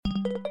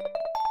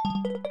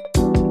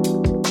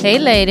Hey,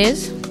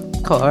 ladies.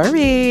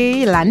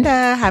 Corey,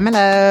 Landa, hi, my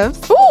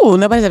love. Ooh,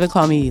 nobody's ever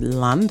called me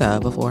Landa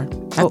before.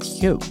 That's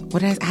cute. How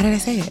did I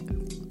say it?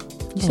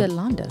 You said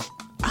Londa.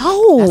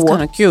 Oh. That's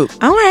kind of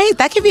cute. All right.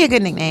 That could be a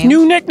good nickname.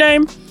 New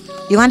nickname.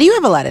 Yolanda, you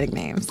have a lot of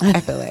nicknames, I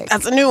feel like.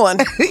 That's a new one.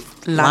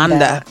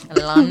 Landa.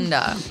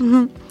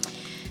 Londa.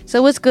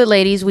 So what's good,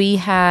 ladies? We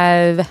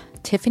have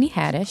Tiffany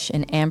Haddish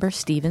and Amber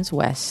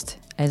Stevens-West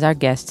as our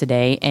guests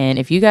today. And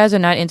if you guys are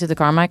not into the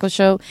Carmichael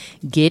show,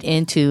 get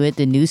into it.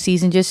 The new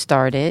season just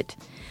started.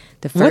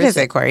 What is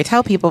it, Corey?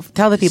 Tell the people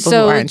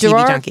who aren't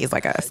TV junkies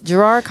like us.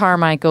 Gerard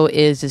Carmichael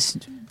is this,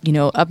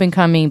 up and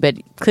coming, but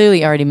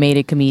clearly already made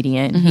a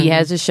comedian. Mm-hmm. He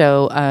has a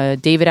show.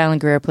 David Allen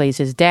Greer plays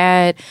his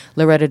dad.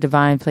 Loretta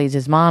Devine plays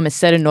his mom. It's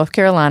set in North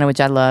Carolina,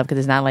 which I love because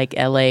it's not like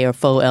L.A. or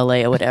faux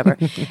L.A. or whatever.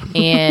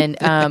 And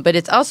but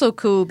it's also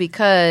cool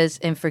because,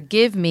 and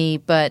forgive me,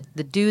 but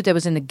the dude that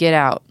was in the Get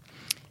Out,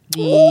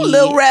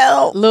 Lil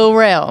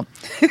Rel.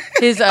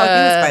 His he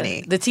was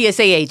funny. The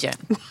TSA agent.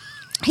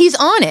 He's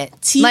on it.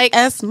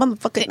 T.S.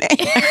 motherfucking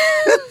name.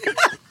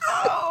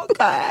 Oh,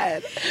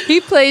 God. He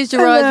plays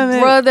Gerard's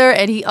brother,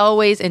 and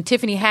and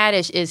Tiffany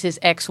Haddish is his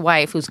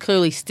ex-wife, who's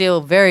clearly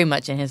still very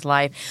much in his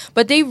life.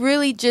 But they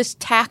really just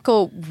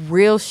tackle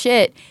real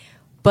shit,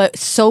 but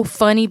so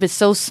funny, but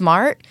so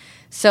smart.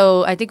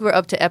 So I think we're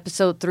up to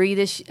episode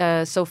 3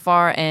 so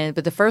far,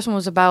 but the first one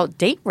was about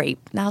date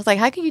rape. And I was like,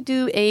 how can you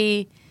do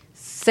a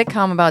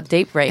sitcom about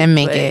date rape and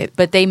make it,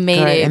 but they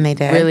made it and they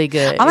did. Really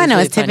good. All I know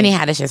really is Tiffany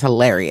Haddish is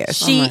hilarious.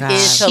 She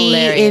is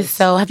hilarious. She is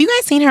so. Have you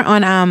guys seen her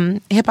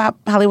on Hip Hop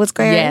Hollywood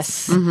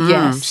Squares? Yes,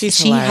 yes.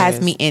 She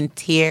has me in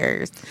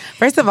tears.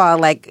 First of all,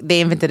 like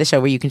they invented a show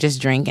where you can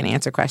just drink and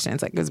answer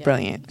questions. Like it was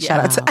brilliant. Shout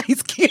out to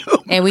Ice Cube.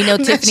 And we know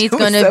Tiffany's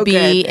going to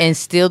be in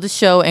Steal the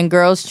Show and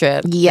Girls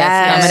Trip.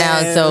 Yes,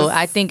 coming out. So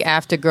I think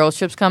after Girls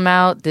Trips come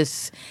out,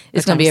 this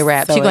is going to be a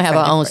wrap. So she's going to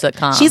have her own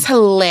sitcom. She's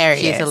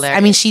hilarious. I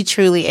mean, she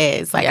truly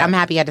is. Like I'm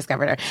happy I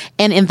discovered her.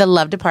 And in the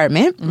love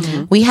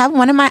department, we have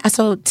one of my.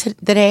 So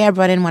today I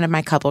brought in one of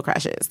my couple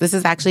crushes. This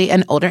is actually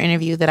an older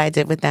interview that I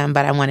did with them,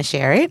 but I want to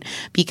share it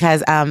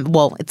because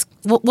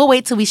we'll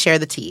wait till we share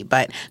the tea.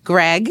 But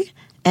Greg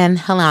and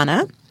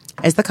Helanah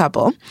is the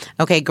couple.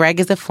 Okay, Greg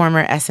is a former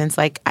Essence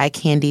eye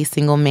candy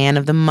single man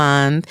of the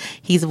month.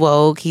 He's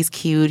woke, he's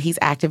cute, he's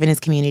active in his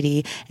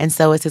community, and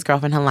so is his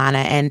girlfriend Helanah.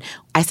 And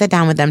I sat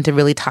down with them to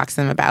really talk to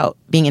them about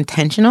being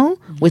intentional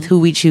with who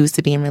we choose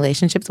to be in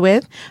relationships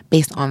with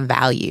based on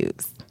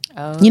values.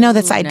 Oh,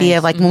 this idea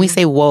of when we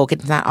say woke,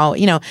 it's not all,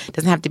 it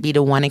doesn't have to be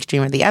to one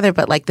extreme or the other,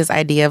 but this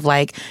idea of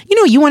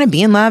you want to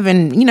be in love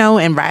and,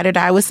 and ride or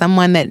die with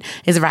someone that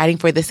is riding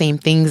for the same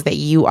things that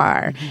you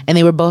are. And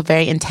they were both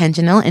very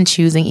intentional in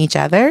choosing each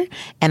other.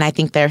 And I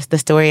think there's the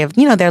story of,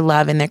 their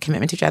love and their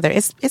commitment to each other.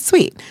 It's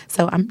sweet.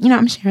 So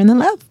I'm sharing the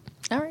love.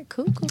 All right,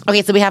 cool.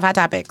 Okay, so we have hot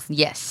topics.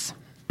 Yes.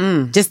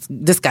 Just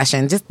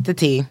discussion, just the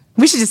tea.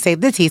 We should just say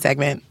the tea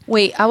segment.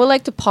 Wait, I would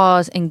like to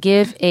pause and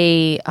give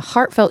a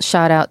heartfelt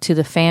shout out to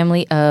the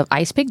family of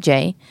Ice Pick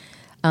J,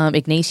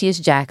 Ignatius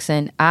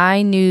Jackson.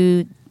 I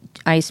knew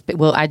Ice Pick,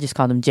 I just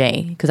called him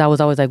Jay because I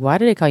was always like, why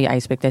do they call you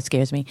Ice Pick? That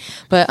scares me.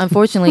 But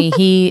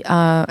unfortunately,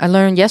 I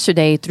learned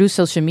yesterday through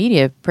social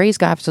media, praise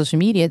God for social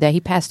media, that he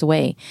passed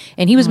away.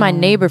 And he was my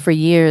neighbor for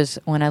years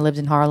when I lived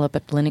in Harlem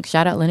at Lenox.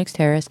 Shout out Lenox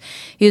Terrace.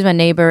 He was my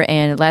neighbor.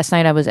 And last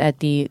night I was at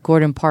the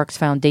Gordon Parks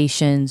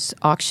Foundation's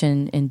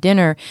auction and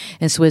dinner,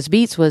 and Swizz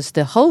Beatz was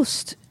the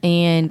host.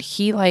 And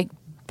he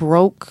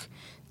broke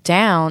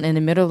down in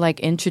the middle of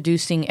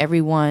introducing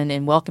everyone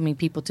and welcoming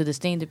people to this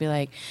thing to be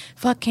like,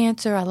 fuck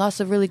cancer, I lost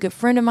a really good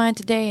friend of mine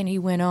today, and he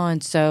went on.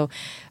 So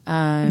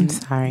I'm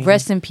sorry.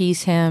 Rest in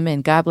peace him,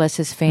 and God bless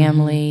his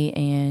family.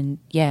 And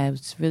it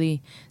was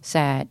really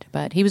sad,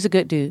 but he was a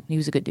good dude.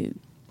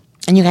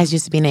 And you guys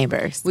used to be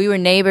neighbors. We were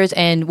neighbors,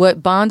 and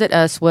what bonded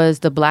us was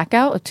the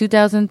blackout of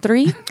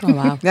 2003. Oh,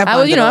 wow.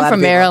 I'm from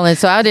Maryland,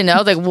 so I didn't know. I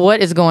was like, what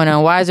is going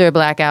on? Why is there a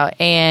blackout?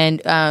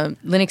 And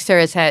Lenox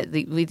Terrace had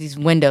these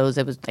windows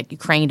that was you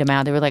craned them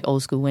out. They were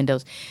old school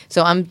windows.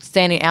 So I'm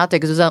standing out there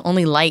because it was the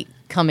only light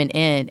coming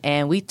in,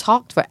 and we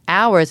talked for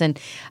hours. And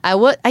I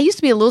used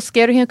to be a little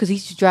scared of him because he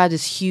used to drive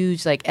this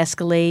huge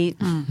Escalade,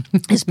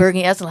 this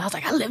burgundy Escalade. I was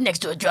like, I live next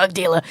to a drug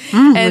dealer.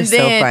 And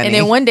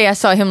then one day I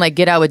saw him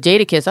get out with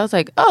Jada Kiss. I was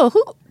like, oh,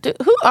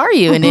 who are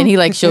you? And then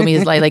he showed me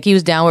his life. He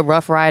was down with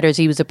Rough Riders.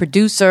 He was a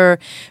producer,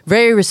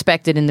 very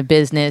respected in the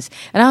business.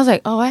 And I was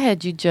like, oh, I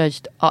had you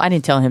judged. Oh, I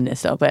didn't tell him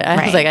this though, but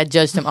I was like, I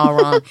judged him all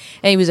wrong.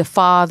 And he was a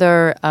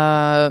father.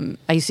 I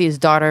used to see his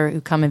daughter who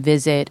come and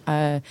visit.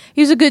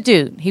 He was a good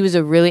dude. He was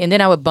and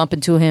then I would bump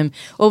into him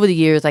over the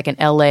years, in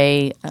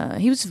LA.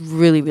 He was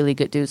really, really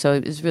good dude. So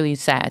it was really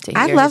sad to hear.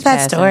 I love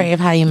that story of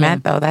how you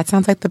met though. That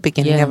sounds like the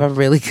beginning of a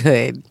really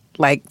good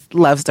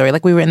love story.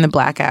 We were in the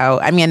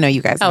blackout. I mean, I know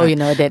you guys. Oh, it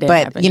didn't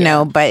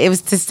happen. But it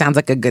was just sounds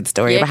like a good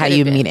story about how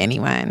you meet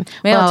anyone.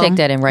 Maybe I'll take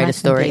that and write a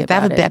story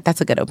about it. That's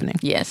a good opening.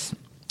 Yes.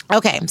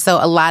 Okay, so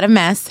a lot of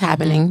mess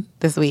happening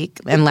this week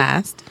and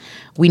last.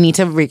 We need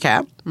to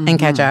recap and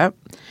catch up.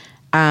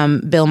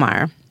 Bill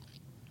Maher.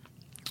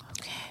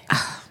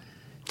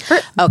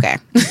 Okay.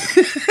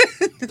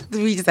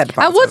 We just had to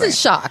pause. I wasn't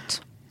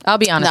shocked. I'll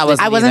be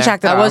honest. I wasn't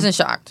shocked at all. I wasn't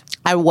shocked.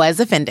 I was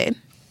offended.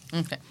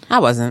 Okay. I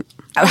wasn't.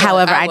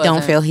 However, I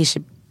don't feel he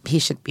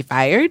should be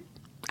fired.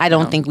 I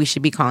don't think we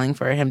should be calling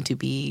for him to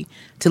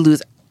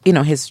lose,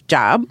 his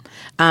job.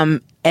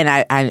 And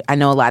I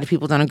know a lot of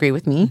people don't agree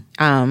with me.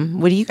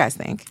 What do you guys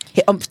think?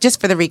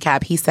 Just for the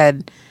recap, he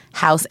said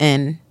house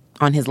in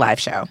on his live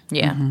show.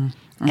 Yeah.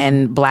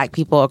 And Black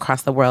people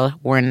across the world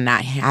were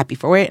not happy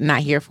for it,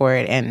 not here for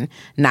it, and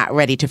not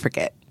ready to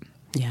forget.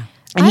 Yeah.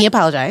 And he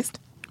apologized,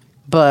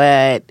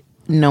 but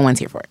no one's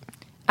here for it.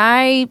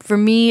 For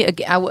me,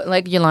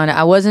 like Yolanda,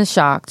 I wasn't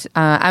shocked.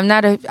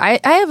 I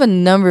have a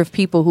number of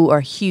people who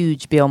are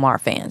huge Bill Maher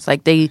fans.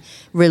 Like, they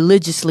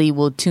religiously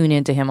will tune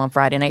into him on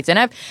Friday nights. And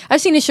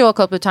I've seen the show a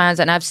couple of times,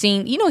 and I've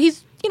seen,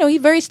 he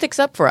very sticks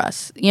up for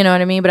us. You know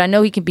what I mean? But I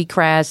know he can be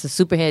crass,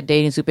 the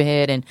dating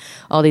superhead, and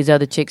all these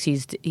other chicks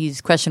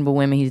he's questionable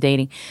women he's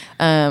dating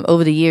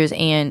over the years.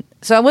 And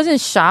so I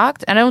wasn't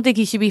shocked. And I don't think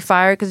he should be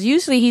fired, because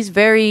usually he's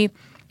very,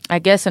 I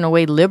guess, in a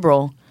way,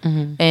 liberal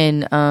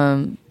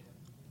and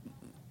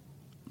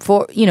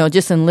for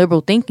just in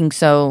liberal thinking.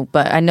 So,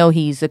 but I know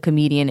he's a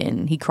comedian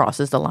and he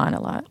crosses the line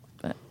a lot.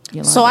 But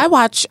so I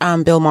watch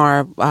Bill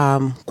Maher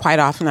quite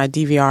often. I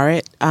DVR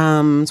it.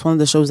 It's one of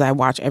the shows I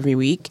watch every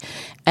week,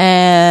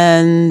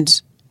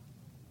 and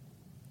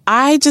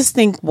I just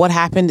think what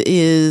happened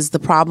is the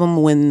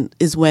problem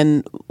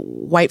when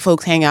white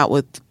folks hang out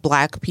with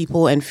Black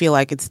people and feel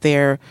like it's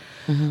their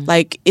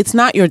like it's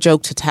not your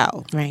joke to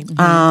tell, right?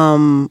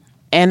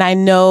 And I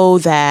know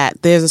that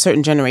there's a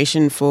certain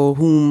generation for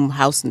whom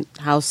house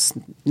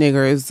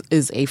nigger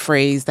is a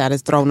phrase that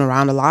is thrown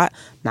around a lot.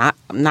 Not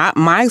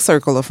my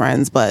circle of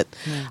friends, but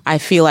I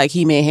feel like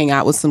he may hang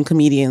out with some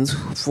comedians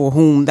for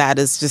whom that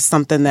is just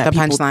something that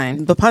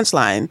the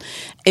punchline.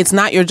 It's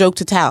not your joke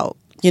to tell.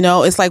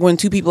 It's like when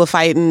two people are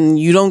fighting,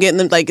 you don't get in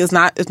the, like, it's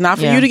not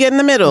for you to get in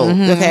the middle.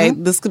 Okay,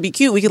 this could be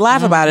cute. We could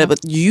laugh about it, but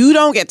you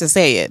don't get to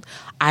say it.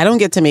 I don't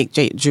get to make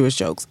Jewish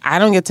jokes. I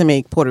don't get to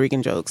make Puerto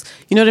Rican jokes.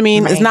 You know what I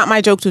mean? Right. It's not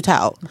my joke to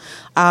tell.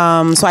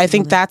 So I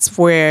think that's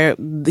where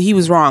he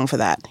was wrong for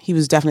that. He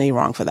was definitely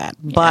wrong for that.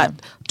 Yeah. But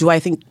do I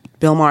think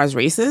Bill Maher is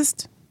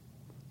racist?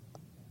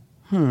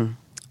 I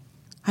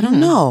don't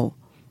know.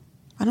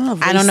 I don't know.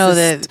 I don't know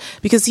that,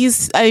 because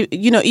he's,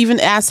 even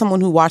as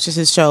someone who watches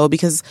his show,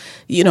 because,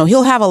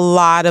 he'll have a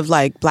lot of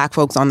like Black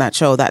folks on that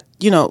show that,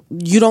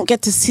 you don't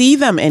get to see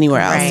them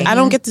anywhere else. Right. I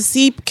don't get to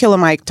see Killer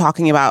Mike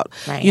talking about,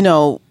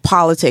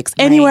 politics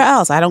anywhere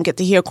else. I don't get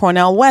to hear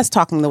Cornel West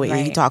talking the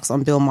way he talks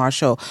on Bill Maher's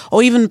show,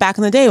 or even back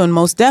in the day when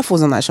Mos Def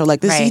was on that show.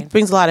 Like this, he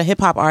brings a lot of hip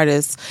hop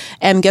artists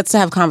and gets to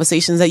have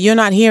conversations that you're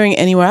not hearing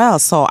anywhere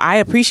else. So I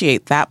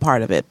appreciate that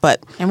part of it.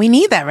 And we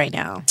need that right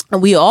now.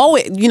 We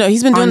always,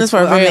 he's been doing this for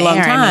a very long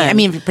time. I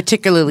mean,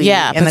 particularly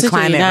in the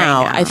climate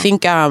now. Right now. I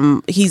think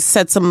he's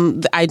said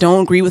I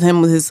don't agree with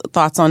him with his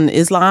thoughts on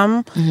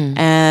Islam,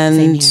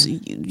 and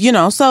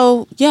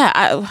so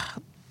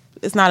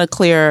it's not a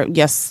clear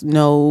yes,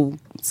 no.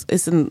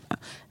 It's a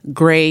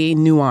gray,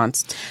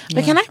 nuanced.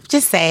 But can I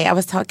just say, I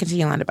was talking to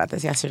Yolanda about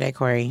this yesterday,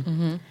 Corey.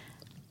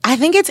 I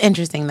think it's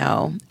interesting,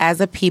 though,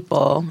 as a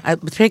people,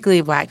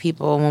 particularly Black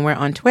people, when we're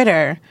on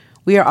Twitter,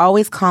 we are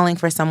always calling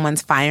for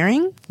someone's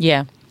firing.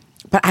 Yeah.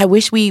 But I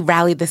wish we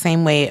rallied the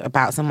same way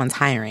about someone's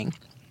hiring.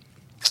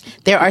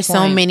 There are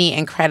so many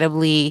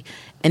incredibly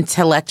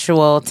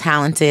intellectual,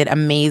 talented,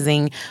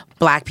 amazing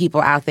Black people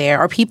out there,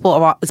 or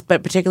people,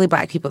 but particularly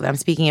Black people that I'm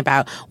speaking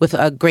about, with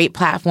a great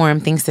platform,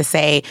 things to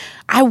say.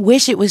 I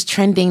wish it was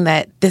trending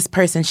that this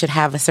person should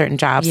have a certain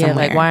job somewhere.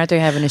 Like, why aren't they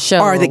having a show?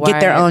 Or get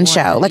their own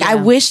show. Like, I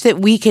wish that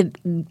we could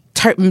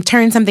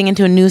turn something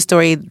into a news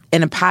story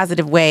in a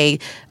positive way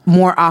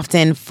more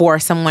often for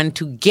someone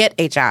to get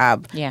a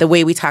job, the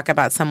way we talk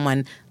about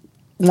someone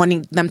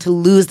wanting them to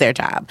lose their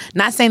job.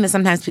 Not saying that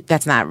sometimes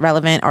that's not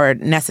relevant or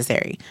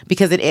necessary,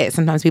 because it is.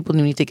 Sometimes people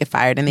do need to get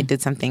fired and they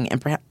did something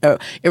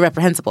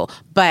irreprehensible.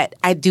 But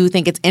I do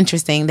think it's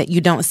interesting that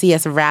you don't see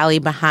us rally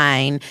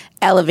behind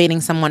elevating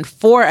someone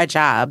for a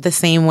job the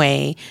same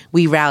way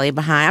we rally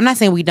behind. I'm not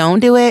saying we don't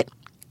do it.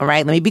 All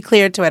right, let me be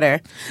clear,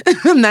 Twitter.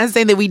 I'm not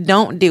saying that we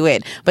don't do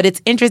it, but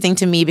it's interesting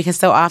to me because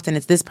so often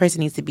it's this person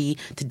needs to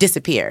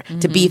disappear,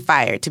 to be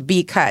fired, to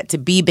be cut, to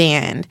be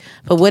banned.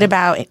 But what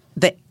about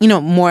the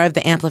more of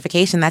the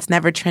amplification that's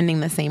never trending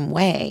the same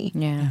way?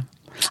 Yeah.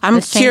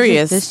 I'm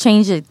curious. Just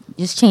change it,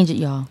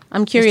 y'all.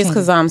 I'm curious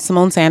because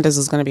Simone Sanders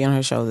is going to be on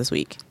her show this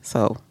week.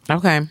 So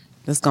okay.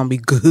 It's going to be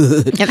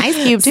good. And Ice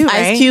Cube, too,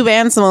 right? Ice Cube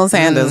and Simone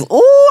Sanders.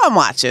 Ooh, I'm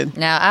watching.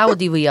 Now, I will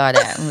DVR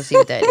that. We'll see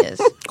what that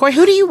is. Corey,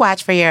 who do you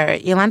watch for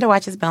Yolanda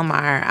watches Bill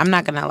Maher. I'm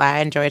not going to lie. I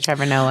enjoy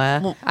Trevor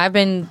Noah. I've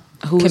been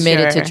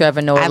committed to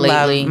Trevor Noah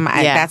lately.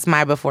 That's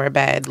my before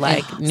bed,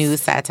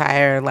 news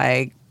satire,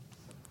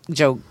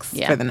 jokes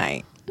for the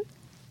night.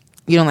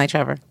 You don't like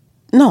Trevor?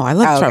 No, I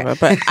love Trevor,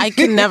 but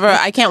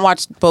I can't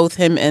watch both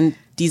him and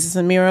Desus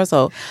and Mero,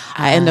 so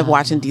I end up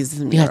watching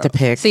Desus and Mero. You have to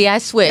pick. See, I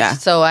switched. Yeah.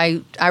 So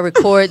I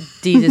record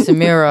Desus and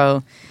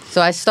Mero,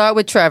 So I start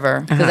with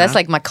Trevor because that's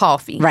like my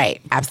coffee. Right.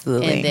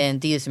 Absolutely. And then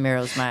Diaz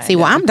Mero's my See,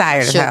 well, I'm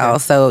tired as hell,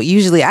 so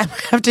usually I'm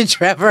after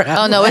Trevor.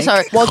 Oh, no, it's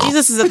hard. Well,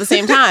 Jesus is at the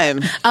same time.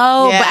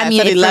 Oh, but I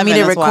mean, for me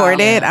to record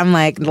it, I'm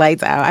like,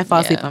 lights out. I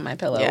fall asleep on my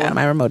pillow with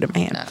my remote in my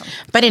hand. No.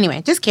 But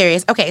anyway, just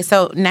curious. Okay,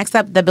 so next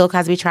up, the Bill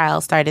Cosby trial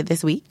started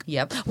this week.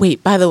 Yep.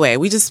 Wait, by the way,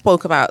 we just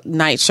spoke about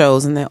night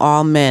shows and they're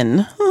all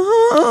men.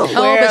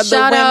 But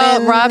shout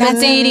out Robin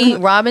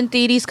Thede. Robin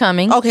Thede's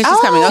coming. Okay, she's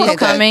coming. Okay, she's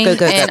coming.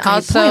 Good. And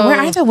also,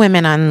 where are the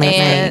women on this?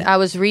 And I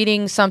was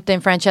reading something.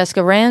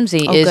 Francesca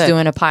Ramsey is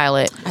doing a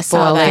pilot. I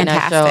saw that.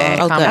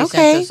 Fantastic. Comedy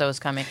Central, so it's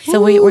coming.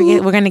 So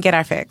we're going to get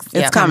our fix.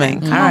 It's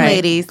coming. All right,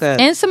 ladies.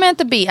 Good. And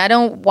Samantha Bee. I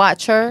don't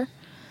watch her.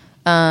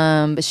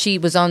 But she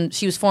was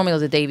formerly on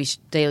the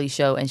Daily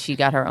Show, and she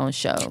got her own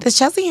show. Does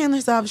Chelsea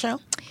Handler still have a show?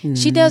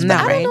 She does, but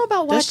I don't know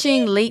about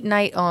watching late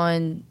night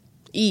on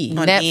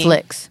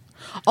Netflix.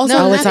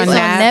 No, it's on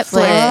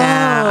Netflix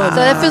now. So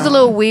that feels a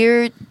little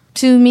weird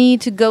to me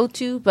to go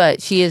to,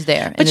 but she is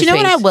there. But you know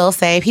what I will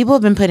say? People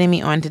have been putting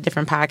me on to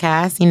different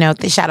podcasts. You know,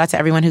 shout out to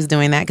everyone who's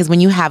doing that, because when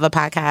you have a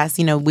podcast,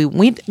 you know, we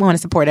want to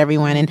support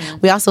everyone, and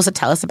we also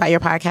tell us about your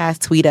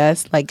podcast, tweet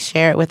us, like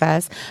share it with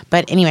us.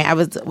 But anyway,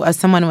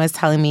 someone was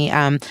telling me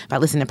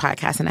about listening to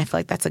podcasts, and I feel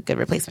like that's a good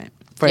replacement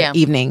for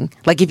evening.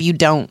 Like if you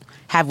don't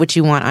have what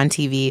you want on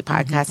TV,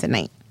 podcast at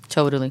night.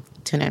 Totally.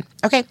 Tune in.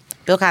 Okay,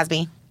 Bill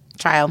Cosby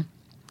trial.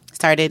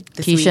 Started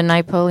this Keisha week.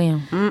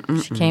 Napoleon.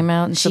 She came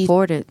out and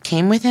supported.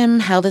 Came with him,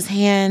 held his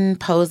hand,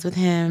 posed with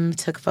him,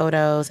 took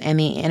photos, and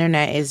the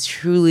internet is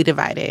truly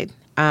divided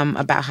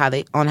about how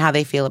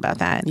they feel about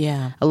that.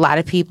 Yeah, a lot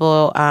of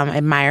people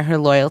admire her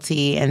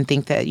loyalty and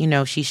think that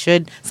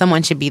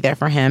someone should be there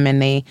for him, and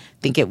they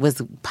think it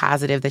was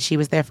positive that she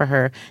was there for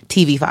her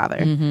TV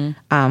father,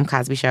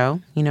 Cosby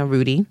Show.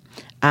 Rudy,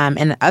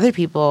 and other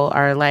people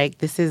are like,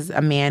 this is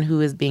a man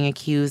who is being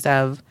accused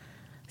of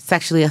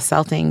sexually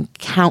assaulting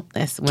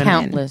countless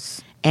women.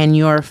 And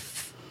your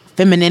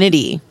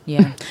femininity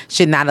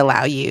should not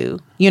allow you,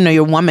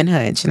 your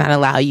womanhood should not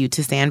allow you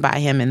to stand by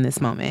him in this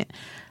moment.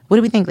 What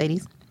do we think,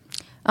 ladies?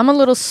 I'm a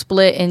little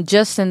split, and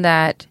just in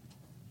that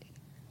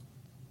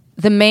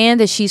the man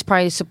that she's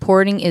probably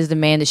supporting is the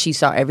man that she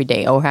saw every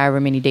day, or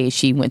however many days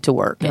she went to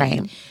work.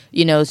 And,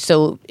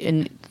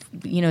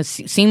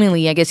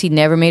 seemingly, I guess he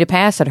never made a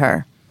pass at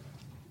her,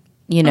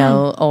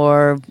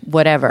 or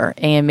whatever.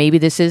 And maybe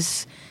this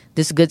is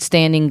this good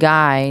standing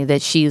guy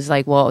that she's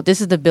like, well, this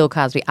is the Bill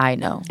Cosby I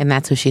know. And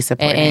that's who she's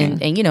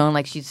supporting. And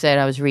like she said,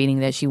 I was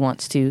reading that she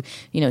wants to,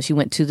 she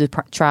went to the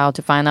trial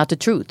to find out the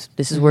truth.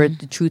 This is where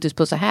the truth is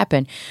supposed to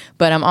happen.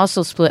 But I'm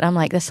also split. I'm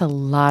like, that's a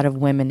lot of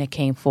women that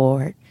came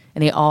forward,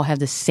 and they all have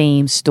the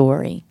same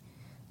story.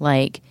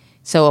 Like,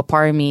 so a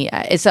part of me,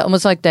 it's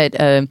almost like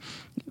that.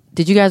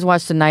 Did you guys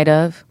watch The Night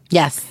Of?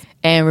 Yes.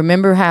 And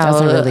remember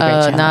how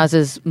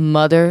Nas's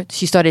mother,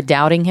 she started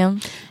doubting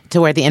him?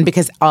 Toward the end,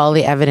 because all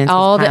the evidence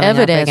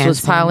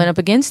was piling up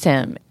against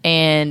him.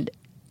 And,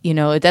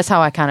 that's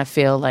how I kind of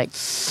feel like,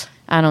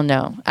 I don't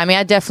know. I mean,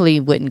 I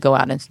definitely wouldn't go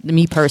out and,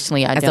 me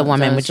personally, as a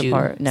woman, would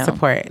support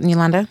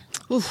Yolanda?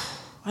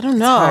 Oof, I don't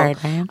know.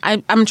 Hard,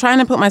 right? I'm trying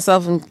to put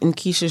myself in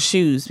Keisha's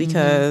shoes,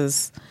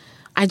 because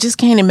I just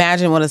can't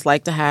imagine what it's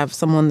like to have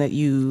someone that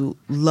you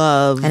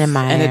love and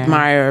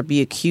admire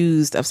be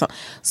accused of something.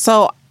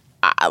 So,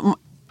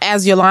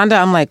 as Yolanda,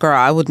 I'm like, girl,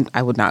 I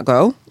would not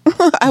go.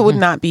 I would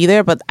not be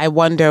there, but I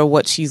wonder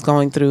what she's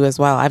going through as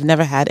well. I've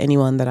never had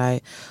anyone that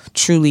I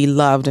truly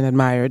loved and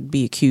admired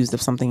be accused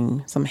of some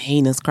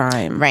heinous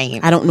crime. Right.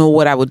 I don't know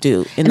what I would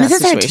do in that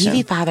situation. This is her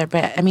TV father,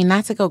 but I mean,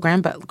 not to go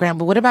grand, but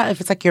what about if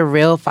it's like your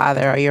real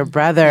father or your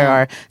brother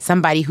or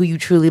somebody who you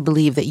truly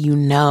believe that you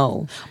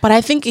know? But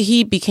I think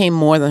he became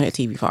more than her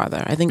TV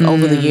father. I think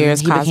over the years,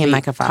 he became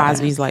like a father.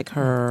 Cosby's like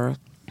her,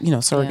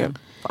 surrogate.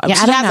 Yeah,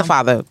 she has a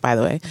father, by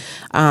the way,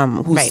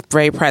 who's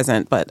very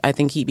present, but I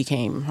think he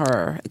became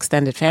her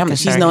extended family.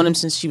 She's known him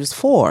since she was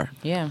 4.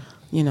 Yeah.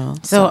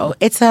 So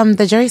it's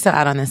the jury's still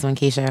out on this one,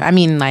 Keisha. I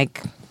mean,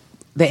 like,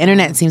 the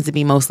internet seems to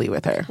be mostly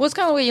with her. Well, it's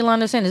kind of what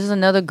Yolanda's saying. This is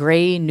another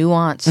gray,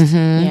 nuanced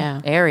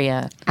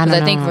area. Because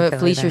I think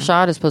Felicia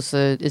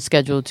Rashad is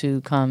scheduled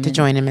to come to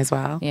join him as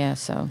well. Yeah,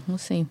 so we'll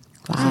see.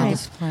 Wow. How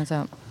this plans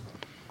out.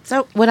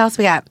 So what else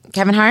we got?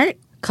 Kevin Hart?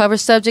 Cover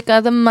subject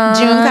of the month.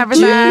 June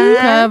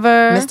cover.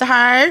 Mr.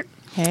 Hart.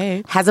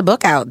 Hey. Has a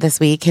book out this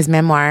week, his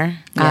memoir.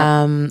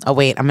 Yeah. I'm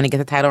going to get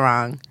the title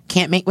wrong.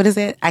 What is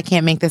it? I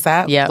Can't Make This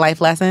Up. Yep.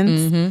 Life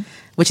Lessons.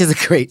 Which is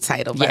a great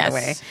title, by the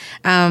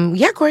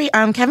way. Corey,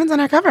 Kevin's on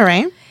our cover,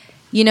 right?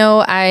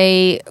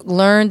 I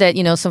learned that,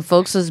 some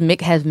folks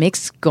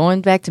have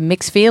going back to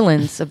mixed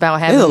feelings about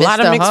having There's a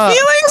lot of mixed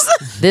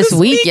feelings this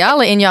week.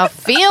 Y'all are in y'all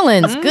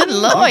feelings. Good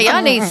Lord.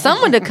 Y'all need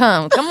someone to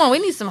come. Come on. We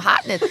need some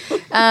hotness.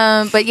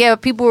 But yeah,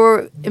 people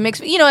were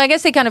mixed. I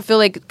guess they kind of feel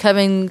like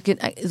Kevin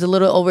is a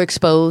little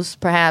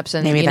overexposed, perhaps,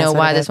 and maybe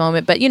why this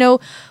moment. But,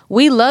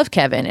 we love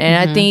Kevin.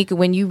 And I think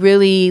when you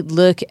really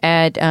look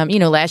at,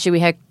 last year we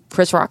had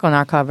Chris Rock on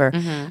our cover.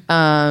 Dave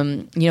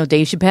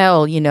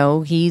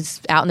Chappelle,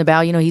 he's out and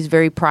about, he's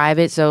very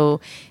private. So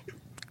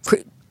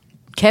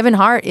Kevin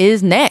Hart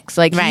is next.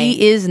 Like,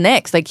 he is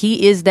next. Like,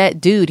 he is that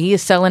dude. He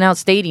is selling out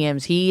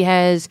stadiums. He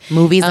has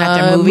movies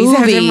after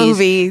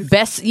movies.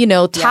 Best,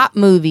 top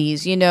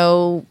movies.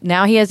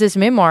 Now he has this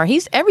memoir.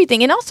 He's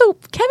everything. And also,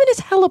 Kevin is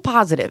hella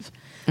positive.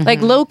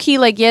 Like, low key,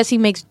 like, yes, he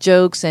makes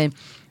jokes and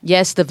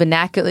yes, the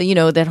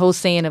vernacular, that whole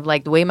saying of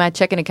like the way my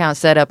checking account's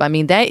set up. I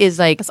mean, that is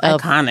like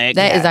iconic.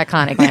 That is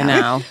iconic now. I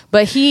know.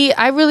 But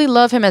I really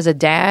love him as a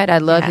dad. I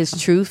love his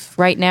truth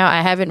right now.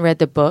 I haven't read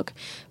the book,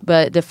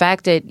 but the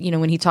fact that,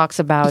 when he talks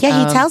about...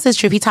 Yeah, he tells his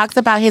truth. He talks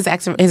about his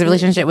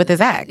relationship with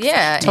his ex.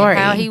 Yeah, Tori. And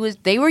how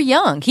they were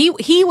young. He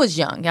was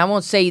young. I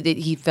won't say that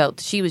he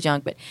felt she was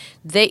young, but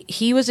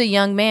he was a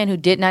young man who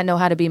did not know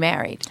how to be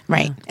married.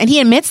 Right. And he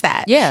admits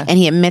that. Yeah. And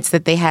he admits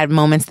that they had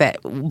moments that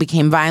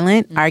became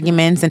violent,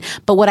 arguments.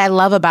 But what I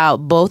love about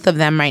both of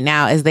them right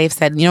now is they've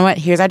said, you know what,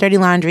 here's our dirty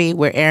laundry.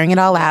 We're airing it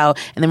all out.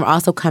 And then we're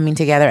also coming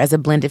together as a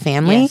blended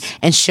family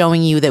and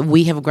showing you that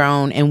we have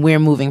grown and we're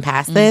moving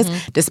past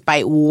this,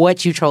 despite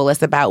what you troll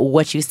us about,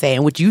 what you say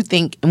and what you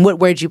think and what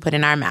words you put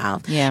in our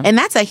mouth. Yeah. And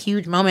that's a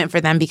huge moment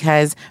for them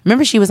because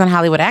remember she was on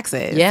Hollywood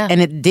Exes. Yeah.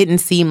 And it didn't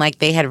seem like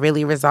they had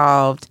really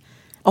resolved.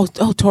 Oh,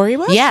 Tori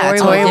was? Yeah,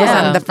 Tori was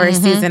on the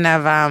first season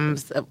of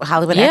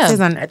Hollywood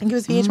Exes on, I think it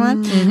was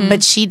VH1.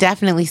 But she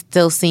definitely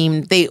still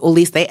seemed, at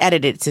least they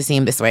edited it to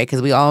seem this way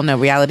because we all know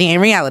reality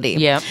ain't reality.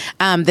 Yeah.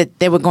 That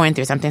they were going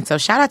through something. So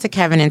shout out to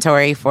Kevin and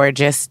Tori for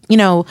just,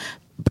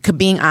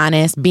 being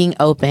honest, being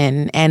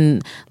open,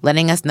 and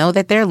letting us know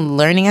that they're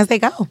learning as they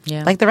go,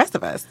 like the rest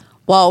of us.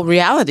 Well,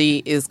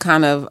 reality is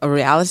kind of a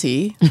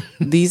reality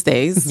these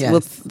days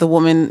with the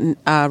woman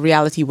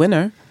reality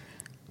winner.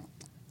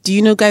 Do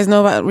you guys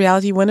know about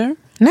Reality Winner?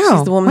 No.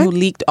 She's the woman who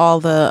leaked all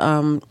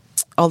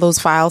those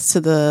files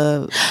to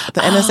the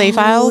NSA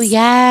files. Oh,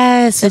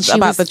 yes.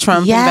 About the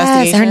Trump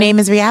investigation. Her name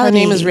is Reality.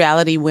 Her name is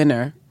Reality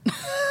Winner.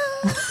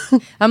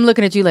 I'm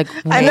looking at you like,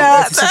 wait, I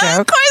know.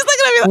 Corey's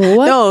looking at me like,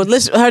 what?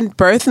 No, her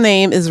birth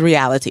name is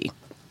Reality.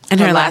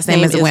 And her last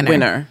name is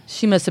Winner.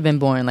 She must have been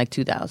born like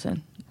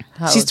 2000.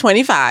 She's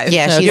 25.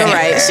 Yeah, you're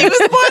right. She was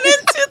born in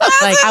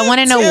 2000. Like, I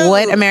want to know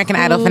what American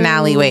Idol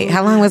finale. Wait,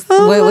 how long was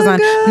what was on?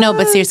 God. No,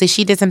 but seriously,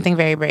 she did something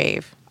very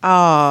brave.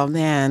 Oh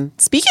man!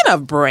 Speaking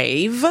of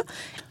brave,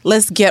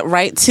 let's get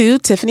right to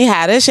Tiffany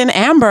Haddish and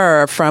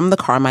Amber from the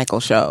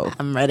Carmichael Show.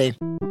 I'm ready.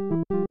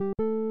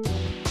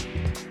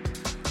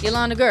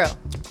 Helanah girl.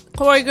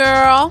 Corey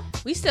girl.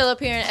 We still up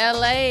here in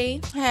LA.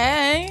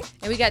 Hey.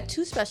 And we got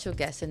two special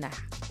guests in the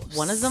house.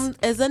 One of them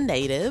is a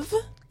native.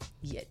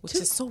 Yeah, which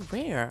is so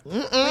rare.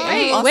 Wait, two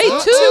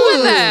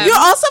in them. You're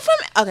also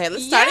from... Okay,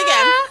 let's start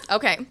again.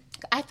 Okay.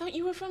 I thought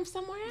you were from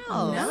somewhere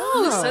else.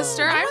 No,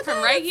 sister. I'm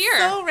from right here.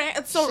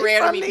 It's so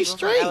rare to meet people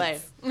from LA.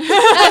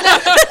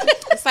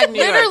 It's like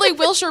literally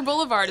Wilshire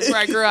Boulevard is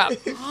where I grew up.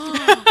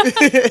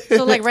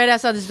 So like right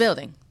outside this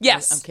building?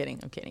 Yes. I'm kidding.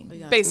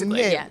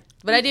 Basically. Yeah.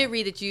 But I did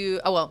read that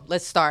you... Oh, well,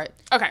 let's start.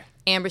 Okay.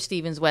 Amber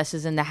Stevens-West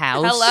is in the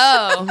house.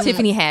 Hello.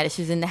 Tiffany Haddish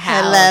is in the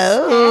house.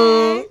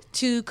 Hello.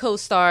 Two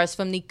co-stars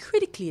from the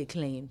critically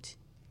acclaimed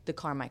The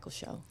Carmichael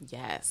Show.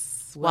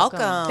 Yes.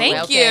 Welcome.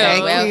 Thank you.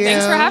 Welcome.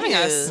 Thanks for having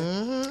us.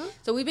 Mm-hmm.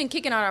 So we've been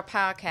kicking out our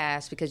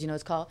podcast because,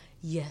 it's called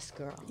Yes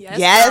Girl. Yes,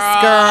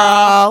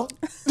 girl.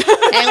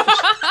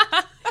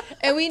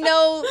 And we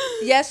know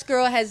Yes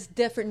Girl has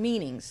different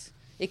meanings.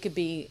 It could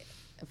be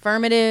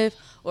affirmative,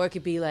 or it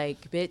could be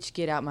like, bitch,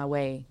 get out my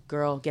way.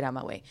 Girl, get out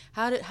my way.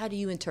 How do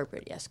you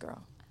interpret Yes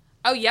Girl?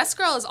 Oh, Yes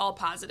Girl is all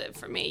positive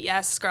for me.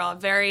 Yes Girl,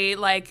 very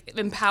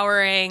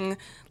empowering.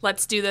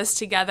 Let's do this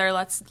together.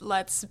 Let's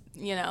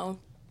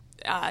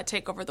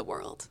take over the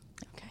world.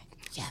 Okay.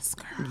 Yes,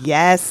 girl.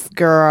 Yes,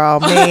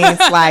 girl means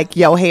like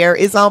your hair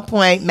is on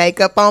point,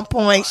 makeup on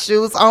point,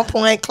 shoes on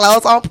point,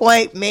 clothes on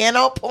point, men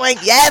on point.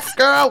 Yes,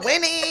 girl,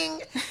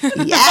 winning.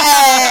 Yes.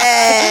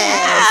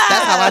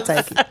 That's how I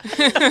take it.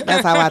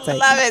 That's how I take it.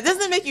 Love it.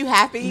 Doesn't it make you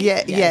happy?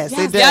 Yeah, yes,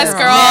 it does. Yes,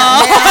 girl.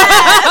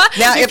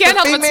 Now, You if can't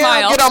the help but female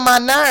smile. get on my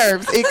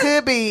nerves, it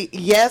could be,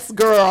 yes,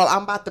 girl,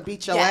 I'm about to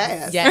beat your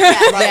ass.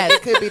 Yes.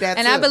 It could be that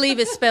And too. I believe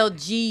it's spelled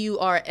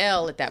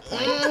GURL at that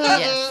point.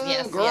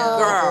 Yes.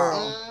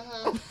 Girl.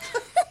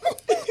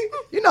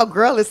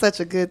 Girl is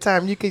such a good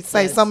term. You can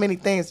say so many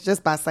things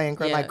just by saying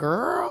girl. Yeah. Like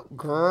girl.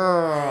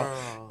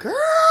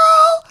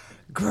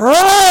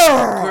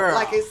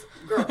 Like it's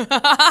girl.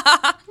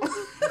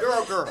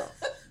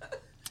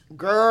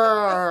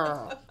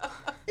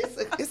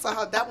 It's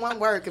a that one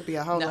word could be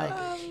a whole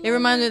lot. It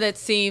reminds me of that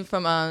scene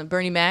from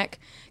Bernie Mac,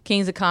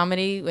 Kings of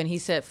Comedy, when he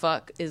said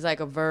fuck is like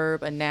a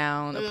verb, a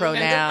noun, a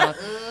pronoun.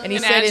 And he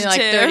An said it in like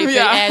adjective, 30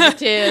 yeah.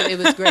 adjective. It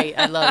was great.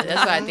 I love it.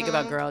 That's why I think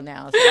about girl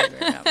now.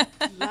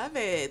 Love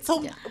it.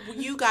 So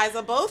you guys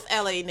are both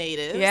LA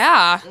natives.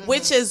 Yeah.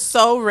 Which is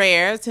so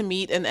rare to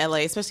meet in LA,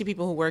 especially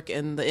people who work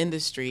in the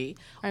industry.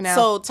 I know.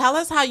 So tell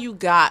us how you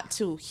got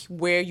to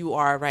where you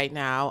are right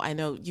now. I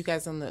know you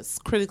guys on this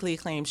critically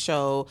acclaimed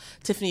show.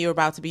 Tiffany, you're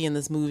about to be in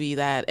this movie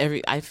that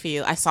I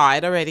saw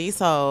it already,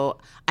 so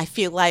I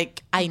feel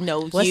like I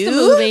know What's you. the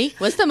movie?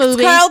 What's the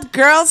movie? It's called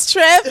Girls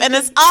Trip, and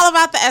it's all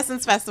about the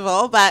Essence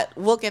Festival, but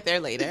we'll get there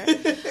later.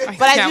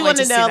 But I do want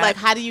to know,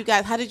 how did you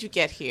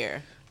get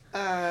here?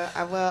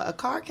 Well, a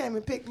car came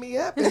and picked me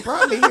up and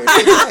brought me here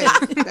today.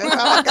 That's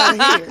how I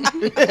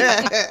got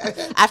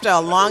here. After a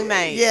long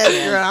night.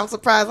 Yes, girl. I'm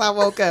surprised I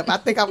woke up. I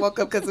think I woke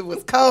up because it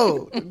was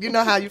cold. You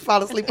know how you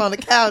fall asleep on the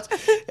couch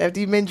after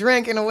you've been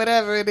drinking or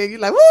whatever, and then you're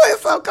like, "Woo,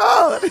 it's so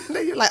cold." And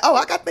then you're like, "Oh,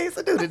 I got things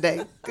to do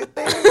today. Good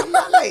thing I'm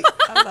not late."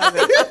 I love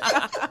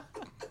it.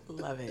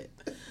 Love it.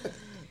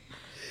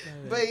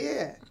 But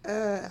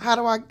yeah, how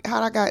do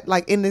I got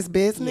like in this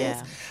business?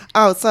 Yeah.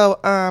 Oh, so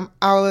I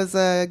was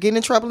getting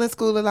in trouble in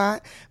school a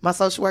lot. My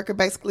social worker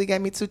basically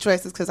gave me two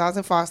choices because I was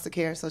in foster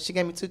care. So she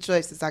gave me two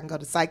choices. I can go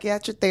to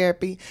psychiatric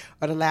therapy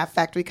or the Laugh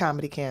Factory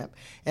comedy camp.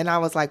 And I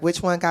was like,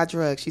 which one got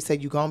drugs? She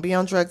said, you're going to be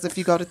on drugs if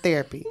you go to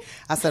therapy.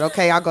 I said,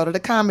 okay, I'll go to the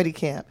comedy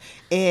camp.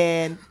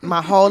 And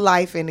my whole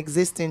life and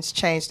existence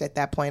changed at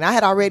that point. I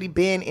had already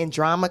been in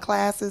drama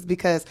classes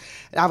because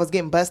I was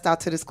getting bussed out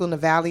to the school in the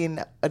Valley,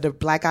 and the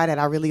black guy that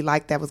I really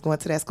liked that was going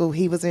to that school,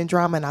 he was in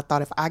drama, and I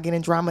thought if I get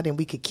in drama, then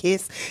we could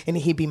kiss and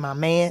he'd be my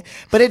man.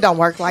 But it don't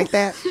work like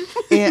that.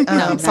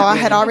 And so I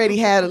had already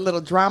had a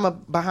little drama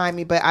behind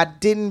me, but I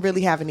didn't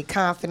really have any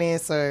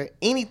confidence or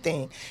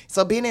anything.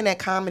 So being in that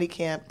comedy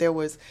camp, there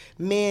was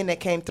men that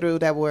came through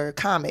that were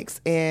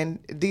comics, and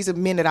these are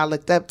men that I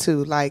looked up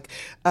to, like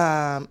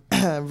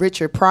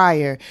Richard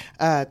Pryor.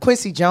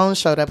 Quincy Jones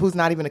showed up, who's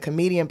not even a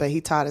comedian, but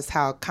he taught us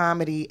how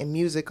comedy and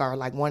music are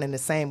like one and the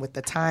same with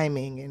the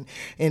timing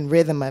and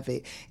rhythm of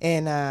it.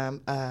 And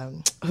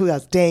who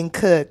else? Dane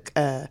Cook,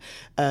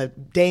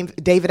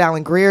 David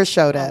Allen Greer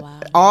showed up. Wow.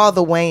 All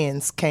the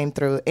Wayans came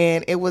through,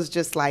 and it was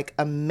just like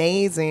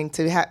amazing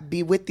to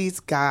be with these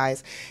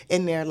guys,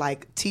 and they're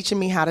like teaching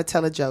me how to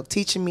tell a joke,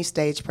 teaching me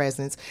stage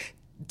presence,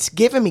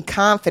 giving me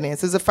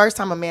confidence. It was the first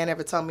time a man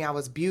ever told me I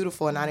was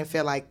beautiful and I didn't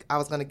feel like I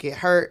was going to get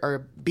hurt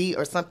or beat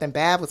or something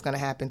bad was going to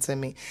happen to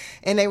me.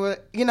 And they were,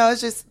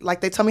 it's just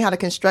like they told me how to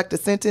construct a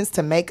sentence,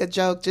 to make a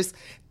joke, just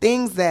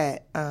things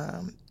that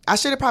I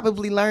should have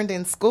probably learned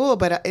in school,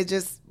 but it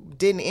just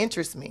didn't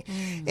interest me.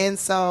 And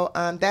so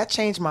that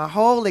changed my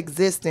whole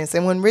existence.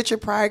 And when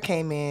Richard Pryor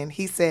came in,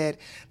 he said,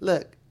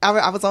 look,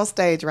 I was on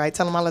stage, right,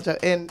 telling my little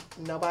joke, and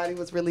nobody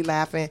was really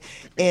laughing.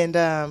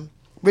 And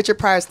Richard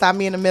Pryor stopped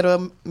me in the middle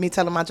of me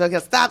telling my joke. He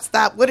goes,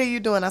 stop, what are you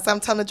doing? I said, I'm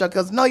telling a joke. He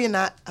goes, no, you're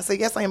not. I said,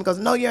 yes, I am. He goes,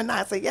 no, you're not.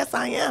 I said, yes,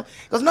 I am.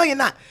 He goes, no, you're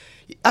not.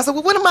 I said,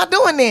 well, what am I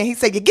doing then? He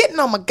said, you're getting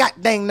on my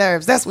goddamn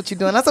nerves. That's what you're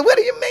doing. I said, what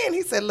do you mean?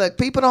 He said, look,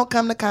 people don't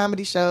come to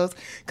comedy shows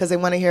because they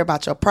want to hear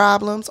about your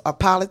problems or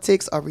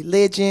politics or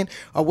religion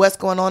or what's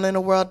going on in the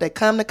world. They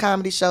come to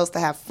comedy shows to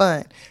have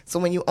fun. So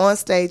when you're on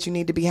stage, you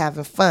need to be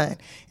having fun.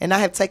 And I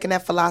have taken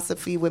that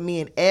philosophy with me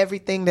in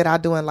everything that I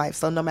do in life.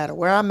 So no matter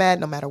where I'm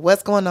at, no matter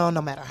what's going on,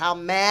 no matter how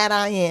mad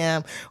I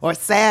am or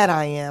sad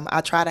I am,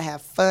 I try to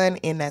have fun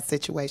in that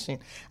situation.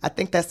 I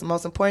think that's the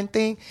most important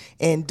thing.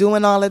 And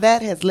doing all of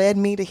that has led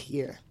me to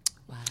here.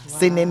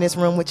 Sitting in this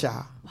room with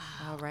y'all.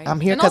 Wow, right. I'm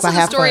here because I have fun.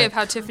 And also the story of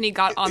how Tiffany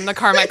got on the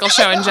Carmichael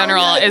show in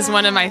general is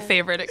one of my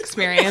favorite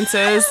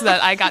experiences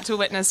that I got to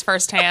witness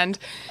firsthand.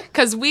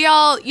 Because we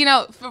all,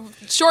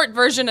 short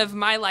version of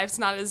my life's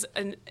not as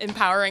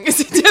empowering as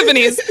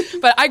Tiffany's,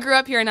 but I grew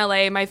up here in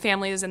LA. My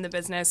family is in the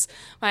business.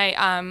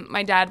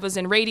 My dad was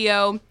in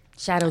radio.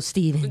 Shadow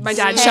Stevens. My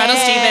dad, Shadow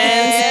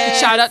Stevens.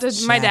 Shout out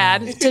to my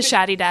dad, to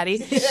Shaddy Daddy.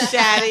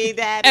 Shaddy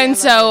Daddy. And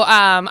so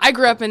I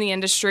grew up in the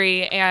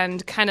industry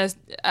and kind of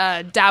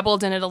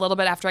dabbled in it a little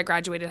bit after I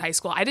graduated high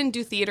school. I didn't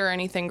do theater or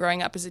anything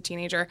growing up as a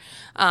teenager.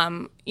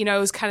 It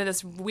was kind of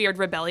this weird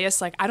rebellious,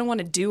 like, I don't want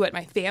to do what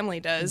my family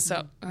does.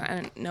 So I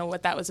didn't know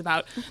what that was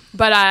about.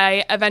 But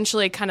I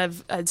eventually kind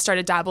of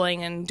started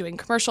dabbling and doing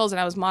commercials,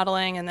 and I was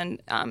modeling, and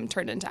then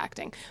turned into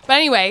acting. But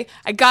anyway,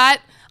 I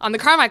got on the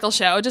Carmichael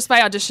show just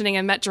by auditioning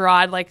and met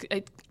Gerard like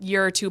a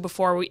year or two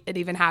before it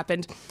even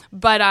happened.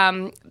 But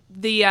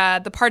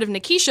the part of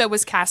Nikisha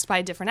was cast by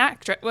a different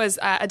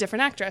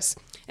actress.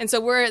 And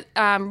so we're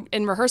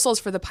in rehearsals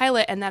for the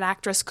pilot, and that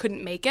actress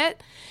couldn't make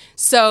it.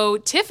 So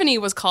Tiffany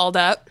was called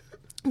up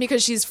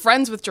because she's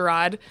friends with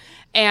Gerard.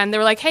 And they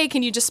were like, hey,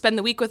 can you just spend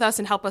the week with us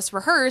and help us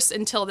rehearse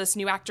until this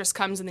new actress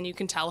comes, and then you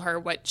can tell her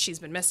what she's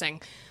been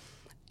missing.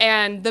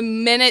 And the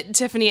minute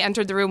Tiffany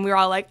entered the room, we were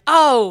all like,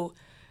 oh,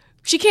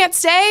 she can't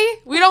stay?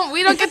 We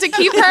don't get to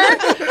keep her?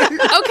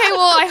 Okay,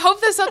 well, I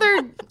hope this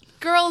other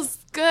girl's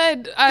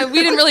good. We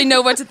didn't really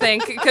know what to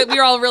think because we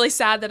were all really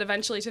sad that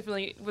eventually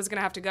Tiffany was going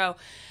to have to go.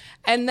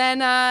 And then,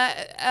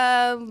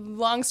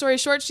 long story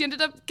short, she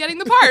ended up getting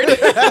the part. It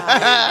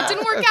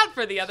didn't work out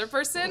for the other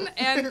person,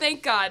 and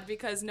thank God,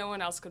 because no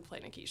one else could play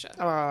Nikisha.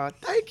 Oh,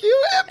 thank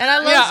you. And I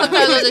love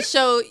sometimes on the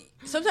show,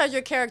 sometimes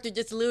your character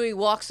just literally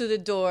walks through the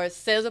door,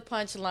 says a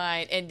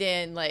punchline, and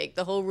then like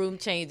the whole room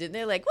changes. And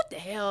they're like, "What the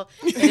hell?"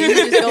 And then you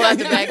just go out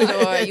the back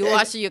door. You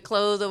wash your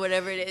clothes or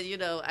whatever it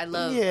is. I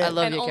love and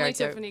your only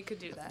character. Tiffany could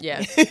do that.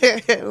 Yeah.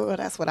 Well,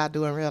 that's what I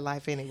do in real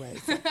life anyway.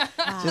 So.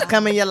 Just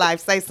come in your life,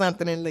 say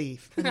something, and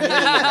leave.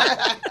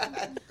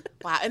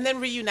 Wow. And then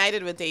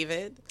reunited with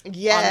David on the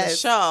Yes.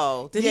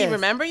 show. Did he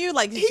remember you?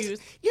 Like, did you?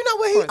 You know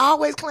what? He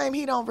always claimed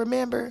he don't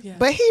remember,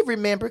 but he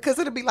remember because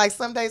it'll be like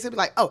some days he'll be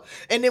like, oh,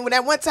 and then when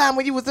that one time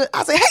when you was,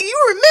 I say, hey,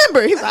 you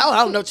remember? He's like, oh, I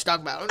don't know what you're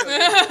talking about.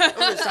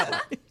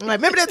 I'm like,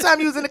 remember that time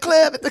you was in the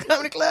club at the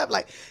comedy club?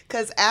 Like,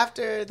 because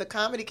after the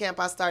comedy camp,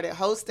 I started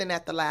hosting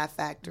at the Laugh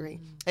Factory,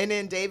 and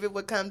then David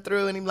would come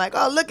through and he'd be like,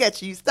 oh, look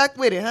at you, you stuck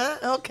with it, huh?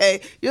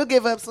 Okay, you'll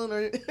give up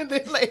sooner than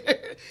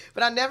later.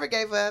 But I never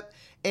gave up,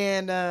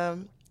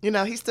 and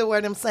he still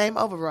wear them same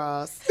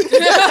overalls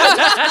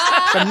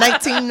from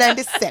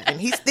 1997.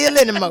 He's still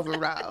in them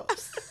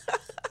overalls.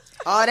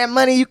 All that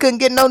money you couldn't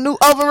get no new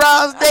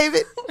overalls,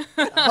 David.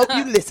 I hope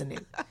you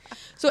listening.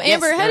 So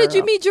Amber, how did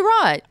you meet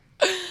Gerard?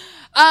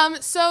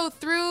 So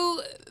through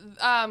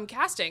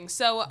casting.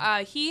 So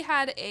he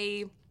had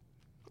a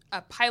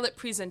pilot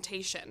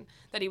presentation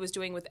that he was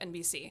doing with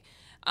NBC.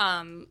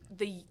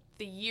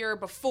 The year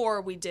before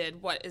we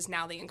did what is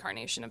now the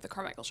incarnation of the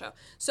Carmichael show.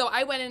 So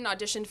I went in and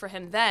auditioned for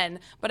him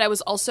then, but I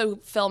was also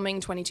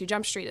filming 22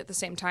 Jump Street at the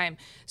same time.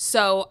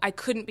 So I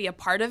couldn't be a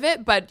part of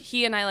it, but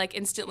he and I like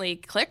instantly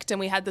clicked and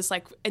we had this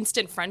like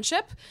instant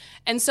friendship.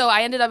 And so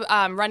I ended up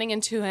running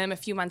into him a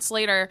few months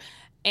later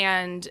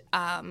and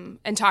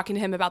talking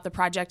to him about the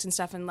project and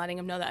stuff and letting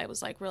him know that I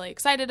was like really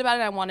excited about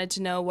it. I wanted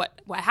to know what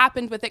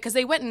happened with it because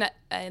they went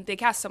and they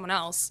cast someone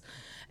else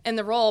in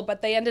the role,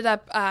 but they ended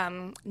up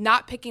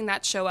not picking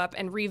that show up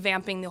and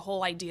revamping the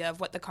whole idea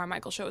of what the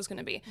Carmichael show was going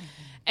to be.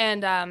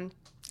 Mm-hmm. And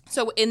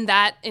so in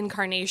that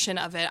incarnation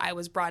of it, I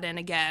was brought in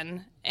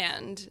again,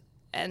 and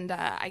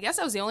I guess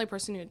I was the only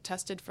person who had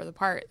tested for the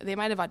part. They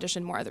might have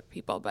auditioned more other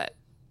people, but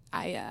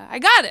I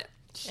got it.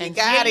 She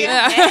got it.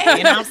 Yeah.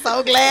 And I'm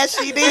so glad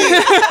she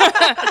did.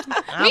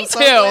 Me too.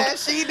 Glad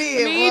she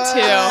did. Me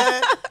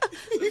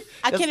too.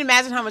 I can't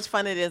imagine how much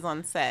fun it is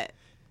on set.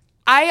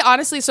 I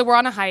honestly, so we're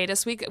on a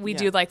hiatus week. We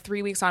do like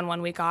 3 weeks on,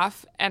 1 week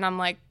off. And I'm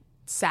like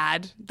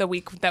sad the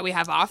week that we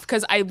have off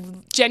because I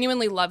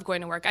genuinely love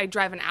going to work. I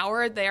drive an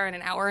hour there and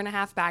an hour and a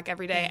half back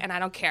every day. And I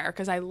don't care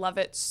because I love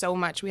it so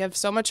much. We have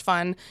so much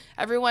fun.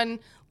 Everyone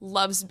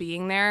loves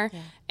being there.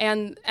 Yeah.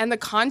 And the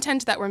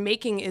content that we're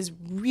making is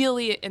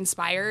really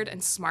inspired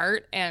and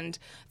smart and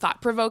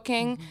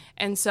thought-provoking. Mm-hmm.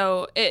 And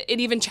so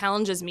it even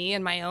challenges me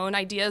and my own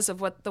ideas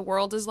of what the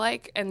world is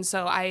like. And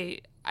so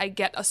I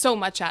get so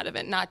much out of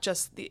it, not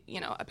just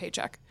a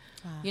paycheck.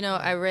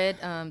 I read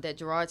that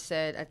Gerard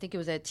said, I think it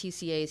was at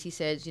TCA's, he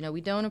says,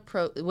 we don't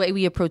approach, the way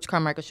we approach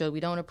Carmichael show, we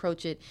don't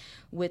approach it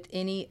with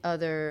any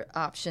other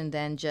option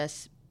than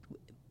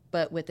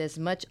but with as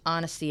much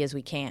honesty as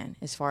we can,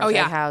 as far as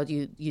how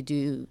you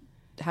do,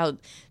 how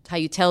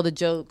you tell the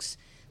jokes,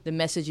 the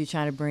message you're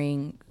trying to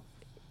bring.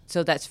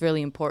 So that's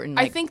really important.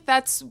 I think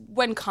that's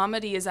when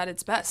comedy is at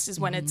its best, is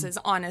when it's as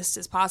honest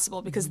as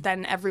possible, because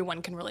then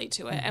everyone can relate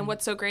to it. And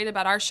what's so great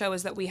about our show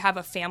is that we have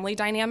a family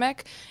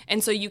dynamic,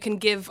 and so you can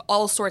give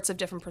all sorts of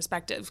different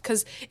perspectives.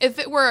 Because if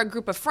it were a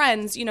group of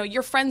friends,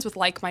 you're friends with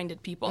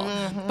like-minded people.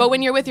 But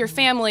when you're with your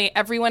family,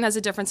 everyone has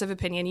a difference of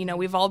opinion.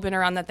 We've all been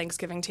around that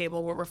Thanksgiving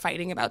table where we're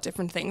fighting about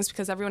different things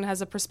because everyone has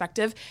a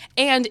perspective.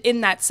 And in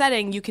that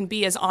setting, you can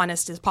be as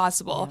honest as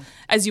possible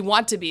as you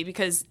want to be,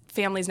 because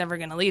family's never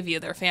going to leave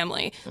you. They're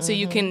family. So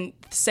you can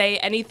say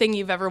anything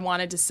you've ever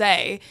wanted to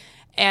say.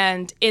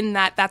 And in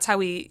that's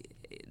how you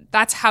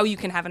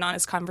can have an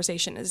honest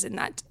conversation, is in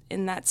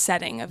that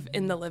setting of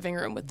in the living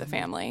room with the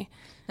family.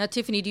 Now,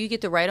 Tiffany, do you get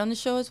to write on the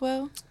show as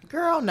well?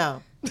 Girl,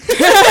 no.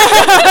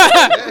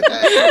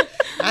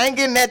 I ain't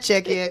getting that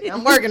check yet.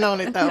 I'm working on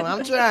it, though.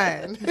 I'm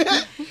trying.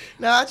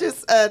 No, I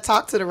just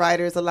talk to the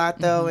writers a lot,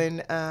 though,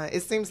 and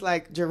it seems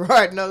like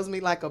Gerard knows me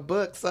like a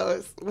book.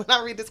 So when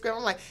I read the script,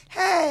 I'm like,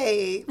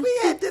 hey, we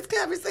had this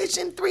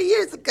conversation 3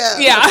 years ago.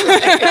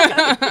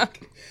 Yeah.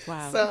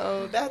 Wow.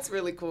 So that's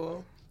really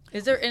cool.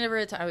 Is there ever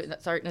a time,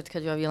 sorry not to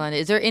cut you off, Helanah,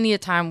 is there any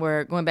time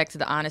where, going back to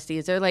the honesty,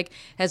 is there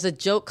has a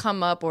joke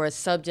come up or a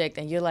subject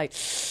and you're like,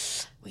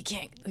 we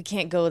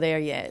can't go there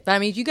yet? But I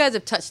mean, you guys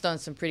have touched on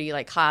some pretty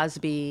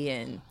Cosby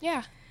and...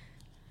 Yeah.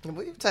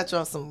 We've touched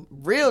on some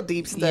real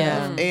deep stuff.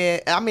 Yeah.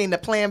 And I mean, the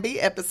Plan B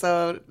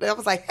episode, I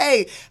was like,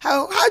 hey,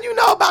 how you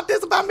know about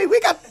this about me?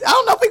 I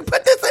don't know if we can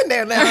put this in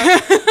there now.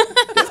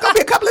 There's going to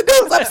be a couple of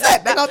dudes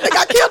upset. They're going to think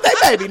I killed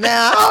their baby.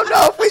 Now, I don't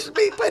know if we should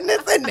be putting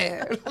this in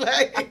there.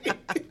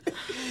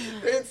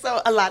 And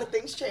so a lot of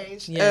things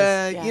changed.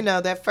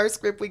 Yes. That first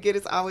script we get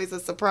is always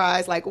a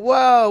surprise. Like,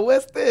 whoa,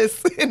 what's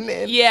this? And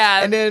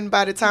then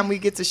by the time we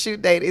get to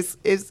shoot date,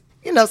 it's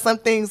some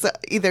things are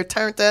either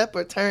turned up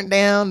or turned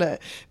down or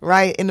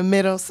right in the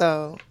middle.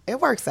 So it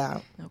works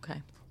out.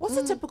 Okay. What's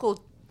a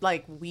typical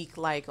week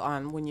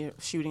on when you're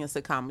shooting a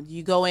sitcom?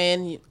 You go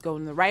in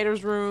the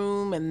writer's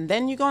room, and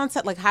then you go on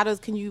set.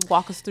 Can you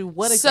walk us through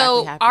what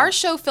exactly happens? So our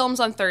show films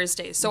on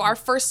Thursdays. So our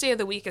first day of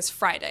the week is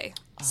Friday.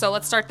 So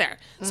let's start there.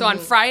 So on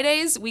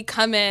Fridays, we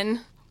come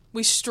in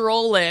We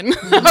stroll in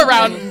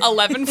around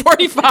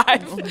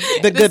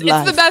 11:45. The good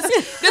life. It's the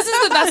best. This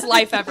is the best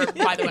life ever,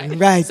 by the way.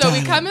 Right. So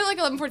we come in like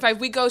 11:45.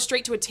 We go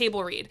straight to a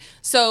table read.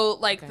 So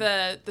like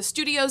the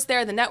studio's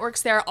there, the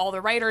network's there, all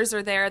the writers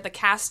are there. The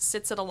cast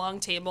sits at a long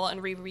table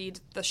and we read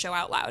the show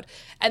out loud.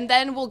 And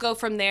then we'll go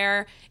from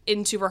there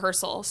into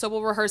rehearsal. So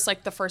we'll rehearse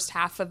like the first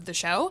half of the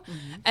show.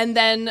 And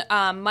then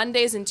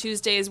Mondays and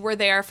Tuesdays, we're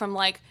there from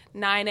like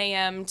 9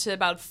 a.m. to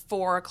about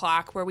 4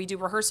 o'clock, where we do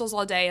rehearsals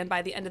all day, and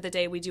by the end of the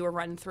day we do a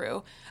run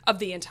through of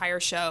the entire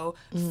show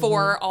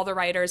for all the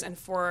writers and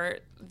for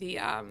the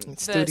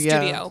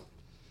studio.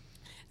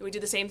 We do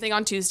the same thing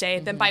on Tuesday.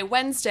 Then by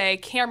Wednesday,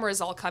 cameras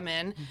all come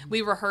in.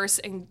 We rehearse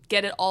and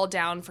get it all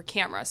down for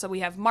camera. So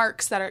we have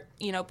marks that are,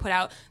 put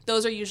out.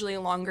 Those are usually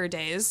longer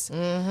days.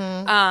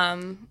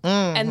 And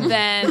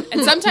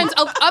sometimes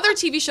other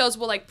TV shows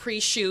will like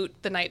pre-shoot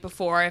the night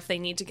before if they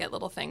need to get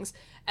little things.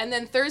 And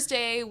then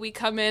Thursday, we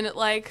come in at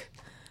like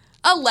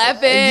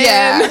 11.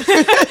 Yeah.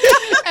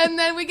 And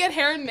then we get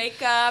hair and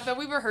makeup and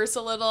we rehearse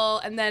a little.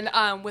 And then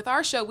with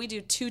our show, we do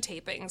 2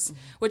 tapings,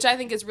 which I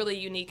think is really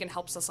unique and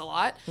helps us a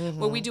lot.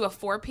 Where we do a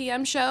 4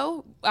 p.m.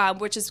 show,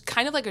 which is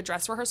kind of like a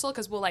dress rehearsal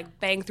because we'll like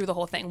bang through the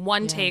whole thing.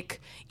 One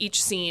take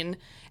each scene.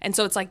 And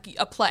so it's like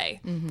a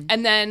play.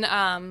 And then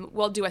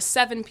we'll do a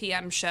 7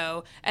 p.m.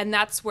 show, and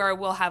that's where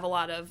we'll have a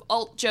lot of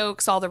alt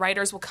jokes. All the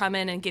writers will come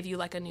in and give you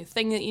like a new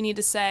thing that you need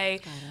to say.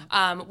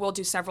 We'll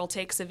do several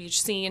takes of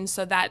each scene,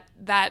 so that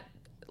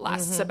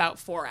lasts about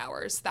 4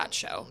 hours, that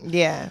show.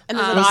 Yeah. And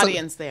there's an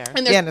audience there.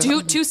 And there's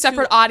two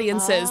separate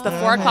audiences. The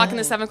 4 o'clock and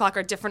the 7 o'clock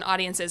are different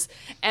audiences.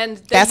 And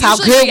that's how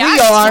good we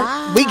are.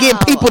 Wow. We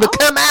get people to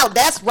come out.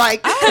 That's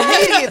right.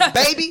 Comedians,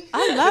 baby.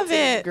 I love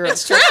it. Girl.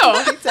 It's true.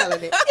 Keep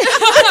telling it.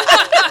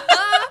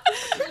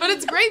 But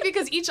it's great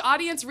because each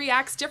audience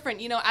reacts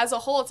different. As a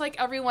whole, it's like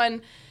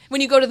everyone... When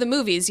you go to the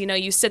movies,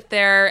 you sit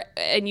there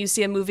and you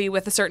see a movie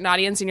with a certain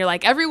audience and you're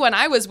like, everyone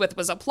I was with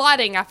was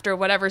applauding after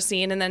whatever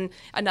scene. And then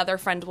another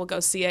friend will go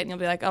see it and you'll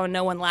be like, oh,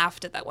 no one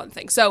laughed at that one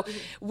thing. So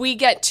we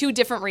get 2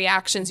 different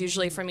reactions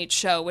usually from each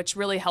show, which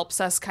really helps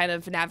us kind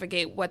of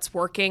navigate what's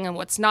working and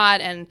what's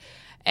not and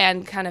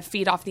kind of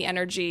feed off the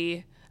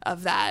energy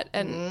of that.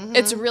 And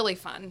it's really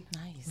fun.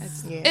 Nice.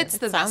 It's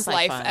the best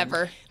life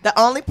ever. The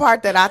only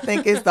part that I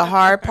think is the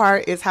hard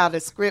part is how the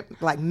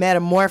script like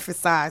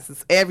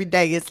metamorphosizes every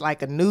day. It's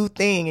like a new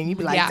thing, and you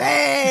be like,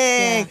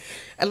 dang. Yeah.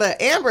 And look,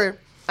 Amber,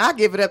 I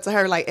give it up to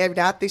her like every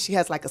day. I think she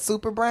has like a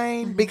super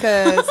brain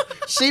because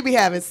she be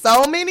having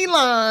so many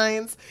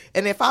lines.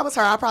 And if I was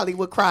her, I probably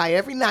would cry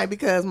every night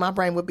because my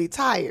brain would be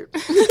tired.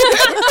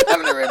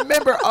 Having to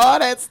remember all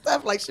that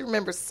stuff. Like she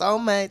remembers so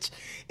much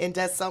and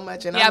does so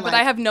much. And but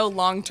I have no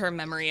long-term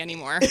memory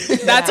anymore.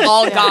 That's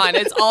all gone.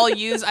 It's all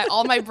used.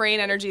 All my brain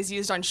energy is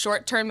used on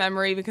short-term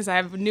memory because I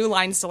have new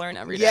lines to learn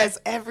every day. Yes,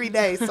 every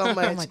day so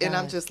much. And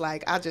I'm just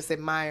like, I just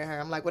admire her.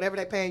 I'm like, whatever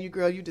they're paying you,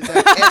 girl, you deserve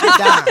every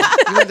dime.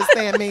 You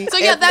understand me? So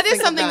yeah, that is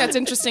something that's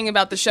interesting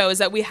about the show is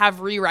that we have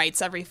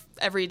rewrites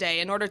every day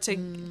in order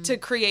to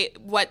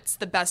create what's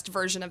the best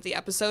version of the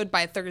episode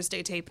by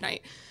Thursday tape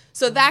night.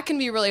 So that can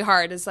be really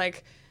hard. It's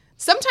like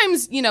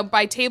sometimes,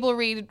 by table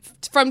read,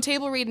 from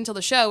table read until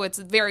the show, it's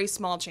very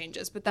small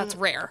changes, but that's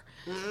rare.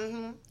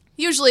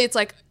 Usually it's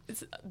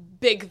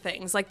big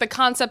things. Like the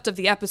concept of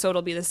the episode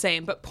will be the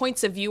same, but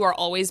points of view are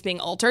always being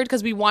altered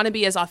because we want to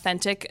be as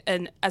authentic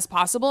and as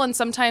possible. And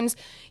sometimes,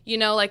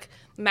 like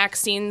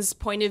Maxine's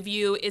point of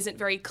view isn't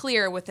very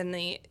clear within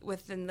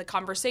the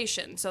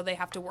conversation, so they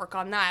have to work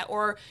on that.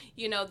 Or,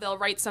 they'll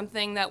write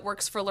something that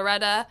works for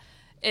Loretta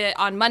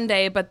on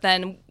Monday, but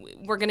then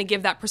we're going to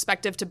give that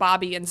perspective to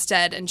Bobby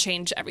instead and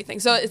change everything.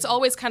 So it's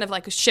always kind of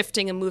like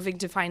shifting and moving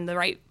to find the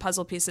right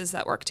puzzle pieces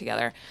that work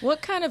together.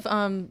 What kind of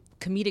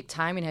comedic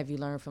timing have you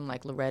learned from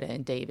like Loretta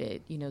and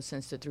David,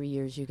 since the 3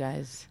 years you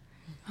guys?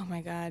 Oh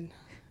my God.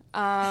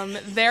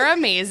 They're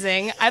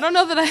amazing. I don't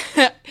know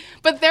that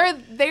but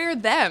they're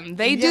them.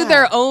 They do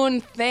their own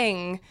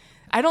thing.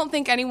 I don't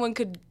think anyone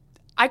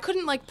I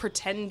couldn't like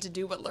pretend to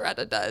do what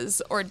Loretta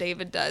does or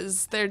David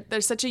does.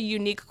 There's such a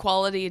unique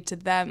quality to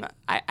them.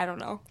 I don't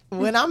know.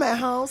 When I'm at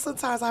home,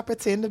 sometimes I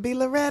pretend to be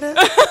Loretta.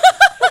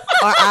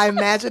 Or I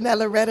imagine that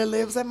Loretta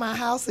lives at my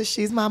house and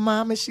she's my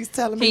mom and she's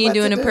telling me what to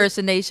do. Can you do an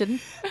impersonation?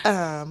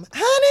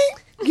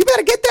 Honey, you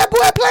better get that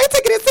boy a plane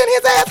ticket and send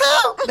his ass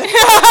home.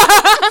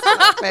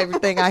 That's my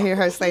favorite thing I hear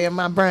her say in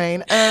my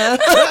brain.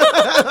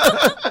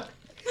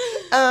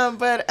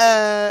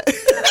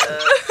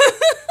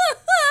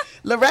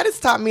 Loretta's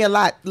taught me a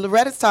lot.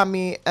 Loretta's taught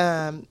me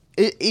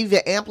even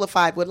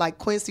amplified what like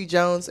Quincy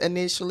Jones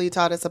initially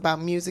taught us about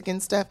music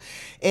and stuff.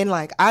 And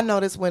like I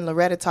notice when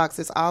Loretta talks,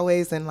 it's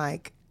always in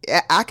like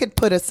I could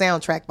put a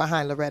soundtrack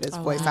behind Loretta's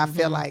voice. I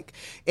feel like,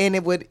 and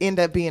it would end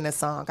up being a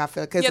song. I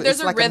feel because there's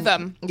it's like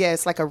rhythm.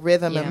 It's like a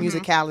rhythm, a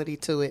musicality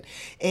to it.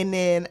 And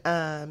then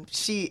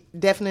she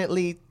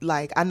definitely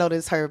like I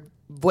notice her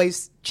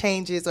voice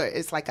changes, or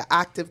it's like an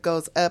octave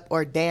goes up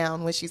or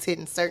down when she's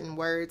hitting certain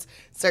words,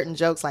 certain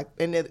jokes, like,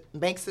 and it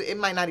makes it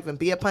might not even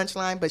be a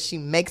punchline, but she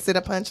makes it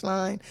a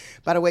punchline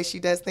by the way she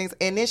does things.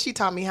 And then she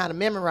taught me how to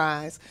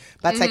memorize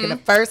by taking the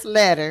first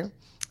letter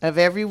of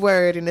every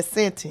word in a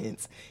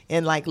sentence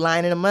and like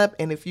lining them up.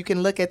 And if you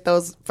can look at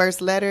those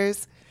first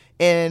letters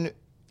and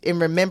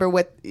remember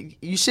what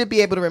you should be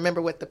able to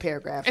remember what the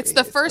paragraph is. It's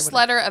the first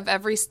letter of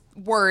every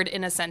word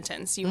in a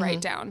sentence you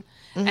write down.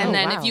 And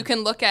then if you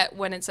can look at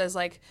when it says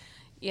like,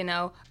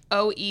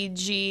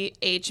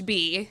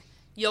 OEGHB,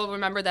 you'll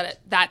remember that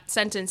that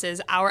sentence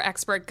is our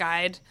expert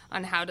guide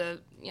on how to,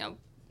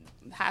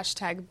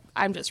 hashtag,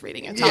 I'm just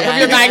reading it, top of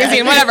your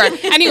magazine, whatever.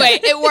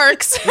 Anyway, it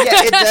works.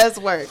 Yeah, it does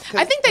work.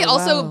 I think they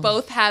also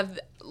both have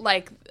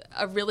like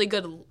a really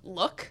good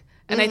look.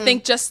 And I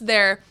think just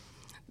their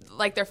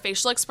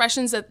facial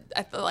expressions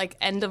at the like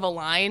end of a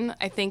line,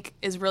 I think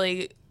is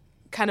really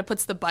kind of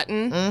puts the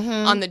button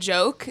on the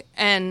joke.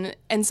 And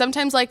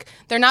sometimes like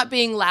they're not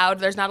being loud.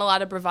 There's not a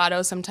lot of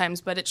bravado sometimes,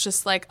 but it's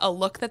just like a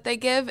look that they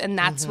give. And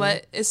that's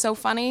what is so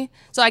funny.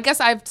 So I guess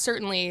I've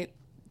certainly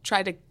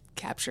tried to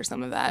capture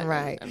some of that.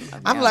 Right.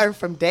 I've learned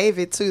from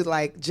David too,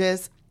 like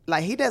just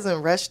like he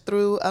doesn't rush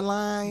through a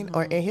line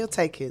and he'll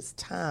take his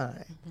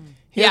time.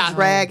 He'll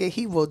drag it.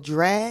 He will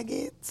drag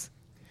it.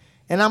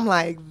 And I'm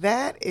like,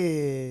 that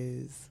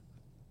is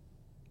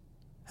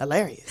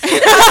hilarious. The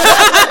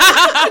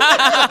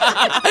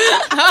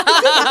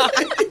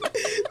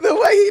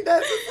way he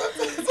does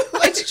it.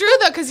 It's true,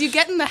 though, because you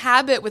get in the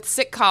habit with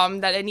sitcom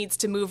that it needs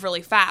to move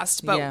really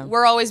fast. But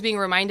we're always being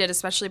reminded,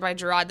 especially by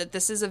Gerard, that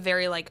this is a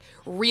very, like,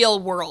 real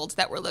world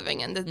that we're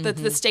living in.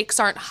 The stakes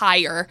aren't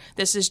higher.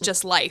 This is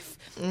just life.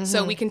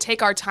 So we can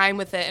take our time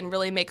with it and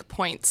really make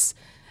points.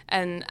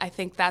 And I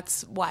think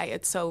that's why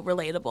it's so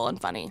relatable and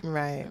funny.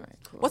 Right.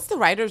 Cool. What's the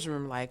writer's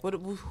room like?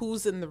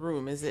 Who's in the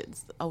room?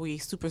 Are we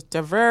super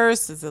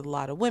diverse? Is it a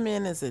lot of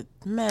women? Is it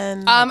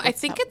men? I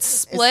think it's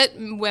split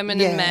women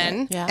and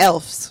men. Yeah.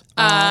 Elves.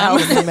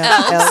 Elves.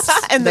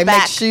 And they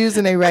make shoes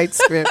and they write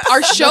scripts.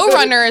 Our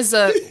showrunner is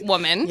a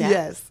woman.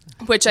 Yes.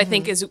 Which I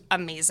think is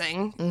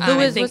amazing.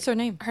 What's her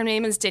name? Her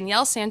name is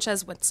Danielle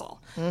Sanchez Winsel.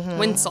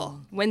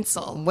 Winsel.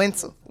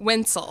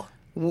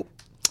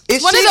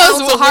 It's one of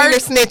those hard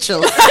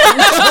snitchels.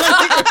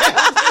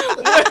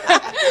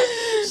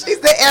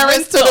 She's the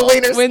heiress to the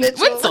Wiener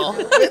Schnitzel.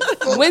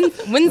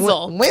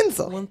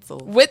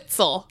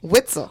 Witzel.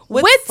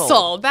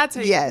 That's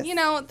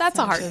a, that's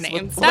a hard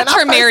name. That's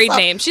her married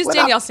name. She's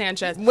Danielle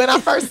Sanchez. When I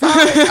first saw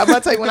her, I'm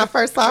gonna tell you, when I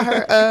first saw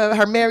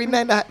her married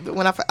name,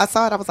 when I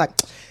saw it, I was like,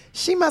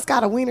 she must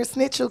got a Wiener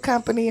Schnitzel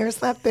company or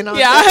something.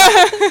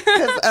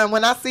 Because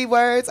when I see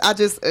words, I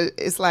just,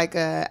 it's like,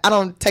 I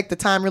don't take the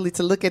time really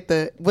to look at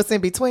what's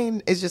in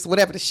between. It's just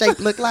whatever the shape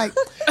look like.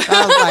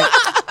 I was like,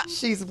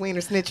 she's a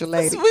Wiener Schnitzel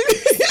lady.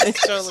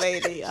 Schnitzel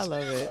lady. I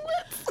love it.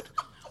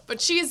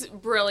 But she's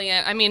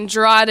brilliant. I mean,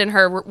 Gerard and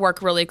her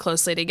work really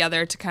closely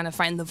together to kind of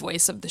find the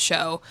voice of the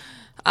show.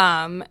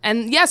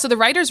 So the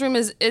writer's room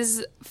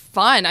is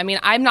fun. I mean,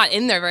 I'm not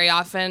in there very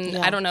often.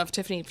 Yeah. I don't know if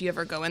Tiffany, if you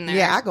ever go in there.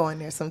 Yeah, I go in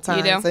there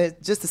sometimes. You do?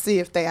 Just to see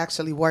if they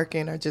actually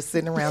working or just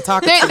sitting around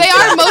talking. They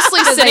are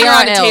mostly sitting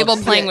around a table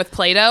playing with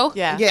Play-Doh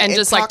and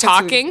just like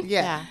talking.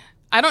 Yeah.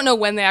 I don't know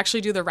when they actually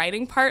do the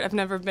writing part. I've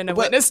never been a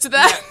witness to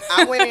that.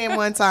 I went in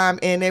one time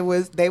and they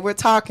were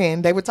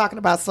talking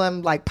about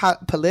some like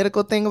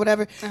political thing or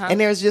whatever, and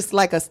there was just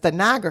like a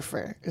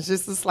stenographer. It's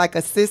just this like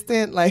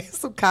assistant, like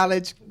some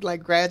college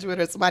like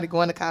graduate or somebody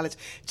going to college,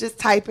 just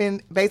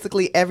typing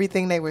basically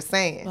everything they were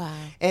saying. Wow.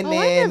 And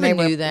then they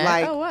were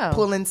like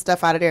pulling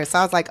stuff out of there. So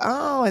I was like,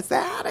 oh, is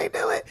that how they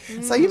do it?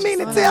 So you mean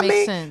to tell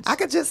me I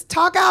could just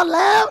talk out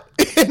loud?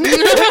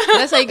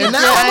 That's like, and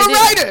now I'm a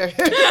writer.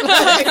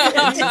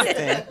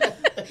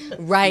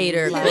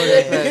 Writer.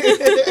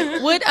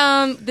 What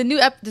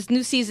this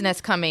new season that's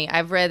coming,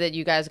 I've read that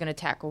you guys are going to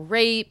tackle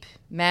rape,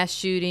 mass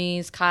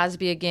shootings,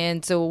 Cosby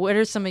again. So what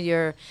are some of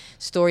your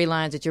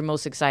storylines that you're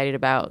most excited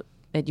about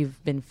that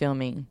you've been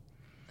filming?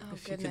 Oh,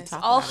 goodness.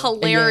 All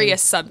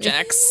hilarious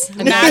subjects.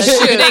 Mass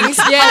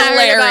shootings.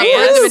 Hilarious.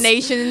 Birth of a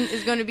Nation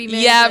is going to be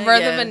mentioned. Yeah,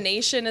 Birth of a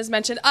Nation is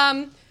mentioned.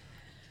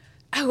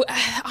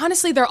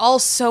 Honestly, they're all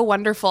so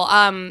wonderful.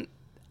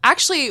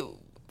 Actually,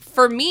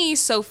 for me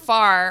so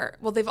far,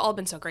 well, they've all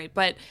been so great,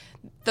 but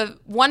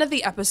one of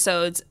the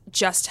episodes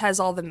just has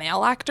all the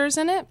male actors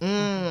in it.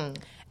 And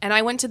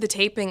I went to the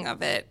taping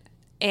of it,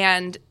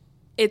 and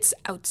it's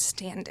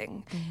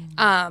outstanding.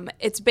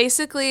 It's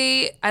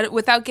basically,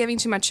 without giving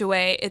too much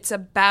away, it's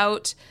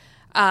about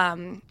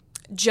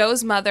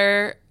Joe's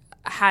mother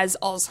has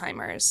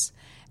Alzheimer's,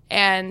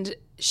 and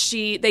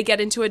they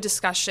get into a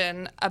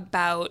discussion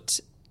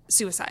about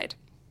suicide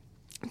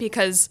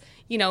because,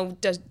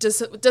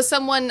 does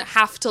someone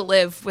have to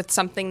live with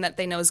something that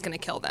they know is going to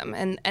kill them?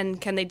 And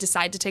can they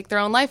decide to take their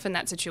own life in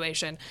that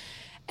situation?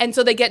 And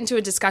so they get into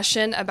a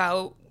discussion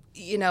about,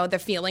 their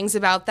feelings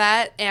about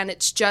that. And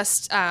it's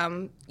just,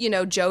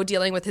 Joe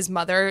dealing with his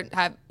mother,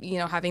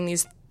 having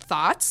these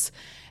thoughts,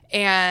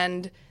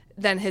 and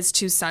then his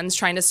two sons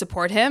trying to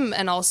support him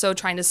and also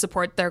trying to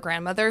support their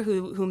grandmother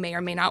who may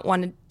or may not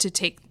want to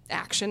take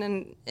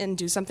action and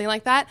do something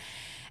like that.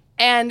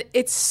 And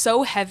it's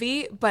so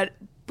heavy, but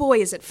boy,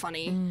 is it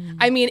funny.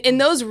 I mean, in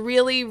those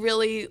really,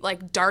 really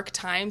like dark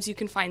times, you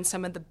can find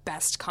some of the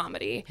best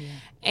comedy. Yeah.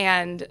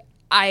 And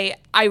I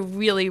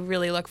really,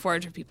 really look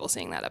forward to people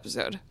seeing that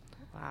episode.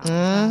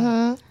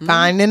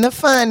 Finding the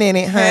fun in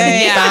it,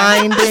 honey.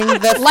 Finding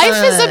the fun.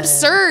 Life is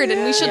absurd,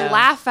 and we should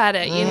laugh at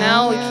it. You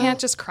know, we can't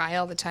just cry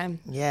all the time.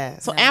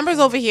 Yes. So Amber's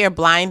over here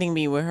blinding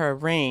me with her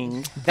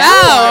ring.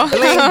 Thank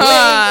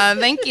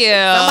you.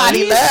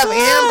 Somebody love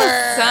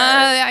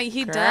Amber.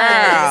 He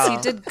does. He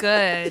did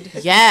good.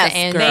 Yes,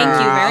 and girl.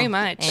 thank you very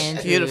much.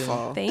 And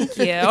beautiful. Thank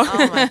you.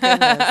 Oh my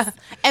goodness.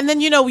 And then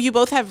you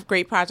both have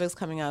great projects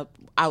coming up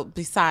out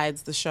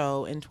besides the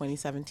show in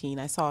 2017.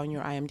 I saw on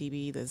your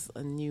IMDb there's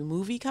a new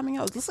movie coming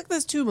out. It looks like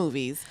there's 2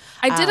 movies.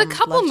 I did a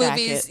couple Love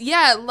movies. Jacket.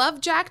 Yeah,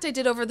 Love Jacked I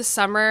did over the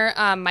summer.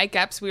 Mike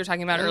Epps, we were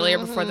talking about earlier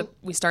before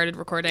we started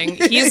recording.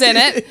 He's in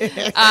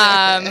it.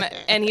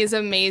 And he's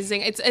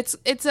amazing.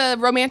 It's a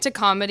romantic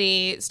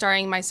comedy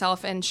starring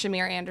myself and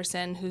Shamir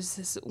Anderson, who's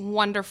this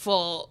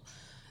wonderful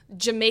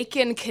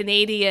Jamaican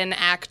Canadian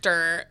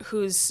actor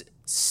who's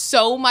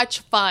so much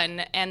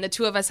fun, and the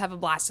two of us have a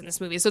blast in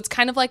this movie. So it's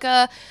kind of like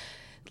a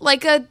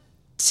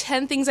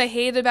 10 Things I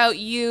Hate About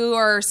You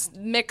or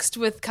mixed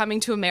with Coming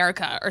to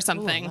America or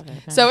something.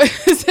 Ooh, so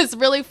it's this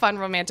really fun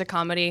romantic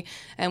comedy,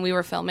 and we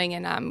were filming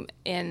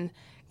in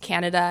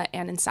Canada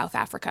and in South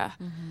Africa,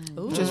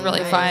 which was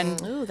really fun.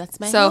 Ooh, that's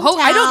my so hometown.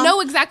 I don't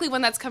know exactly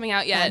when that's coming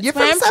out yet. You're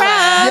from South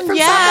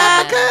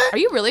Africa? Are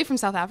you really from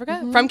South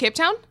Africa? From Cape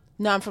Town?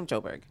 No, I'm from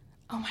Joburg.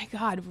 Oh my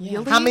God,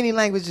 really? How many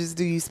languages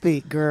do you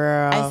speak,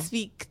 girl? I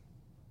speak,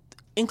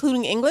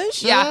 including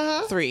English?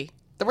 Yeah. 3.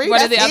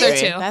 What are the other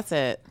 2? That's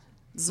it.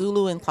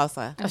 Zulu and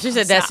Xhosa. Oh, she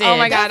said that's it. Oh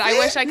my God, I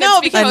wish I could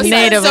speak because Xhosa.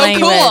 native It's so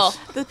language. cool.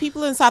 The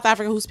people in South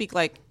Africa who speak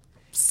like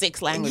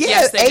 6 languages. Yeah,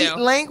 Yes, they 8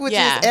 do. languages.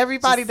 Yeah.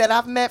 Everybody that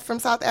I've met from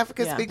South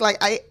Africa speak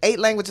like 8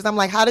 languages. I'm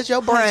like, how does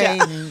your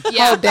brain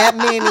Yeah. hold that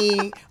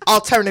many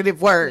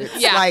alternative words?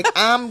 Yeah. Like,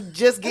 I'm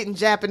just getting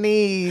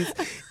Japanese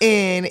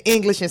and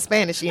English and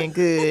Spanish in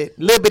good.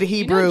 A little bit of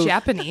Hebrew. You know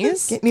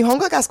Japanese?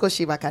 Nihongo ga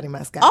skoshi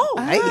wakarimasu ka?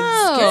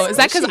 Oh, is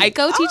that because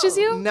Aiko teaches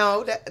you?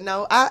 No,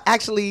 I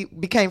actually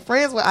became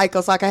friends with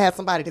Aiko so I could have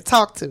somebody to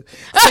talk to.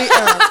 See,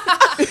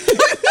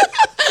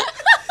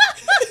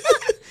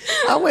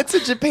 I went to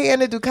Japan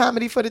to do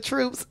comedy for the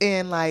troops,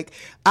 and like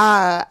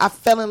I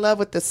fell in love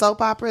with the soap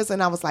operas,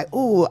 and I was like,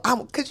 ooh,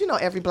 because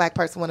every black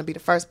person want to be the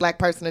first black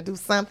person to do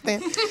something.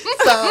 So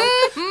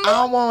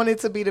I wanted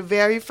to be the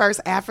very first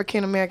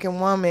African American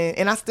woman,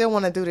 and I still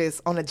want to do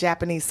this on a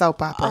Japanese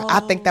soap opera. I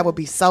think that would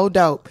be so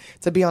dope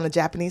to be on a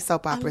Japanese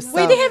soap opera.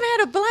 Wait, they haven't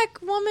had a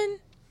black woman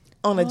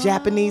on a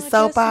Japanese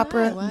soap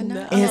opera. Why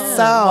not? And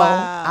so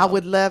I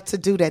would love to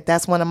do that.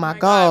 That's one of my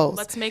goals.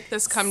 Let's make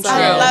this come true.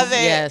 I love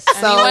it. Yes.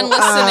 Anyone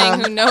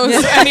listening who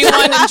knows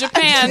anyone in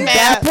Japan?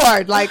 That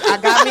part, like I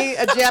got me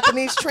a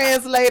Japanese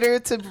translator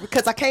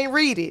because I can't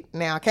read it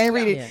now. I can't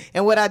read it. Yeah.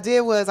 And what I did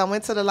was I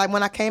went to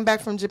when I came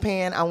back from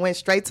Japan, I went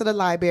straight to the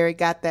library,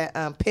 got that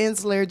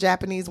Penzler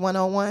Japanese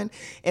 101,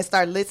 and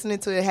started listening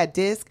to it. It had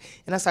disc,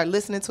 and I started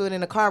listening to it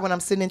in the car when I'm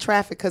sitting in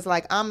traffic because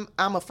like I'm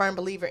a firm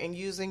believer in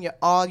using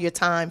all your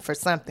time for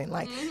something.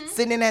 Like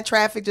sitting in that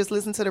traffic, just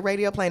listening to the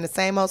radio, playing the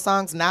same old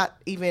songs, not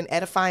even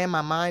edifying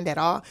my mind at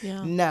all.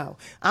 Yeah. No,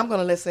 I'm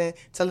gonna listen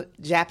to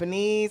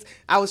Japanese.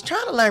 I was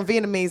trying to learn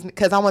Vietnamese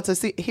because I want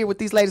to hear what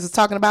these ladies are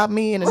talking about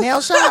me in a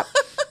nail shop.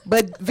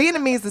 But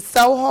Vietnamese is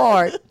so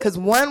hard because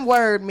one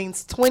word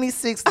means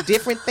 26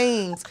 different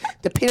things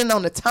depending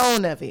on the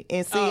tone of it.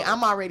 And see,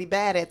 I'm already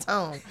bad at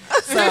tone.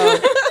 So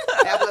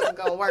that wasn't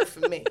going to work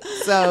for me.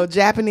 So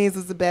Japanese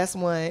is the best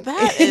one.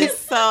 That is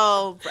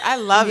so, I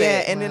love it.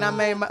 Yeah, and then I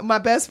made my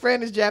best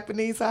friend is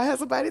Japanese, so I had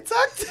somebody to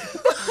talk to.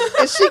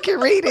 And she can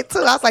read it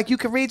too. I was like, you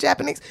can read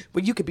Japanese?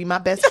 Well, you could be my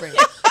best friend.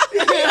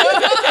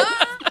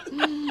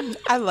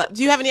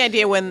 Do you have any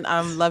idea when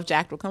Love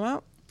Jacked will come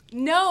out?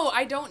 No,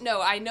 I don't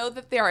know. I know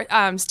that they are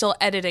still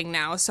editing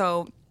now,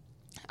 so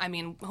I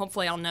mean,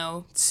 hopefully I'll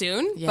know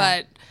soon,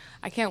 but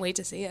I can't wait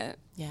to see it.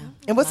 Yeah.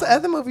 And what's the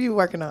other movie you're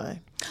working on?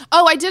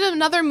 Oh, I did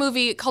another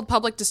movie called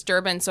Public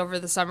Disturbance over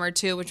the summer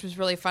too, which was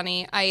really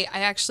funny. I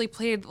actually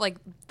played like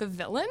the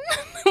villain,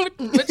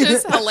 which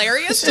is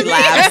hilarious to me.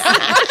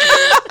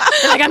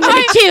 like I'm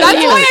gonna kill you.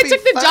 That's why I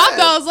took the Fun. job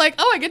though. I was like,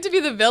 oh, I get to be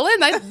the villain?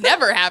 That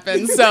never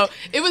happens. So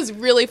it was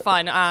really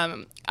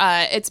fun.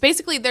 It's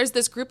basically there's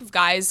this group of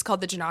guys called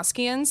the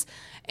Janoskians,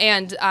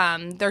 and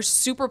they're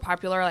super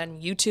popular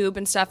on YouTube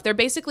and stuff. They're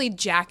basically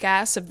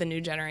Jackass of the new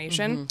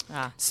generation.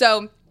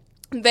 So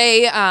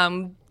they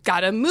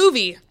got a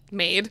movie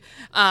made,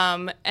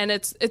 and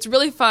it's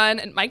really fun,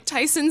 and Mike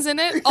Tyson's in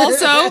it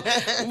also,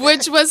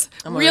 which was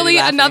really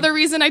another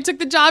reason I took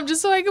the job,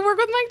 just so I could work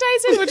with Mike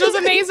Tyson, which was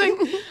amazing.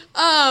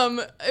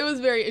 It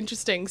was very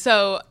interesting.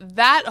 So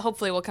that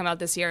hopefully will come out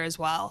this year as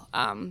well,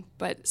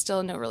 but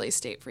still no release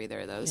date for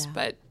either of those.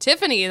 But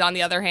Tiffany, on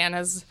the other hand,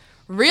 is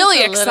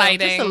really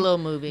exciting. Just a little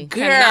movie.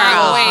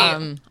 Cannot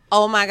wait.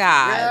 Oh my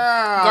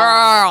God.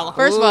 Girl.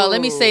 First of all,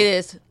 let me say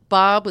this.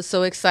 Bob was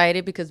so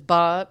excited because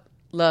Bob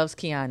loves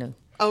Keanu.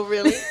 Oh,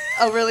 really?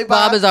 Oh, really,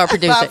 Bob is our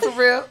producer. Bob, for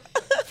real?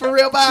 For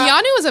real, Bob?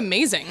 Keanu is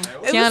amazing.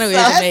 Keanu is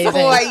Yes, amazing.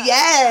 boy.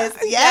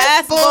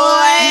 Yes,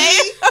 boy.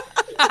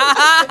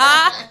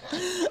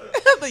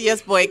 The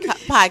Yes Boy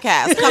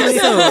podcast coming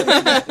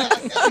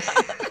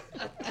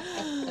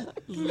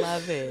soon.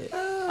 Love it.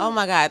 Oh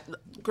my God.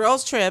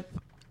 Girls Trip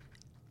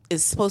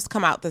is supposed to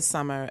come out this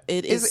summer.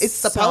 It's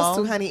supposed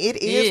to, honey. It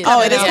is.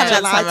 Oh, it is coming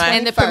out this summer.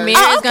 And the premiere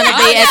is going to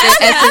be at the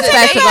Essence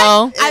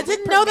Festival. I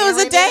didn't know there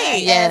was a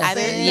day. Yes. I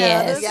didn't know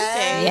there was a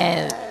day.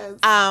 Yes.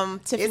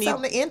 It's Tiffany,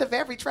 on the end of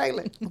every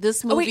trailer.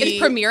 this movie. Oh, wait, it's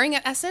premiering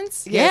at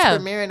Essence? Yeah.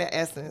 It's premiering at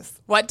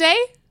Essence. What day?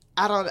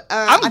 I don't.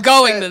 I'm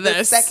going to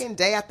this. The second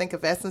day, I think,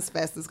 of Essence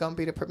Fest is going to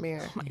be the premiere.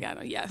 Oh my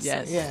God, yes.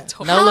 Yeah.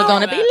 Totally. Nola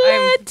going to be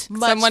lit.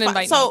 Someone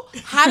invite me. So,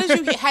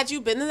 had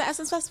you been to the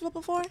Essence Festival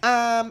before?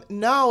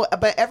 No,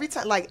 but every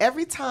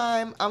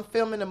time I'm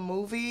filming a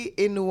movie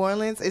in New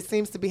Orleans, it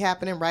seems to be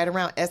happening right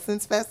around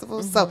Essence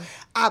Festival. So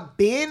I've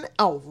been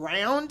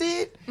around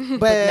it,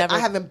 but I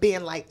haven't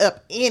been like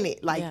up in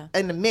it,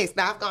 in the mix.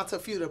 Now I've gone to a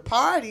few of the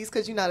parties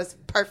because it's a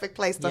perfect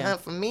place to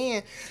hunt for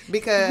men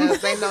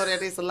because they know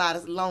that there's a lot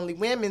of lonely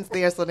women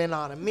there. So then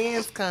all the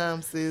men's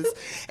comes and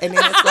then it's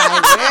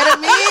like, wait a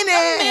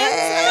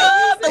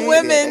minute, the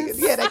women,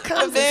 they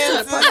come.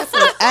 That's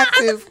an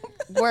active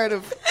word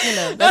of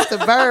that's the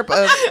verb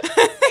of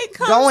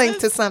going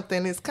to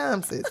something is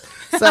comes. So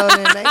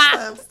then they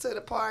comes to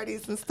the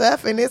parties and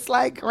stuff, and it's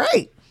like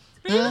great.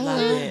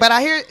 But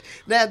I hear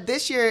that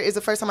this year is the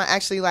first time I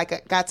actually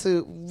got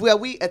to. Well,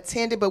 we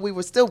attended, but we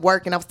were still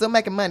working. I was still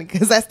making money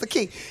because that's the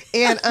key.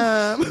 And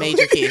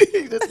major key.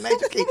 That's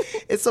major key.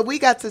 And so we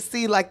got to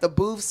see the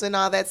booths and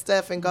all that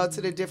stuff, and go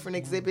to the different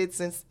exhibits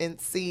and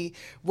see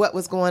what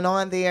was going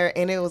on there.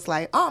 And it was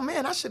like, oh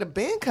man, I should have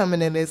been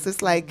coming in this.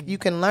 It's like you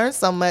can learn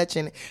so much,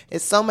 and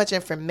it's so much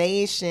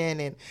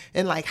information,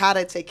 and like how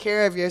to take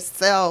care of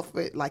yourself,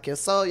 like your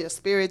soul, your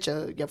spirit,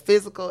 your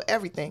physical,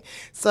 everything.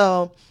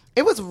 So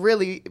it was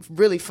really,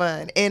 really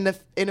fun, and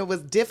it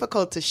was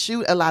difficult to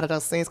shoot a lot of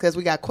those scenes because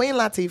we got Queen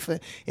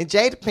Latifah and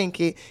Jada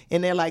Pinkett,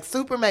 and they're like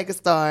super mega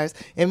stars,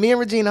 and me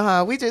and Regina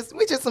Hall, we just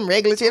some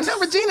regular chicks. Now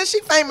Regina,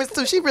 she famous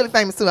too. She really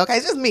famous too. Okay,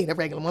 it's just me, the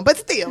regular one, but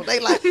still, they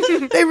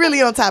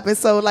really on top. And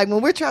so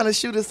when we're trying to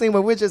shoot a scene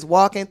where we're just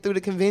walking through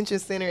the convention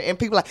center, and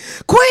people are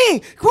like,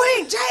 Queen, Jada,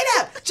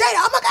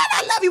 oh my God,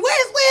 I love you.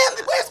 Where's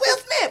Will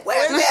Smith?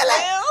 Where's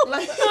Will?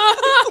 Where's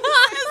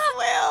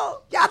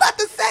Will? Y'all about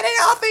to set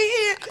it off in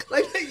here?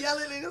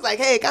 Yelling, and it's like,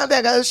 hey, calm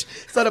down, guys.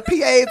 So the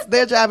PAs,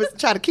 their job is to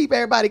try to keep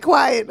everybody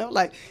quiet. And I'm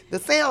like, the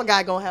sound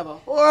guy gonna have a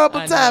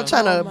horrible time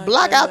trying to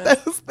block out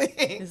those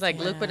things. It's like,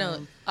 look, but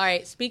all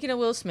right. Speaking of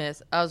Will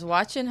Smith, I was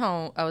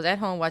at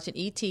home watching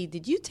E.T.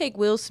 Did you take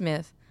Will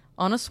Smith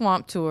on a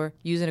swamp tour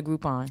using a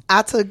Groupon?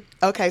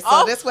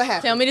 This what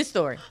happened. Tell me the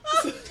story.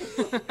 So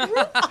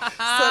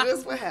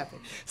this what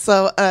happened.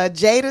 So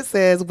Jada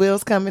says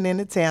Will's coming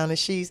into town, and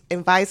she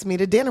invites me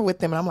to dinner with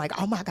them, and I'm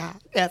like, oh my God,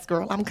 yes,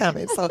 girl, I'm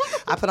coming. So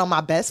I put on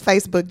my best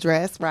Facebook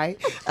dress, right?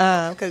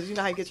 Because you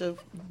know how you get your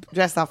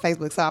dress off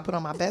Facebook. So I put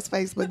on my best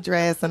Facebook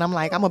dress, and I'm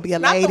like, I'm gonna be a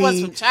lady. Not the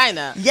ones from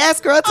China. Yes,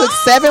 girl. It took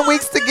 7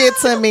 weeks to get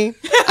to me.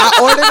 I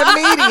ordered a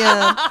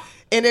medium.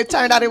 And it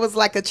turned out it was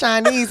like a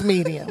Chinese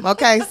medium.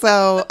 Okay,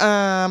 so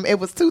it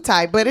was too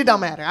tight, but it don't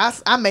matter.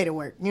 I made it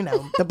work.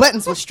 The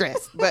buttons were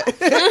stressed, but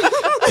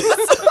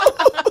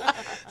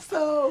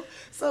so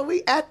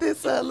we at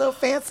this little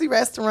fancy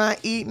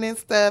restaurant eating and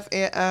stuff,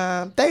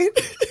 and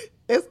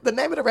it's the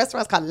name of the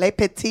restaurant is called Le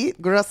Petit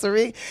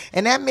Grosserie,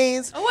 and that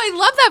means I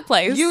love that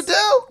place. You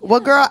do?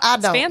 Well, girl, I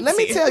don't. Fancy. Let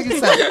me tell you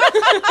something.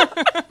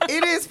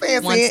 It is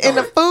fancy, and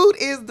the food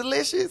is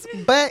delicious,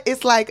 but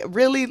it's like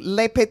really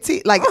Le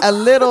Petit, like a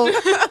little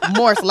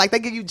morsel. Like they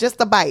give you just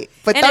a bite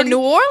for in New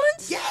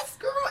Orleans. Yes,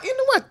 girl, in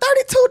New Orleans,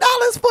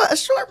 $32 for a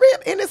short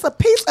rib, and it's a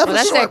piece of a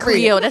that's short that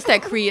Creole. rib. That's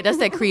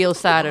that Creole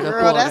side of the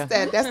Girl, border.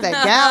 that's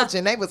that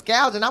gouging. They was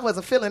gouging. I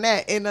wasn't feeling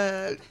that, and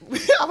I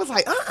was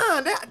like,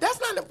 that's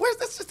not.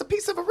 That's just a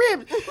piece of a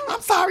rib.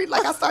 I'm sorry.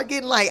 Like I start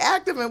getting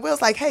active, and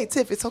Will's like, hey,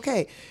 Tiff, it's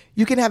okay.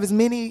 You can have as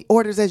many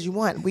orders as you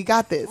want. We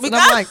got this. And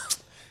I'm like,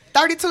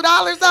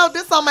 $32 though?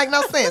 This don't make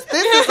no sense.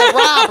 This is a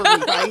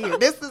robbery right here.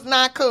 This is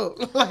not cool.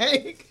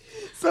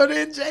 So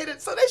then Jada,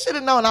 so they should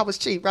have known I was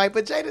cheap, right?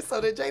 But Jada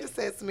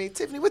says to me,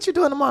 Tiffany, what you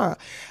doing tomorrow?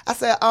 I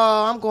said,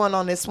 oh, I'm going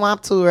on this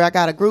swamp tour. I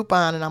got a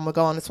Groupon, and I'm going to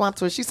go on the swamp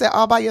tour. She said,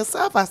 all by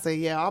yourself? I said,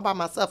 yeah, all by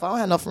myself. I don't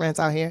have no friends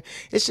out here.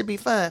 It should be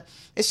fun.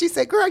 And she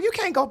said, girl, you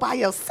can't go by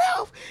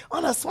yourself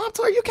on a swamp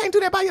tour. You can't do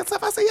that by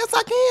yourself. I said, yes,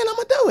 I can. I'm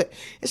going to do it.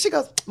 And she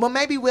goes, well,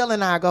 maybe Will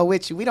and I go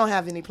with you. We don't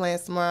have any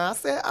plans tomorrow. I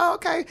said, oh,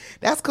 okay,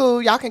 that's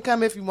cool. Y'all can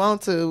come if you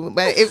want to.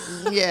 But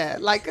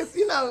cause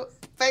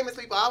famous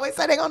people always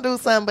say they're going to do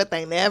something, but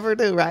they never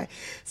do, right?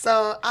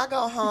 So I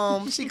go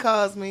home. She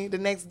calls me the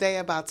next day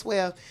about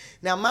 12.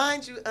 Now,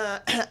 mind you,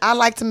 I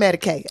like to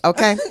medicate,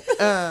 okay?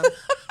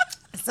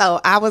 So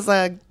I was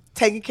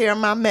taking care of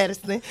my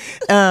medicine.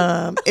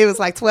 It was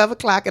like 12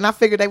 o'clock, and I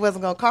figured they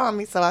wasn't going to call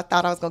me, so I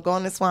thought I was going to go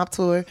on this swamp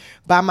tour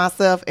by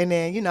myself, and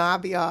then, I'll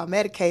be all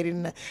medicated,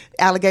 and the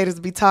alligators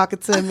will be talking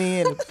to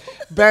me, and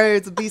the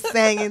birds will be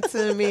singing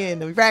to me,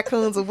 and the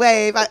raccoons will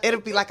wave.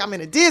 It'll be like I'm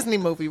in a Disney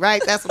movie,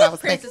 right? That's what I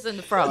was thinking. Princess and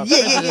the Frog.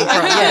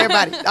 Yeah.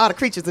 Everybody, all the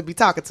creatures will be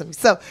talking to me.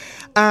 So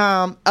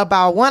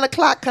about 1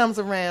 o'clock comes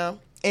around,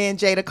 And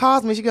Jada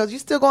calls me. She goes, "You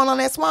still going on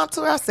that swamp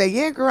tour?" I said,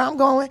 "Yeah, girl, I'm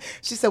going."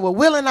 She said, "Well,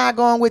 Will and I are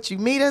going with you.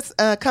 Meet us.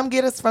 Come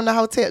get us from the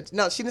hotel."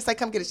 No, she didn't say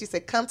come get us. She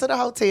said, "Come to the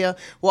hotel.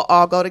 We'll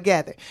all go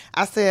together."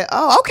 I said,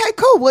 "Oh, okay,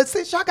 cool. Well,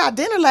 since y'all got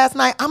dinner last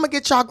night, I'm going to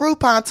get y'all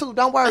Groupon too.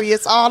 Don't worry.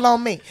 It's all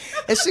on me."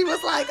 And she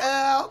was like,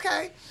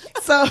 okay.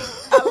 So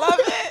I love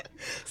it.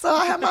 So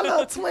I had my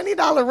little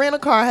 $20 rental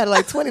car. I had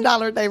like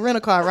 $20 a day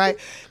rental car, right?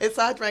 And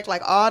so I drank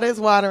like all this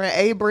water and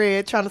ate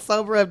bread, trying to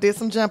sober up, did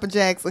some jumping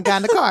jacks, and got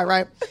in the car,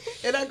 right?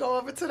 And I go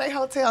over to their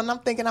hotel, and I'm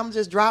thinking I'm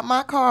just drop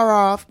my car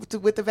off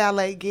with the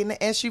valet, get in the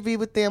SUV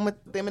with them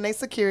and their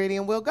security,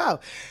 and we'll go.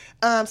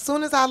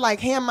 Soon as I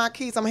hand my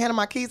keys, I'm handing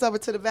my keys over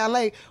to the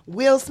valet.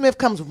 Will Smith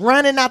comes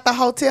running out the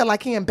hotel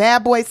like he in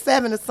Bad Boy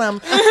 7 or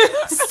something.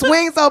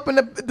 Swings open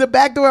the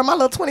back door. My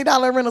little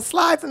 $20 rental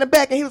slides in the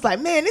back, and he was like,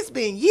 "Man, it's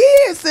been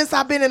years since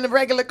I've been in the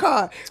regular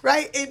car,"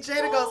 right? And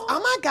Jada goes,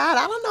 "Oh my God,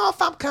 I don't know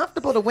if I'm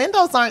comfortable. The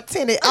windows aren't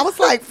tinted." I was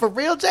like, "For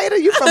real,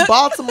 Jada? You from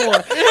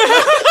Baltimore?"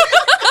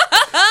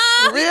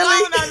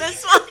 Really?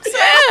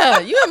 Yeah,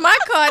 you in my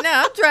car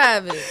now. I'm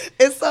driving.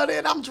 And so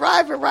then I'm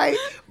driving, right?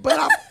 But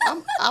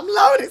I'm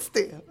loaded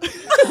still.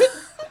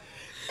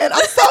 And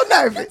I'm so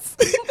nervous.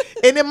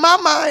 And in my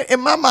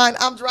mind,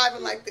 I'm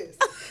driving like this.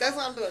 That's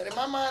what I'm doing. In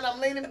my mind, I'm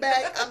leaning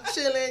back, I'm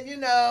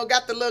chilling,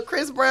 got the little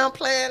Chris Brown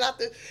playing out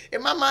there.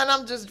 In my mind,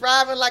 I'm just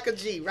driving like a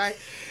G, right?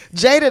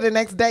 Jada the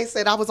next day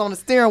said I was on the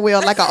steering wheel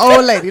like an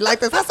old lady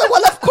like this. I said,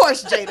 "Well, of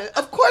course, Jada.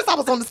 Of course I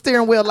was on the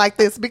steering wheel like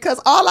this, because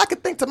all I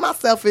could think to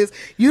myself is,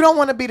 you don't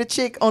want to be the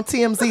chick on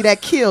TMZ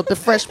that killed the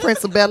Fresh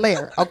Prince of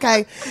Bel-Air,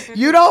 okay?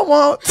 You don't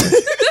want...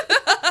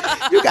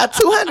 You got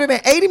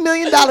 $280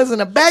 million in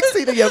the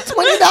backseat of your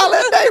 $20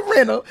 a day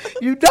rental.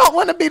 You don't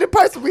want to be the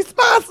person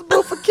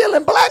responsible for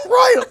killing black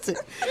royalty.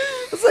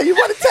 So you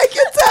want to take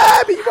your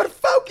time and you want to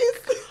focus."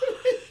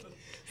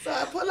 So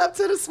I pull up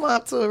to the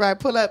swamp tour, right?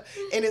 Pull up,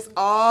 and it's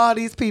all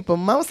these people,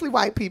 mostly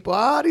white people,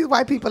 all these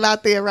white people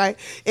out there, right?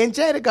 And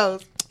Jada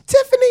goes,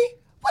 "Tiffany,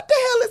 what the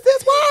hell is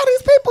this? Why are all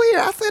these people here?"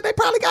 I said, "They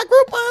probably got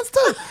Groupons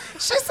too."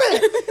 She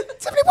said,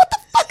 "Tiffany, what the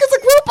fuck is a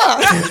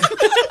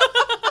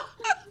Groupon?"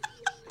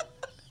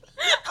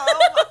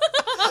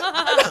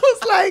 And I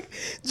was like,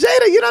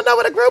 "Jada, you don't know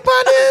what a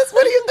Groupon is?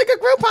 What do you think a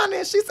Groupon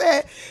is?" She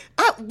said,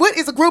 "What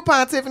is a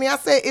Groupon, Tiffany?" I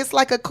said, "It's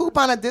like a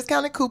coupon, a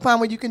discounted coupon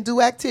where you can do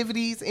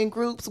activities in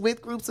groups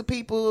with groups of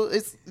people.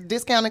 It's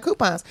discounted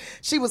coupons."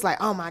 She was like,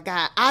 "Oh my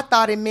God, I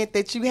thought it meant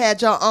that you had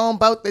your own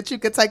boat that you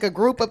could take a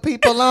group of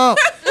people on."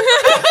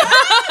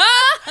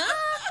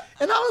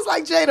 And I was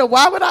like, "Jada,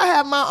 why would I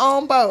have my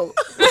own boat?"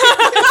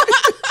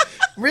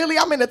 Really,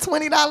 I'm in a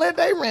 $20 a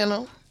day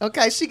rental.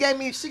 Okay, she gave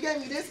me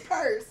this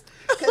purse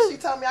because she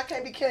told me I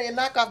can't be carrying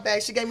knockoff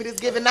bags. She gave me this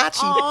Givenchy.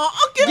 Oh,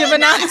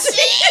 Givenchy.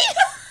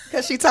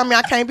 Because she told me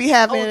I can't be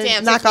having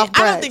knockoff bags.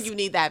 I don't think you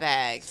need that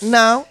bag.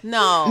 No,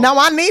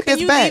 I need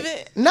this bag. Leave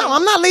it? No,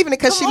 I'm not leaving it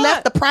because she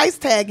left the price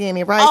tag in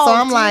it, right? So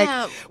I'm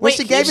like, when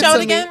she gave it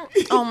to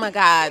me. Oh my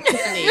God,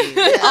 Tiffany.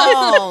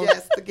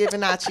 Yes, the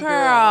Givenchy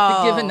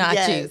girl. The Givenchy.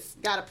 Yes.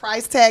 Got a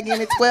price tag in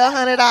it,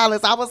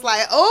 $1,200. I was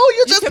like, "Oh,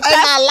 you just paid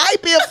my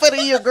light bill for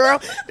the year, girl.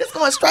 This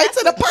going straight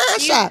to the pawn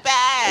shop."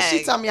 And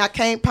she told me I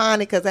can't pawn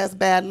it because that's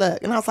bad luck.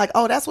 And I was like,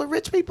 "Oh, that's what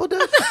rich people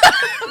do."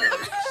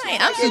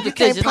 I'm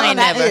superstitious. I ain't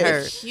never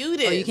heard.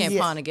 Cutest. Oh, you can't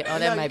pawn a gift. Oh,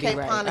 that might be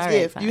right. All right,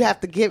 gift. You have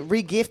to get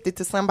re-gifted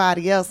to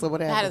somebody else or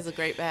whatever. That is a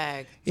great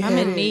bag. Yeah. I'm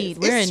in need.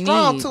 We're it's in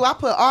strong need. too. I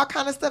put all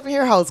kind of stuff in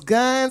here. Holds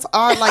guns,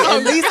 all like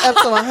at least up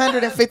to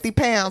 150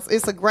 pounds.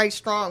 It's a great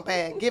strong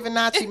bag.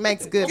 Givenchy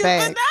makes good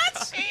bags.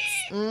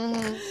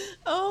 Mm-hmm.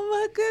 Oh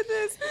my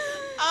goodness!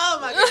 Oh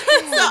my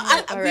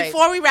goodness! So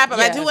before we wrap up,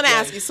 I do want to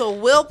ask you. So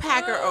Will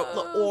Packer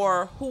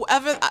or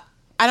whoever.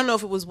 I don't know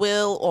if it was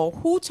Will or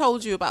who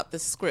told you about the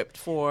script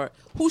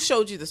who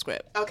showed you the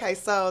script. Okay,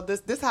 so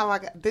this how I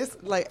got this,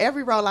 like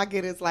every role I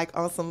get is like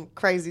on some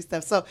crazy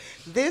stuff. So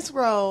this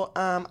role,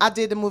 I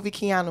did the movie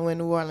Keanu in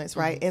New Orleans,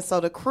 right? Mm-hmm. And so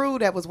the crew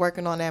that was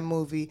working on that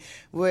movie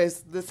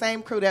was the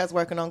same crew that was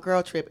working on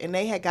Girl Trip, and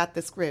they had got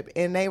the script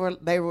and they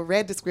were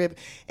read the script,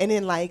 and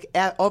then like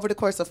over the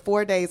course of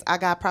 4 days, I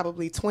got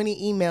probably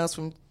 20 emails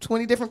from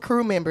 20 different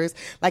crew members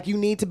like, "You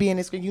need to be in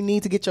this script. You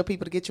need to get your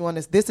people to get you on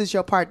this. This is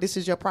your part. This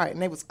is your part."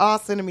 And they was all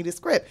sending me the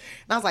script,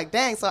 and I was like,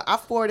 "Dang!" So I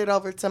forwarded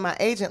over to my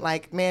agent,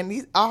 like,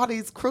 "Man, all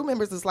these crew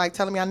members is like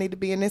telling me I need to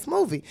be in this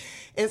movie."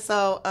 And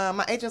so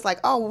my agent's like,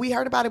 "Oh, we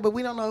heard about it, but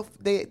we don't know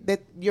if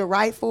that you're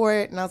right for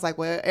it." And I was like,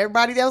 "Well,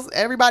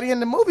 everybody in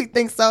the movie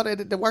thinks so,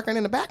 that they're working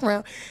in the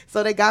background."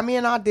 So they got me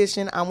an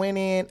audition. I went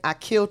in, I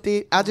killed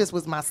it. I just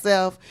was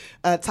myself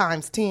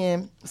times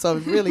 10. So it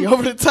was really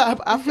over the top,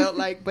 I felt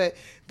like, but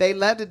they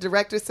loved it. The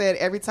director said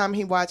every time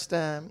he watched,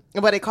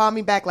 they called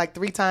me back like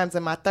 3 times,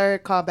 and my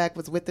third callback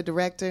was with the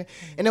director,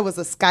 and it was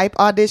a Skype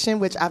audition,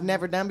 which I've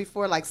never done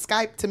before. Like,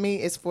 Skype to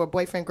me is for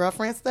boyfriend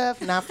girlfriend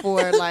stuff, not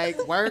for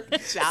like work.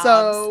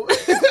 So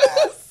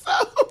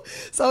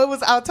So it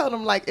was. I told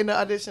him like in the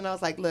audition, I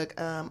was like, "Look,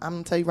 I'm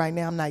gonna tell you right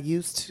now, I'm not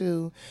used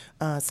to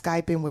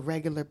Skyping with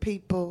regular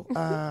people.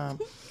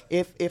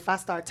 If I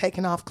start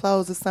taking off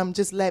clothes or something,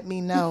 just let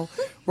me know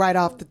right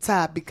off the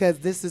top because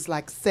this is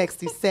like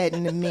sexy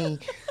setting to me."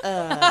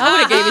 I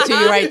would have gave it to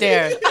you right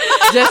there,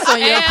 just on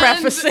your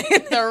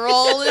prefacing. The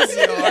role is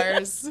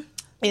yours.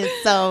 And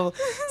so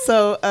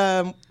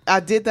I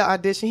did the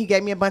audition. He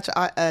gave me a bunch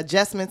of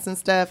adjustments and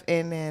stuff,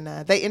 and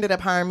then they ended up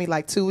hiring me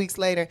like 2 weeks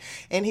later.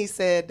 And he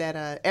said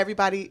that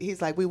everybody,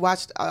 he's like, we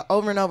watched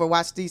over and over,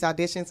 watched these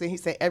auditions, and he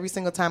said every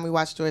single time we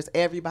watched yours,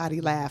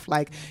 everybody laughed.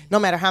 Like, no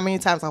matter how many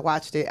times I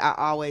watched it, I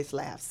always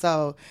laughed.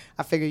 So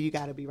I figured you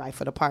got to be right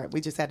for the part.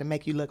 We just had to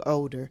make you look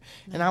older.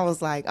 And I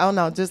was like, oh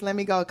no, just let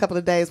me go a couple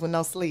of days with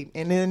no sleep.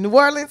 And in New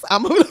Orleans,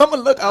 I'm going to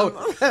look older.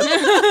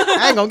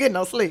 I ain't going to get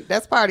no sleep.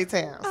 That's party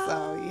time.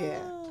 So yeah.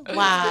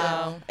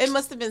 Wow. It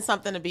must have been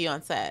something to be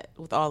on set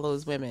with all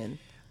those women.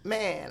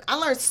 Man, I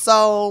learned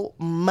so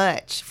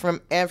much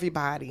from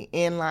everybody.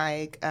 And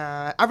like,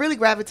 I really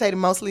gravitated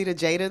mostly to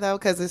Jada though,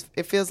 because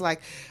it feels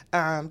like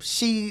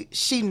she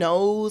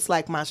knows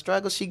like my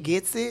struggle. She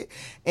gets it.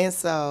 And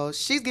so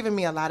she's giving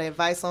me a lot of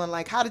advice on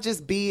like how to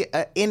just be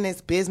in this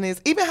business,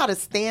 even how to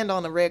stand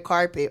on the red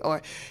carpet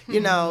or,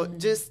 you know,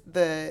 just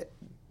the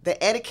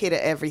etiquette of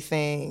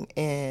everything.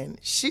 And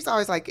she's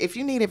always like, if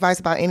you need advice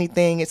about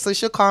anything, so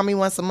she'll call me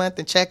once a month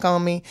and check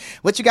on me.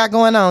 What you got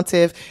going on,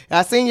 Tiff?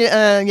 I seen your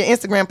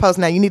Instagram post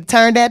now. You need to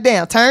turn that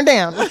down. Turn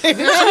down.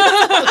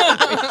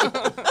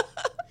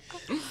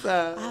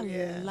 So I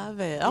love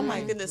it. Oh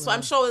my goodness. So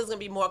I'm sure there's going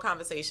to be more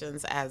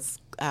conversations as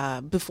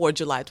before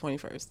July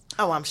 21st.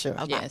 Oh, I'm sure.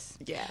 Okay. Yes.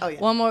 Yeah. Oh, yeah.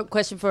 One more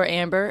question for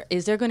Amber.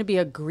 Is there going to be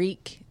a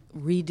Greek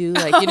redo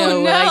like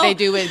like they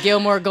do with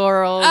Gilmore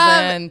Girls?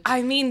 And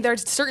I mean, they're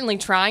certainly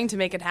trying to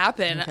make it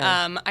happen. Okay.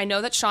 I know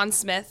that Sean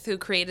Smith, who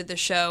created the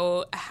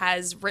show,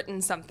 has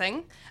written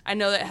something. I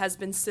know that it has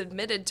been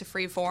submitted to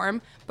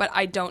Freeform, but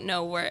I don't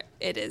know where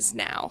it is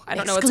now. I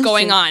don't know what's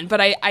going on, but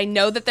I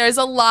know that there's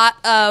a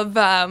lot of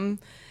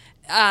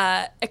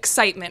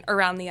excitement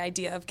around the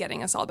idea of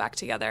getting us all back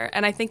together,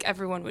 and I think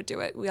everyone would do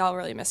it. We all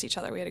really miss each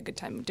other. We had a good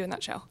time doing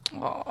that show.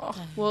 Aww.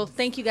 Well,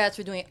 thank you guys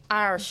for doing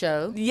our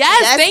show.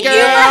 Yes, thank you for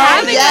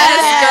having us,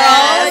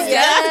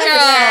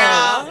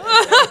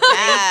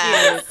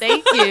 girls.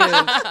 Thank you.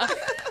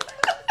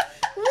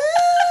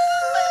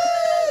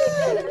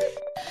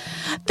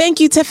 Thank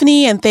you,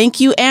 Tiffany, and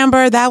thank you,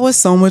 Amber. That was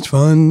so much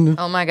fun.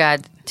 Oh my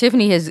God,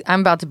 Tiffany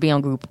I'm about to be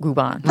on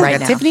Groupon right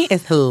now. Tiffany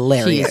is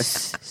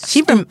hilarious.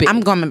 She from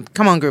I'm going to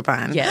come on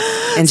Groupon. Yes,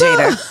 and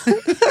Jada.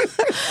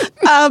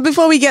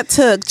 Before we get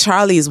to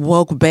Charlie's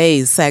Woke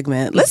Bays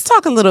segment, let's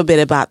talk a little bit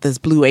about this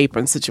Blue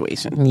Apron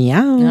situation.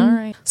 Yeah. All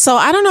right. So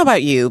I don't know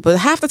about you, but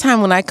half the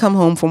time when I come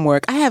home from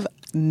work, I have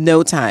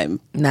no time.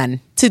 None.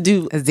 To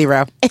do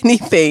zero.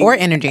 Anything. Or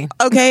energy.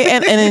 Okay,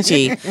 and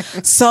energy.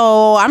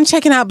 So I'm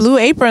checking out Blue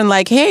Apron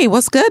like, hey,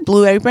 what's good,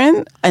 Blue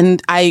Apron?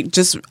 And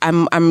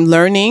I'm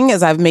learning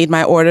as I've made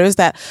my orders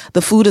that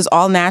the food is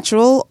all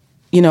natural.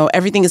 You know,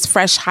 everything is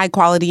fresh, high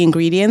quality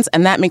ingredients,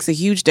 and that makes a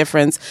huge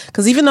difference.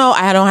 Because even though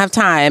I don't have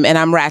time and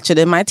I'm ratchet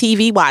in my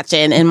TV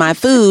watching and my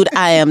food,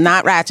 I am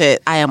not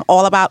ratchet. I am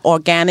all about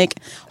organic,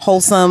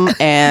 wholesome,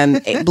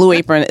 and Blue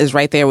Apron is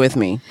right there with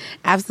me.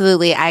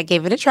 Absolutely. I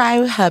gave it a try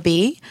with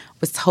hubby.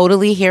 Was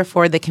totally here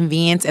for the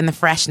convenience and the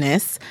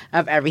freshness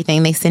of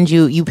everything. They send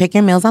you pick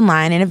your meals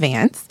online in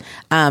advance.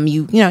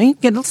 You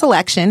get a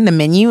selection. The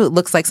menu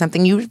looks like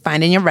something you would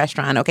find in your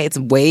restaurant. Okay, it's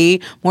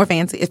way more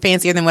fancy. It's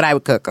fancier than what I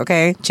would cook.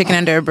 Okay, chicken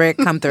under a brick,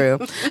 come through.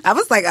 I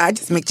was like, I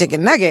just make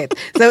chicken nuggets.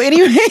 So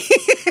anyway,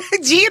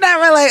 G and I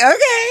were like,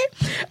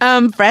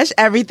 okay, fresh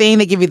everything.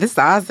 They give you the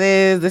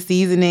sauces, the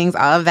seasonings,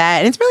 all of that,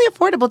 and it's really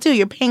affordable too.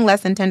 You're paying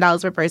less than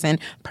 $10 per person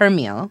per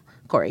meal.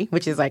 Corey,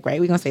 which is like, right,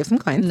 we're going to save some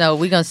coins. No,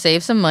 we're going to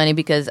save some money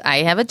because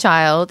I have a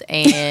child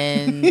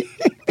and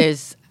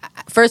there's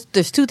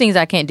two things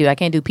I can't do. I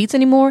can't do pizza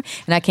anymore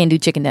and I can't do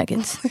chicken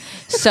nuggets.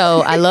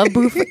 So I love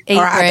Blue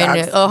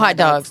Apron or hot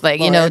dogs.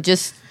 Like,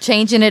 just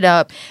changing it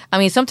up. I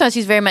mean, sometimes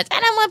she's very much, I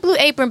don't want Blue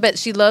Apron, but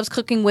she loves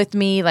cooking with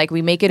me. Like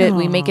we make it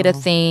a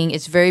thing.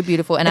 It's very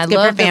beautiful. And I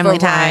love the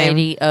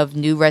variety of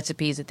new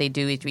recipes that they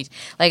do each week.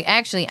 Like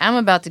actually, I'm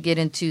about to get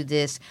into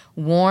this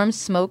warm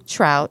smoked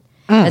trout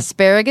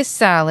asparagus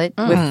salad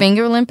with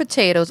fingerling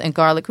potatoes and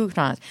garlic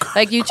croutons.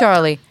 Like you,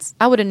 Charlie,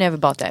 I would have never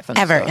bought that from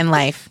the ever store. In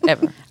life.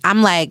 Ever.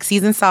 I'm like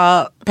seasoned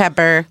salt,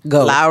 pepper,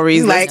 go.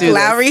 Lowry's, like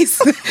Lowry's,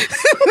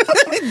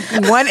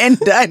 one and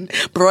done.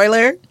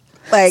 Broiler.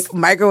 Like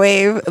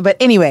microwave. But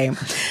anyway,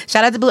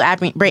 shout out to Blue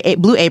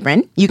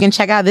Apron. You can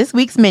check out this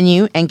week's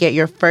menu and get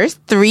your first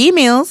 3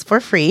 meals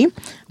for free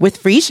with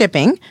free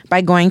shipping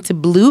by going to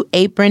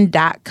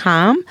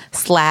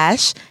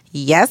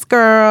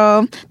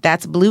blueapron.com/yesgirl.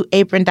 That's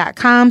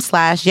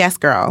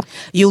blueapron.com/yesgirl.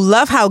 You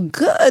love how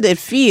good it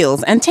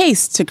feels and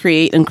tastes to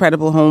create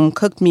incredible home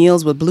cooked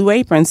meals with Blue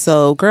Apron.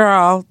 So,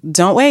 girl,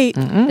 don't wait.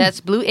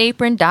 That's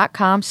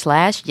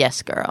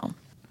blueapron.com/yesgirl.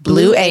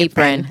 Blue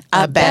Apron,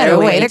 a better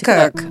way to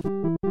cook.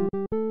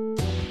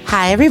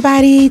 Hi, Hi,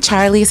 everybody.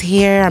 Charlie's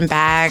here. I'm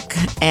back.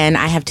 And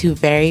I have two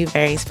very,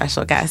 very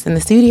special guests in the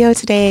studio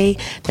today.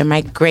 They're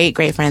my great,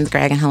 great friends,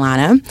 Greg and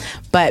Helanah.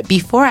 But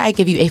before I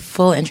give you a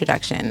full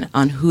introduction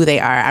on who they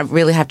are, I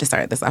really have to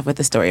start this off with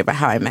a story about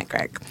how I met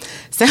Greg.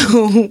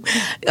 So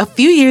a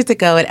few years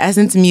ago at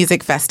Essence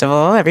Music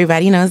Festival,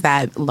 everybody knows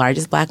that,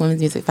 largest Black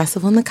women's music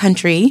festival in the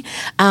country,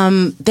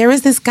 there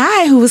was this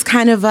guy who was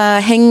kind of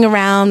hanging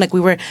around. Like, we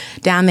were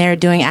down there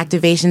doing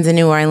activations in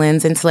New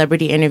Orleans and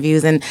celebrity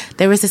interviews. And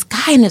there was this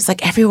guy, and it's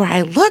like everywhere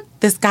I looked,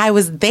 this guy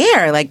was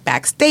there, like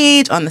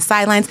backstage, on the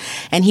sidelines,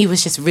 and he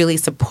was just really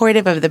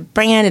supportive of the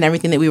brand and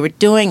everything that we were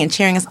doing and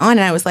cheering us on.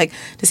 And I was like,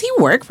 does he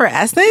work for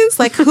Essence?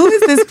 Like, who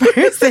is this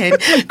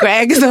person?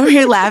 Greg is over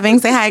here laughing.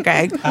 Say hi,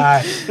 Greg.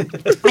 Hi.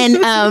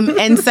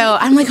 And so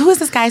I'm like, who is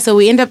this guy? So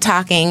we end up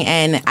talking,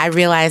 and I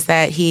realized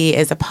that he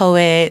is a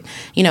poet,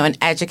 an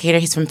educator.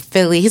 He's from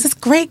Philly. He's this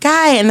great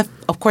guy. And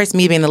of course,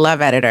 me being the love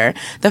editor,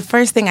 the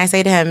first thing I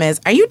say to him is,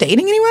 are you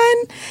dating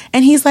anyone?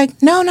 And he's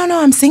like, no,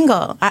 I'm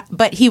single.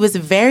 But he was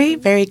very,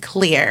 very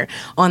clear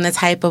on the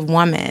type of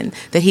woman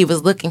that he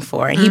was looking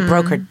for. And he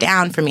broke her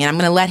down for me. And I'm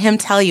going to let him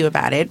tell you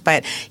about it.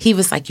 But he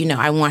was like,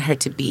 I want her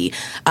to be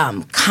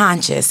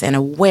conscious and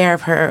aware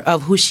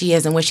of who she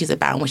is and what she's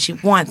about and what she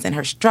wants and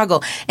her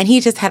struggle. And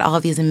he just had all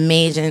of these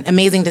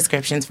amazing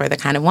descriptions for the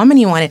kind of woman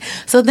he wanted.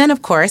 So then,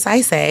 of course,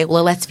 I say,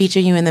 well, let's feature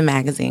you in the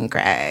magazine,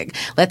 Greg.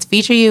 Let's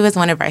feature you as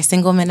one of our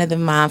single men of the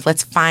month.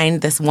 Let's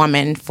find this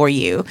woman for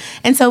you.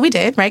 And so we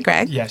did, right,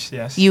 Greg?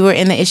 Yes. You were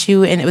in the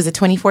issue, and it was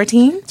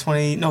 2014?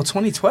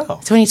 2012.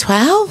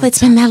 2012? It's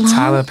been that long?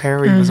 Tyler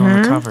Perry was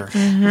on the cover.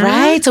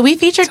 Right. So we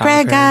featured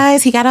Tyler Greg, Perry.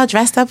 Guys. He got all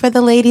dressed up for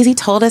the ladies. He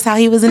told us how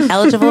he was an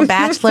eligible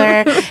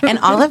bachelor and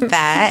all of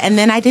that. And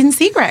then I didn't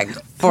see Greg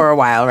for a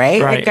while,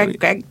 right? Right. Like,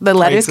 Greg, the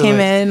letters came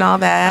in and all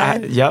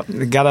that. Yep.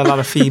 Got a lot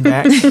of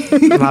feedback.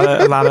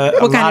 a lot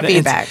of What kind of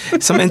feedback?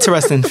 Some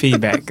interesting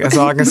feedback. That's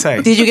all I can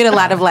say. Did you get a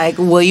lot of like,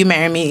 will you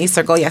marry me?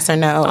 Circle yes or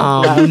no?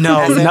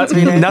 No,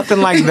 nothing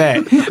like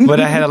that. But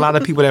I had a lot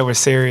of people that were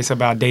serious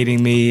about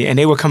dating me, and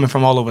they were coming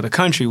from all over the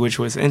country, which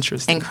was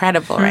interesting.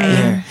 Incredible, right?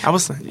 Yeah. I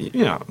was,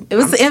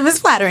 It was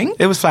flattering.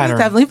 It was flattering. It was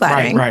definitely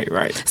flattering.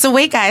 Right. So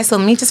wait, guys. So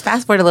let me just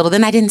fast forward a little.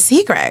 Then I didn't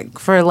see Greg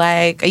for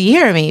like a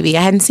year, maybe.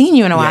 I hadn't seen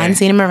you in a while. I hadn't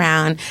seen him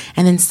around.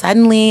 And then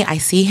suddenly I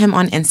see him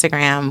on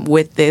Instagram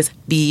with this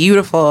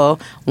beautiful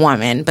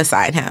woman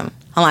beside him.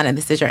 Helanah,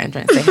 this is your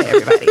entrance. Say hey,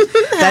 everybody.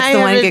 That's Hi, the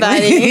one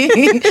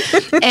everybody.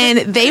 And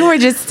they were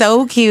just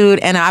so cute.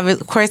 And I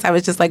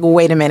was just like,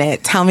 wait a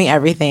minute. Tell me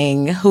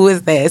everything. Who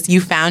is this?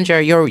 You found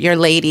your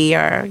lady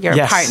or your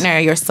partner,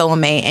 your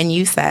soulmate. And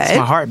you said... It's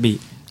my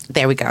heartbeat.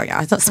 There we go,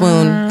 y'all. So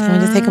swoon. Can we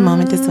just take a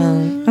moment to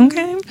swoon?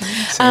 Okay.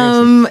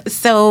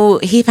 So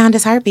he found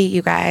his heartbeat,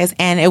 you guys.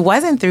 And it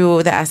wasn't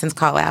through the Essence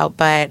call out,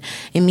 but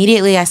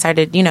immediately I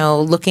started,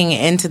 looking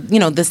into,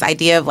 this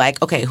idea of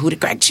like, okay, who did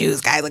Greg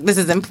choose, guys? Like, this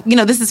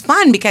is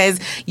fun because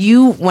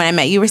when I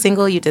met you were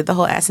single, you did the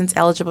whole Essence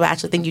eligible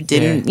bachelor thing. You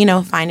didn't,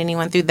 find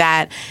anyone through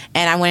that.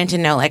 And I wanted to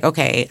know, like,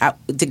 okay,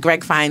 did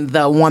Greg find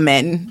the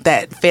woman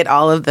that fit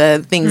all of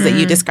the things that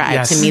you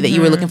described to me that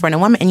you were looking for in a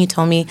woman? And you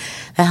told me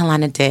that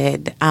Helanah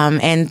did.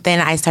 And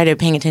then I started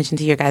paying attention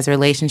to your guys'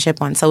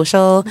 relationship on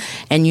social,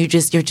 and you're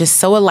just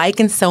so alike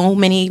in so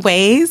many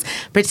ways,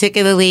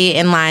 particularly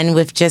in line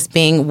with just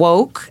being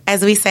woke,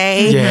 as we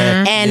say.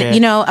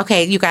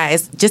 Okay, you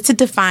guys, just to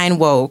define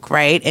woke,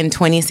 right, in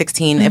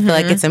 2016, I feel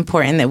like it's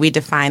important that we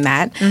define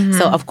that.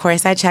 So, of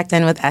course, I checked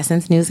in with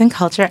Essence News and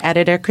Culture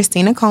editor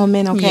Christina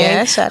Coleman, who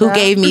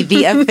gave me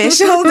the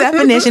official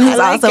definition, who's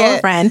also a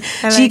friend.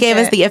 She gave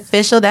us the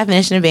official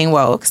definition of being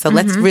woke. So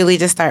let's really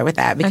just start with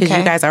that, because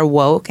you guys are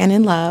woke and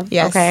in love.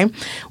 Yes. Okay.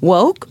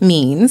 Woke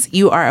means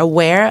you are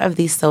aware of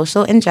these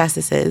social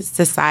injustices,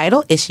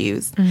 societal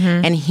issues,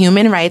 and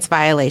human rights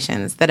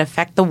violations that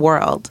affect the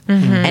world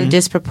and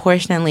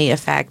disproportionately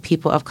affect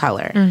people of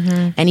color.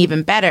 And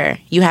even better,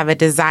 you have a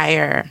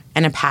desire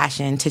and a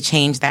passion to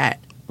change that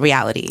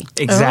reality.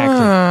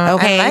 Exactly.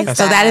 Okay,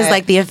 so that is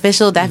like the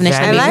official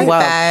definition of being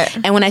woke. That.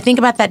 And when I think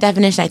about that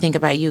definition, I think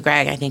about you,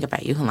 Greg. I think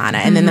about you, Helanah.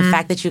 And then the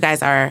fact that you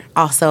guys are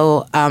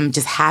also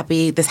just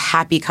this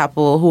happy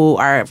couple who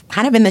are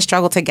kind of in the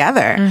struggle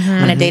together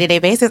on a day-to-day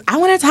basis. I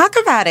want to talk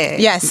about it.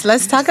 Yes,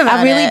 let's talk about it.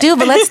 I really do.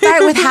 But let's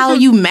start with how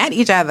you met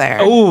each other.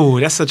 Oh,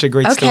 that's such a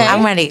great story.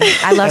 I'm ready.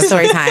 I love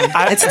story time.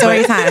 It's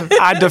story time.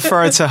 I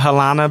defer to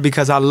Helanah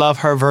because I love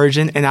her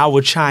version, and I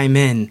will chime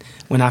in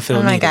when I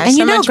feel needed. gosh. And So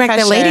you know, much Greg,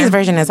 pressure. the ladies'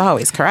 version is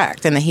always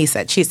correct. And the he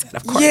said, she said,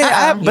 of course.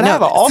 Yeah, but I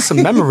have an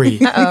awesome memory.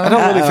 I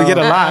don't really forget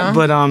a lot,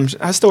 but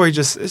her story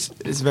just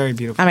is very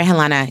beautiful. All right,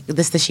 Helanah,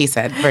 this is the she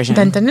said version.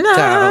 Dun, dun, dun, dun.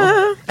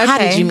 Go. How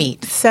did you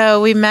meet?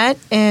 So we met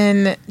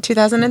in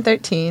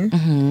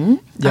 2013,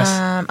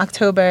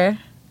 October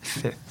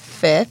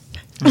 5th.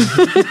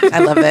 I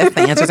love this.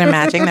 The answers are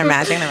matching. They're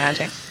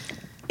matching.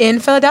 In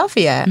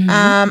Philadelphia.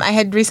 I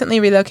had recently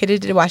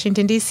relocated to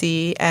Washington,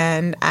 D.C.,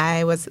 and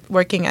I was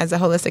working as a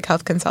holistic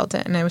health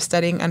consultant, and I was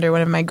studying under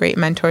one of my great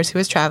mentors who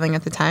was traveling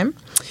at the time.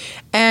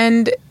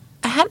 And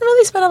I hadn't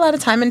really spent a lot of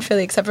time in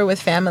Philly except for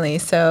with family.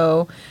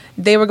 So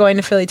they were going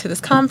to Philly to this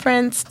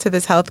conference, to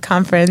this health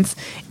conference,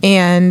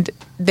 and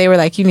they were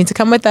like, you need to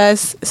come with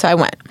us. So I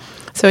went.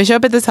 So I show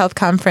up at this health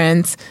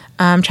conference,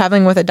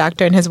 traveling with a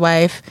doctor and his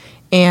wife,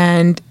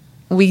 and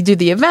we do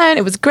the event.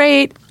 It was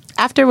great.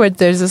 Afterwards,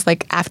 there's this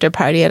like after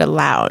party at a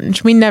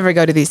lounge. We never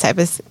go to these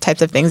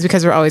types of things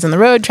because we're always on the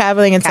road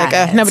traveling. It's nobody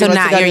so wants to go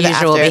not to your the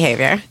usual after.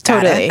 behavior.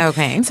 Totally.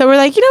 Okay. So we're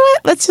like, you know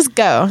what? Let's just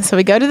go. So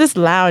we go to this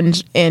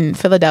lounge in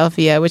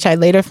Philadelphia, which I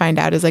later find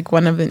out is like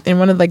one of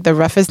the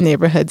roughest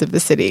neighborhoods of the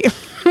city.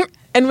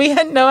 And we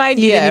had no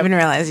idea. You didn't even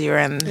realize you were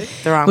in the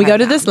wrong. We go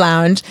to this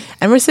lounge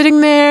and we're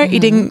sitting there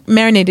eating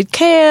marinated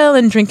kale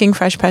and drinking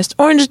fresh pressed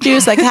orange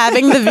juice, like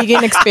having the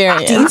vegan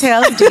experience.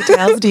 Details.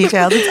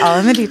 It's all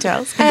in the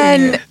details.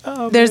 And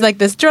there's like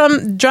this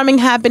drumming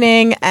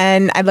happening,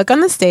 and I look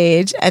on the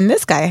stage and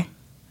this guy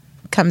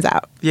comes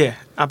out. Yeah,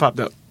 I popped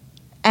up.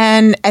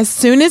 And as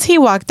soon as he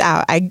walked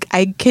out,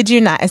 I kid you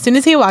not, as soon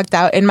as he walked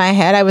out, in my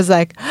head I was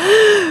like,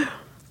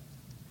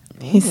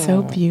 he's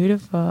so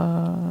beautiful.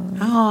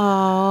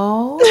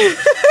 Oh.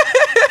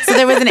 So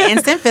there was an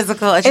instant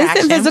physical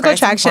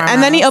attraction.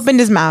 And then he opened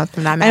his mouth.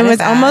 And it was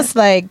almost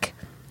like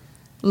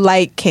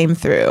light came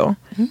through.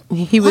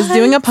 He was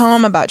doing a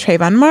poem about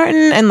Trayvon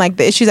Martin and like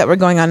the issues that were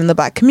going on in the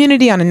Black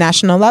community on a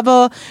national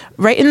level,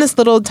 right in this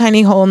little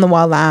tiny hole in the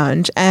wall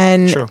lounge.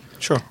 And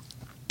Sure.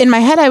 in my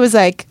head I was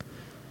like,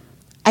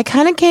 I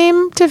kind of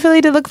came to Philly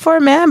to look for a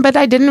man, but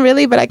I didn't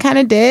really, but I kind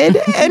of did.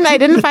 And I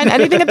didn't find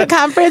anything at the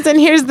conference. And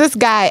here's this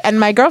guy. And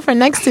my girlfriend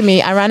next to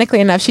me,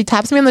 ironically enough, she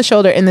taps me on the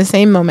shoulder in the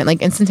same moment,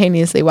 like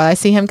instantaneously while I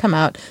see him come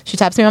out. She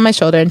taps me on my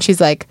shoulder and she's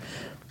like,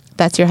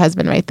 that's your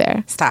husband right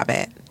there. Stop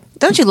it.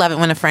 Don't you love it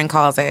when a friend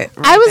calls it?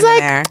 Right, I was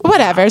like,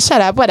 whatever, shut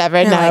up, whatever.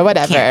 You're no, like,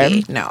 whatever.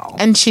 can't be. No.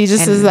 And she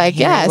just And is like,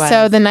 here yeah. it was.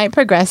 So the night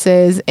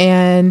progresses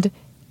and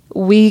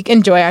we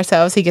enjoy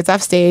ourselves. He gets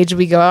off stage.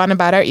 We go on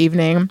about our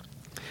evening.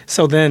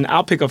 So then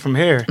I'll pick up from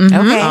here.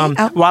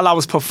 Okay. While I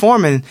was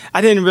performing,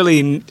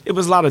 it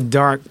was a lot of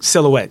dark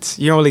silhouettes.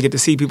 You don't really get to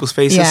see people's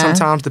faces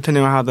sometimes,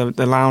 depending on how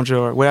the lounge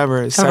or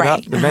whatever is set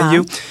up, the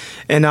venue.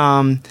 And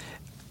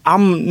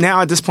I'm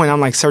now at this point, I'm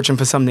like searching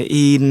for something to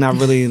eat and not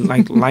really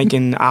like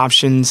liking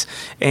options.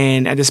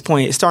 And at this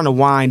point, it's starting to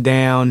wind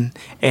down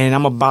and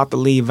I'm about to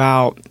leave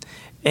out.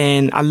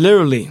 And I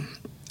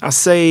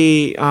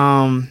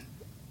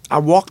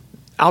walked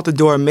out the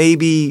door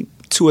maybe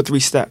 2 or 3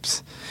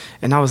 steps.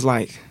 And I was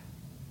like,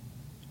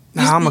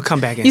 nah, I'm going to come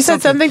back in. You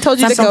said something told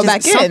you to go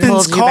back in.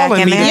 Something's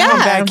calling me to Yeah. come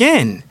back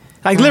in.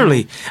 Like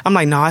literally. I'm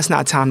like, no, it's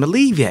not time to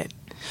leave yet.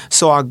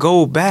 So I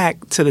go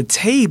back to the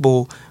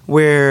table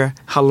where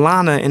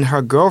Helanah and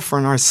her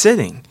girlfriend are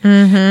sitting.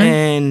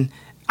 And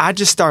I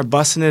just start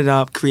busting it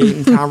up,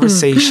 creating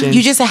conversation.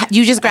 You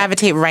just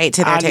gravitate right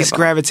to their table. I just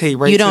gravitate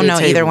right to You their don't know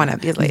table. either one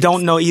of these ladies.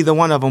 Don't know either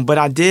one of them. But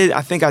I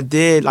think I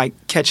did like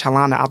catch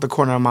Helanah out the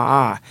corner of my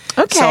eye.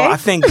 Okay. So I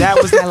think that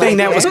was the thing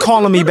that was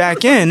calling me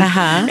back in.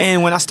 Uh-huh.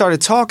 And when I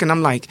started talking,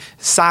 I'm like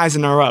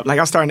sizing her up. Like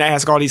I'm starting to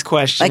ask all these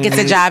questions. Like it's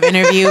a job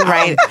interview,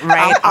 right?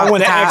 I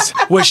want to ask,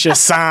 what's your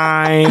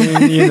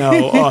sign? You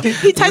know,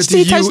 He touched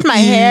my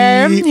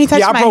hair. He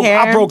touched my hair.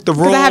 I broke the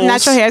rules. Because I have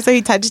natural hair, so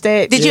he touched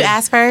it. Did you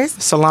ask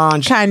first?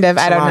 Solange. Kind of.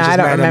 I don't know. I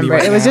don't remember.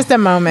 It was just a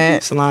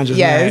moment. Solange is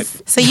Yes.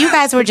 mad. So you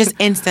guys were just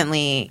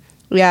instantly.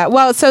 Yeah.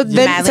 Well, so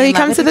madly he in love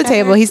comes with to the each other?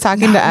 table. He's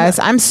talking to us.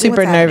 I'm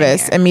super happening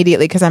nervous here?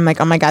 immediately because I'm like,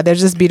 oh my God,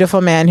 there's this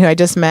beautiful man who I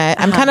just met.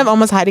 I'm kind of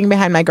almost hiding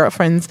behind my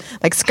girlfriend's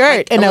like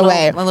skirt in a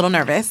way. A little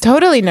nervous.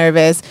 Totally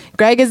nervous.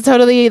 Greg is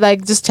totally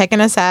like just checking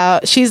us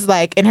out. She's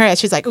like, in her head,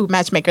 she's like, ooh,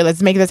 matchmaker,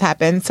 let's make this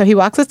happen. So he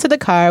walks us to the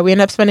car. We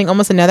end up spending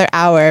almost another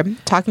hour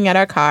talking at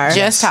our car.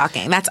 Just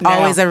talking. That's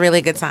always a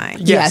really good sign.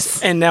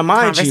 Yes. And now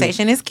mind you,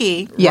 Conversation is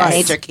key. Yes.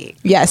 Major key.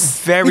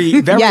 Yes.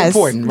 very, very Yes.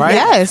 important, right?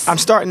 Yes. I'm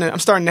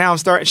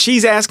starting.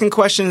 She's asking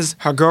questions.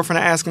 Her girlfriend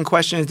are asking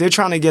questions. They're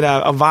trying to get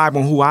a vibe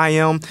on who I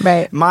am.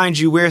 Right. Mind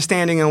you, we're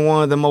standing in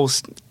one of the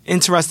most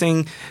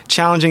interesting,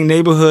 challenging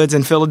neighborhoods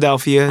in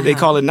Philadelphia. They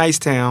call it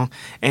Nicetown.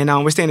 And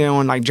we're standing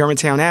on like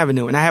Germantown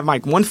Avenue. And I have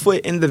like one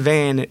foot in the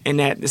van. And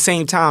at the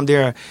same time,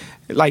 there are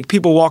like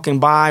people walking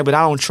by, but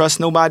I don't trust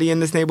nobody in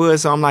this neighborhood.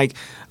 So I'm like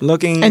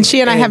looking. And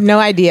she and I have no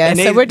idea. And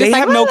So we're just they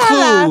like, have no la, la,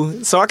 la.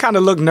 clue. So I kind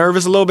of look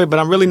nervous a little bit, but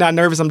I'm really not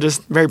nervous. I'm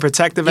just very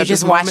protective You're at this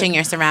just moment. watching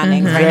your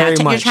surroundings right Very now.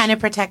 You're much. trying to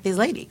protect these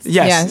ladies.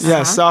 Yes.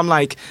 Yes. So I'm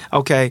like,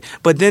 okay.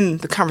 But then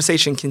the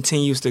conversation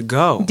continues to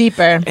go.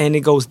 Deeper. And it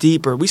goes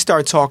deeper. We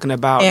start talking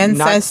about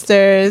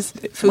Ancestors,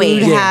 food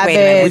Wait, habits. wait a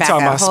minute. We Back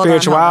talking up. about Hold on,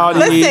 spirituality.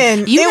 hold on.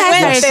 Listen, You it guys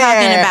went are there.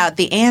 talking about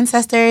the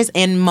ancestors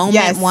in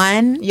moment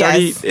one.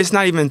 Yes. It's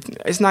not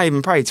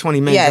even probably 20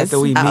 minutes Yes. after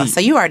we Oh, meet. so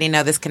you already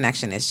know this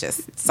connection is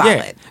just solid.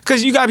 Yeah.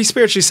 Because you got to be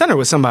spiritually centered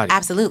with somebody.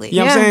 Absolutely. You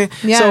know what I'm saying?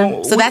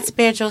 Yeah. So that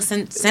spiritual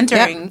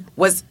centering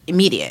was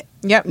immediate.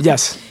 Yep.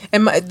 Yes.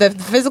 And the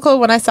physical,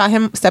 when I saw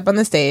him step on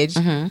the stage,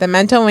 the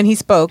mental, when he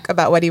spoke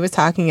about what he was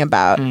talking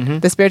about,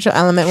 the spiritual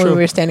element when we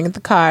were standing at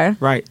the car.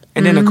 Right.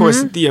 And then, of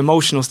course, the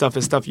emotional stuff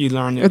is stuff you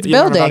learn. It's you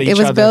learn building. about each It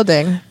was other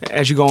building.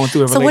 as you're going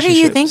through a relationship. So what are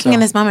you thinking in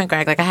this moment,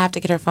 Greg? Like, I have to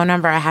get her phone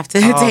number. I have to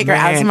take her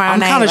out tomorrow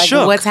night. I'm kind of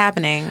shook. What's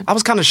happening? I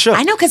was kind of shook.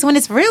 I know, because when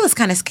it's real, it's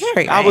kind of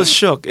scary, right? I was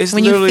shook. It's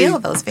when you literally, feel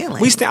those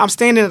feelings. I'm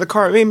standing at the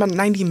car. Maybe about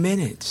 90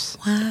 minutes.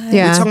 What?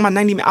 Yeah. We're talking about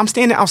 90 minutes. I'm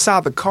standing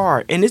outside the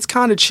car, and it's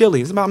kind of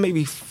chilly. It's about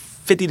maybe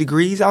 50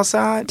 degrees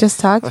outside. Just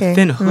talking. A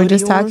thin hoodie We're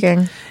just on,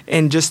 talking.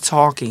 and just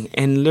talking,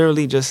 and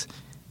literally just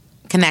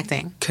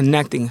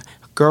Connecting.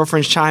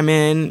 Girlfriends chime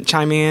in,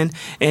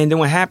 and then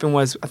what happened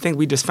was, I think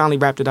we just finally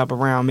wrapped it up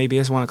around maybe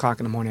it's 1 o'clock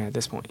in the morning at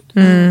this point.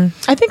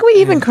 I think we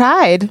even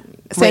cried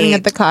standing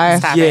at the car.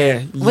 Stop Yeah,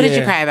 it. What did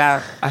you cry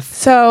about?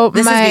 So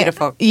This is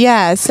beautiful.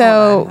 Yeah.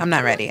 So I'm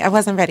not ready. I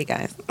wasn't ready,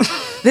 guys.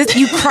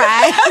 You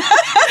cried?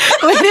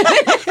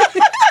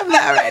 I'm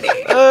not ready.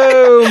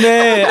 Oh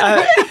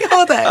man!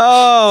 Hold on.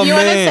 Oh you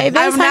want to say man!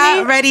 this, I'm honey?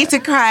 not ready to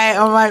cry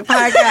on my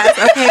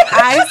podcast. Okay,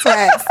 I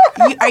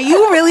sweat. Are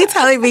you really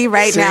telling me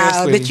right now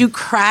Seriously. that you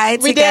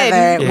cried We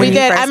together? did. when We you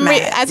did. first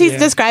met? As he's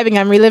describing,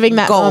 I'm reliving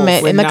that Goals.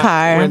 moment in the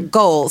car.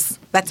 Goals.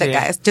 That's it,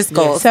 Yeah. guys. Just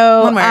goals.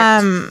 So, one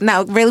word.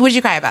 No, really, what did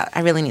you cry about?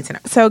 I really need to know.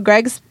 So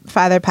Greg's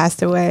father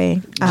passed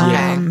away.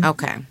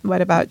 Okay.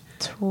 What, about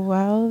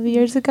 12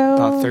 years ago?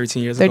 About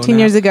 13 years ago 13 now.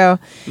 years ago.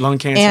 Lung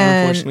cancer,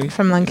 And unfortunately.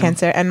 from lung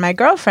cancer. And my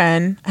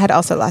girlfriend had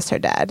also lost her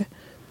dad.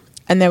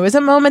 And there was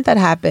a moment that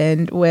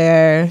happened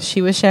where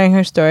she was sharing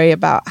her story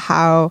about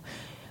how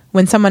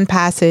when someone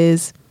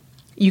passes,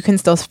 you can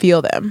still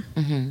feel them,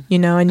 you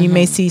know, and you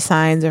may see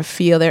signs or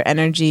feel their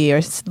energy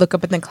or look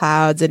up in the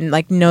clouds and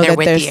like know that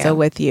they're still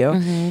with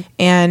you.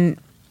 And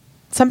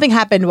something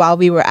happened while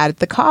we were at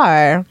the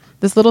car.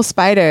 This little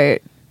spider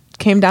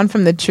came down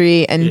from the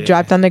tree and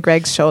dropped onto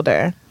Greg's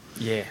shoulder.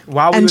 Yeah.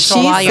 While we And were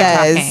she talking,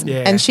 says,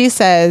 Yeah. and she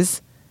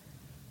says,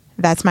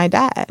 "That's my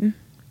dad."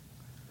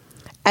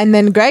 And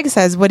then Greg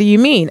says, "What do you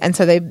mean?" And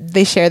so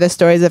they share the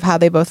stories of how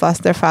they both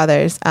lost their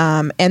fathers.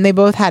 And they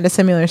both had a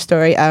similar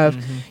story of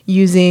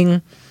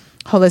using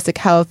holistic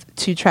health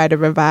to try to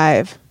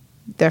revive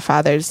their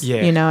fathers,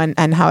 you know,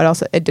 and how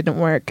it didn't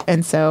work.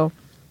 And so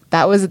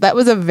that was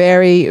a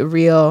very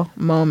real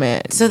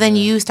moment. So then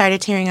you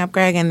started tearing up,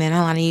 Greg, and then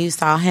Helanah, you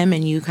saw him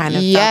and you kind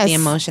of felt the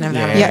emotion of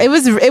that. Yeah, it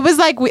was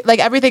like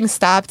everything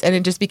stopped and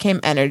it just became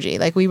energy.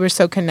 Like we were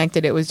so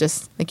connected. It was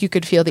just like you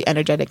could feel the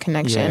energetic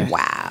connection. Yeah.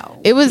 Wow.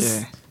 It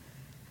was.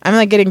 I'm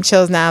like getting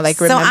chills now. Like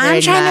So remembering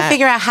I'm trying that. to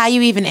figure out how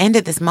you even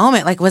ended this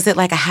moment. Like, was it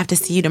like I have to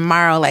see you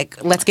tomorrow?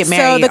 Like, let's get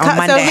married on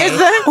Monday. So here's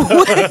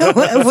the.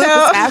 what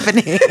was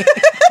happening?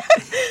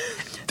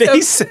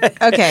 They said,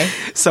 Okay.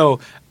 So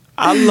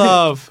I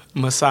love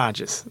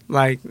massages,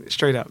 like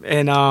straight up.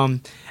 And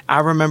I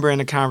remember in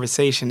a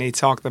conversation they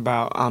talked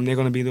about they're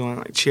going to be doing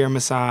like chair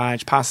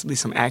massage, possibly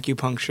some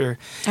acupuncture.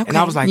 And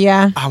I was like,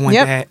 I want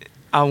that.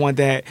 I want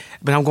that.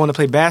 But I'm going to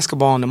play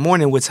basketball in the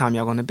morning. What time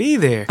y'all going to be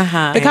there?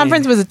 The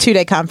conference was a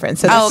 2-day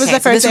conference. So this was the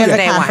first day of the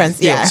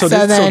conference. Yeah. So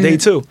then, day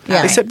 2.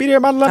 Yeah. They said be there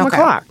about 11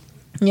 o'clock.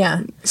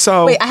 Yeah.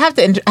 So wait, I have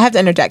to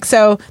interject.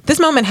 So this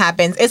moment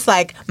happens. It's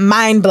like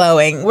mind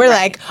blowing. We're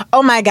like,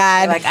 oh my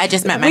god! Like I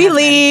just met my we husband,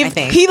 leave. I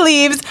think. He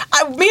leaves.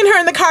 Me and her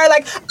in the car,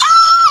 like, oh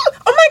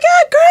my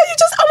god, girl, you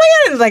just, oh my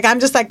god! And like I'm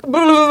just like,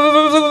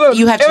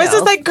 you have. It was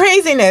just like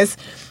craziness.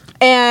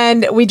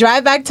 And we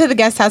drive back to the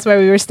guest house where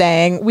we were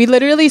staying. We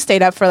literally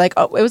stayed up for like,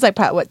 it was like,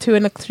 2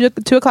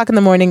 o'clock in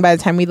the morning by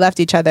the time we left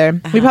each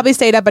other. We probably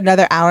stayed up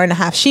another hour and a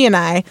half, she and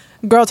I,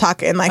 girl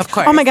talking, like,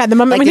 oh my God, the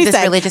moment like, when he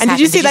said, really and did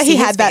you see that he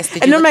had that?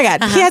 And oh my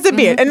God, he has a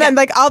beard. And then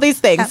like all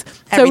these things.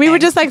 So we were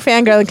just like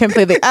fangirling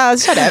completely. Oh,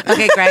 shut up.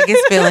 Okay, Greg is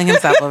feeling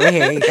himself over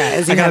here, you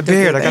guys. I got a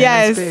beard. I got a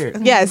nice beard.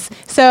 Yes.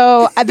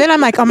 So then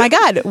I'm like, oh my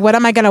God, what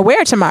am I going to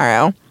wear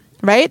tomorrow?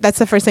 Right? That's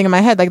the first thing in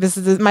my head. Like, this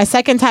is my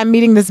second time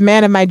meeting this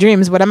man of my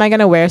dreams. What am I going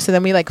to wear? So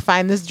then we like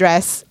find this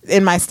dress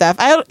in my stuff.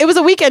 It was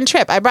a weekend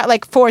trip. I brought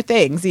like 4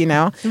 things, you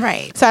know?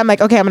 Right. So I'm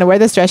like, okay, I'm going to wear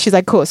this dress. She's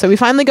like, cool. So we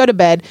finally go to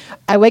bed.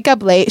 I wake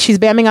up late. She's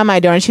bamming on my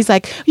door and she's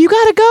like, you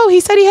got to go.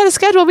 He said he had a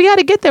schedule. We got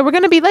to get there. We're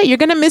going to be late. You're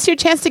going to miss your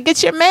chance to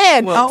get your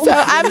man. Well, so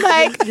I'm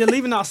like, you're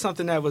leaving out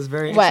something that was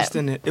very What?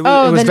 interesting. It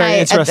was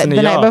very interesting to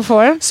the y'all. night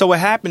before? So what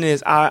happened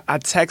is I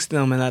text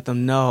them and let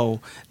them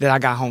know that I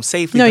got home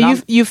safely. no,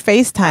 but you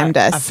FaceTimed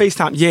us. I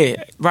FaceTime,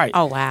 yeah, right.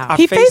 Oh, wow.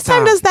 He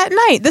FaceTimed us that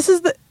night. This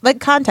is the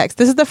context.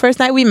 This is the first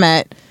night we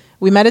met.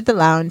 We met at the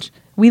lounge.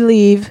 We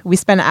leave. We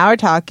spend an hour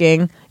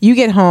talking. You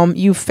get home.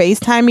 You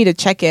FaceTime me to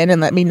check in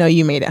and let me know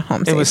you made it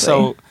home safely. It was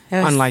so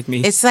unlike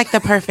me. It's like the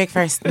perfect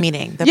first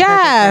meeting. The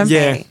Yeah. perfect first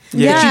date.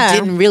 that you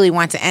didn't really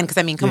want to end. Because,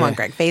 I mean, come on,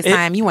 Greg,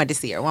 FaceTime, you wanted to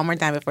see her one more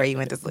time before you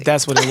went to sleep.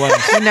 That's what it was.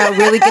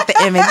 Really get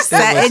the image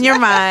set in your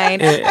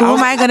mind. Who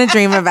am I going to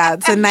dream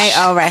about tonight?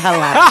 All right,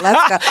 Helanah,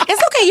 let's go.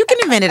 It's okay. You can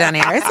admit it on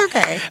air. It's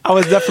okay. I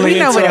was definitely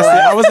interested.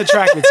 I was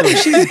attracted to her.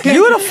 She's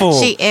beautiful.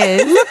 She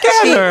is. Look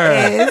at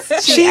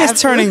her. She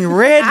is turning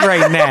red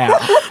right now.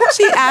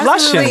 She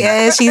absolutely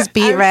is. She's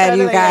beet red,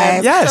 you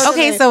guys. Yes.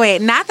 Okay, so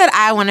wait. Not that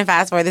I want to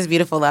fast forward this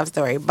beautiful love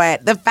story,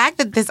 but the fact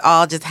that this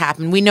all just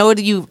happened, we know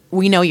you're.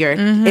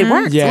 It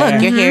works. Yeah.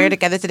 Look, you're here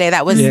together today.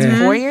 That was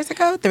 4 years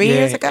ago, 3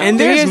 years ago. And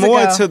there's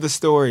more to the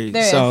story. We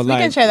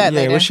can share that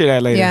later. We'll share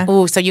that later. Yeah.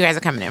 Ooh, so you guys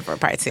are coming in for a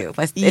part 2.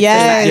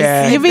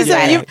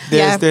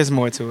 There's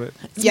more to it.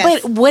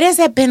 Yes. But what has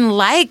it been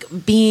like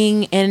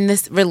being in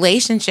this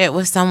relationship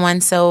with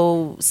someone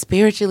so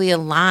spiritually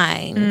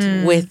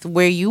aligned with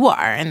where you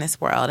are in this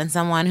world, and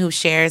someone who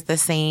shares the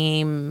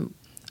same,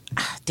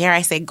 dare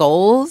I say,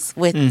 goals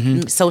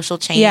with social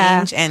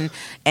change and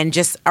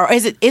just, or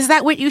is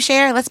that what you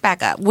share? Let's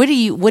back up. What do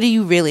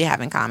you really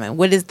have in common?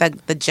 What is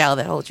the gel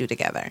that holds you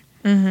together?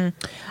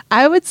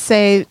 I would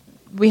say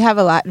we have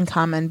a lot in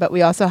common, but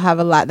we also have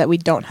a lot that we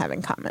don't have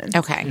in common.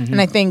 Okay.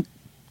 And I think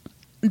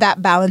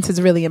that balance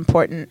is really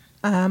important.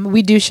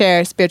 We do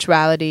share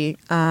spirituality.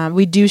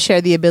 We do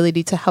share the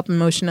ability to help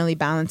emotionally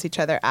balance each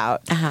other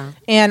out.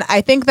 And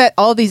I think that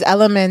all these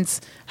elements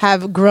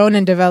have grown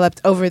and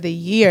developed over the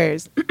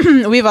years.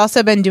 We've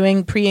also been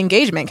doing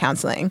pre-engagement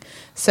counseling.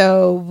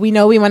 So we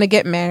know we want to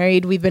get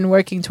married. We've been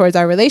working towards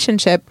our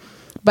relationship,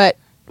 but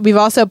we've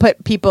also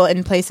put people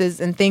in places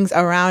and things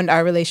around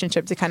our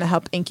relationship to kind of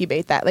help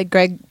incubate that. Like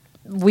Greg,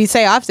 we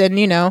say often,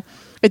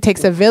 it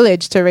takes a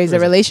village to raise a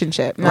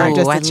relationship, not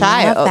just a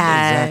child. Love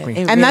that.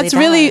 Exactly. And that's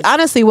really,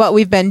 honestly, what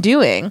we've been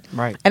doing.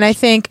 Right. And I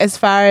think as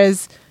far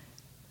as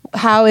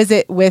how is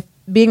it with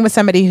being with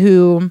somebody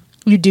who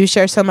you do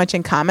share so much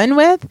in common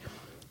with,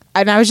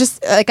 and I was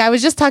just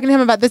talking to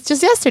him about this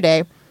just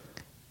yesterday.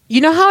 You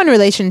know how in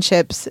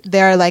relationships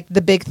there are like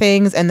the big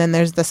things and then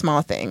there's the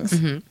small things.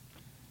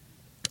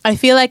 I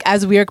feel like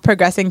as we're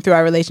progressing through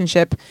our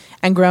relationship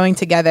and growing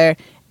together,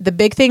 the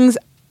big things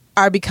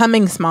are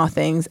becoming small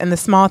things and the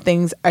small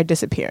things are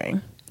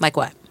disappearing. Like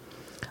what?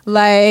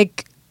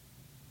 Like,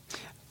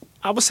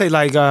 I would say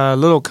like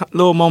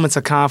little moments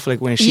of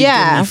conflict when she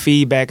gives me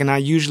feedback and I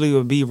usually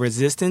would be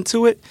resistant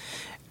to it.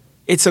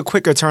 It's a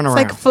quicker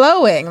turnaround. It's like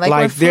flowing. Like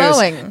we're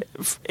flowing.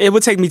 It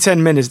would take me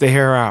 10 minutes to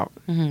hear her out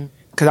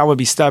because I would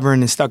be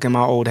stubborn and stuck in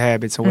my old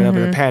habits or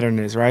whatever the pattern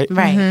is, right?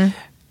 Right.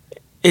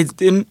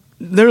 It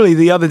literally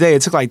the other day,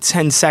 it took like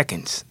 10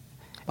 seconds.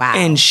 Wow.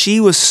 And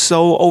she was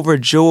so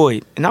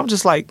overjoyed. And I was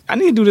just like, I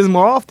need to do this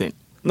more often.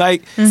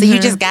 Like, so you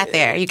just got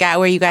there. You got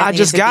where you guys. I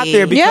just got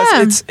there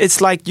because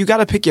it's like you got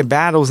to pick your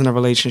battles in a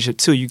relationship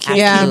too. You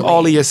can't keep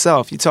all of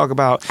yourself. You talk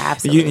about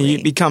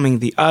you becoming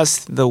the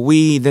us, the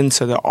we, then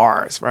to the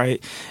ours,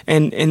 right?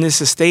 And this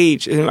is a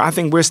stage. And I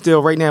think we're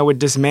still right now. We're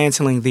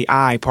dismantling the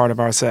I part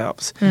of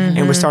ourselves,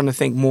 and we're starting to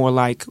think more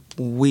like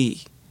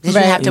we. Did you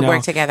have to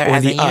work together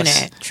as a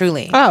unit?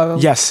 Truly. Oh,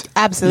 yes,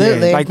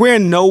 absolutely. Yeah. Like we're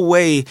in no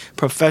way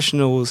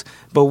professionals,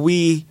 but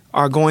we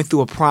are going through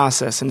a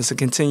process, and it's a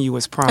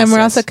continuous process. And we're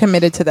also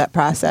committed to that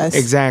process.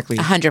 Exactly.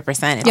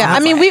 100%. Yeah,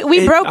 I mean,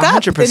 we broke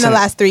up 100%. In the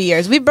last 3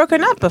 years. We've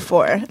broken up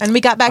before, and we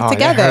got back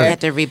together. We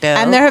had to rebuild.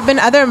 And there have been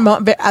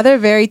other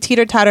very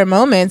teeter-totter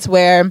moments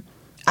where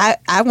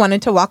I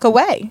wanted to walk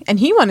away, and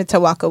he wanted to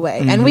walk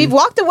away, and we've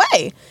walked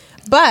away.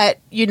 But,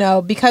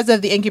 because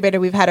of the incubator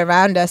we've had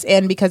around us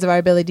and because of our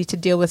ability to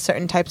deal with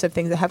certain types of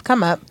things that have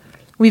come up,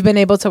 we've been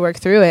able to work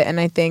through it.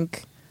 And I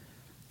think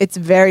it's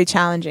very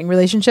challenging.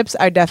 Relationships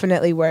are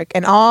definitely work.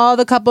 And all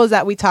the couples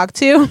that we talk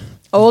to,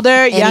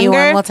 older, younger,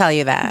 anyone will tell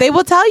you that. They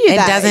will tell you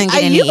that. It doesn't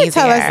get any you easier. You can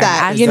tell us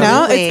that.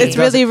 It's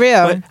really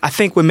real. But I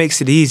think what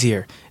makes it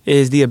easier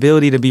is the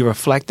ability to be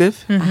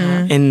reflective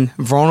and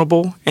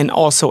vulnerable and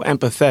also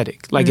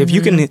empathetic. Like if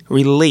you can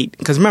relate,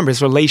 because remember,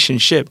 it's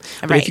relationship.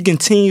 But if you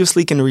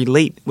continuously can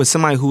relate with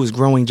somebody who is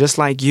growing just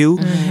like you,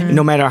 and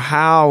no matter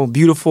how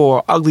beautiful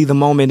or ugly the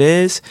moment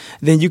is,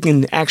 then you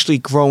can actually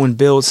grow and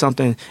build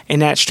something,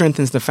 and that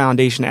strengthens the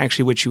foundation of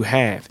actually what you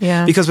have.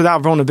 Yeah. Because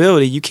without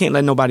vulnerability, you can't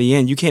let nobody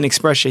in. You can't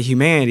express your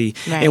humanity.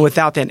 Right. And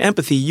without that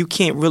empathy, you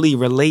can't really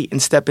relate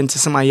and step into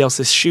somebody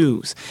else's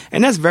shoes.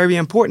 And that's very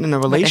important in a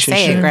relationship.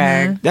 Say it,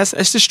 Greg.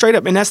 It's just straight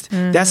up, and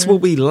that's what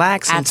we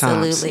lack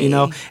sometimes, Absolutely.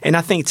 And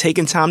I think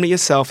taking time to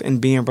yourself and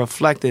being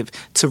reflective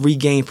to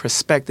regain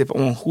perspective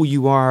on who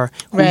you are,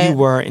 who you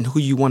were, and who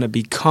you want to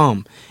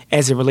become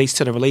as it relates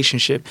to the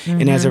relationship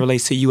and as it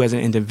relates to you as an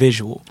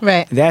individual.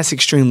 Right. That's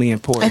extremely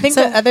important. I think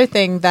the other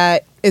thing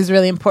that is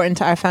really important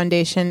to our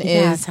foundation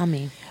is tell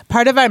me.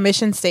 Part of our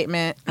mission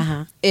statement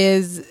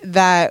is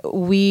that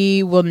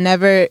we will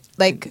never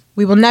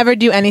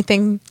do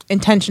anything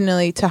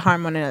intentionally to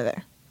harm one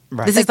another.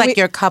 Right. This is like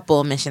your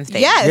couple mission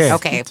statement. Yes. Yeah.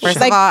 Okay. First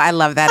of all, I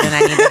love that, and I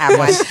need to have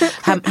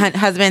one.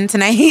 Husband,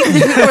 tonight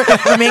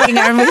we're making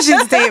our mission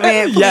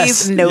statement.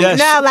 Please, no,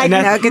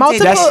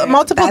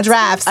 multiple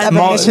drafts of a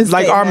mission statement.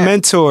 Like our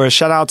mentor.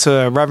 Shout out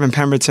to Reverend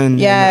Pemberton.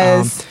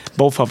 Yes.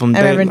 Both of them.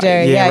 Reverend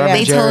Jerry.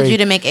 They told you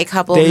to make a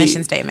couple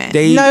mission statement.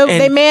 They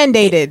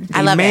mandated.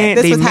 I love it.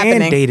 This was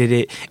happening. They mandated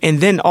it. And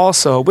then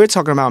also, we're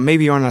talking about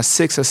maybe on our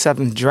 6th or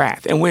 7th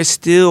draft, and we're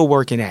still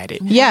working at it.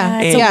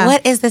 So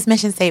what is this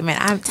mission statement?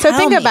 So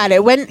think about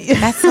it.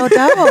 That's so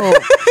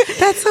dope.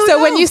 That's so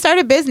dope. When you start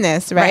a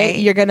business, right?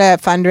 You're going to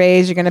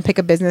fundraise, you're going to pick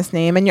a business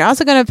name, and you're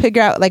also going to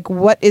figure out like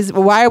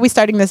why are we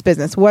starting this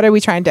business? What are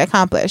we trying to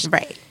accomplish?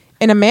 Right.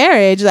 In a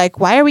marriage, like,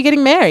 why are we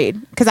getting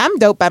married? Because I'm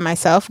dope by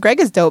myself.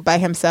 Greg is dope by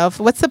himself.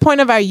 What's the point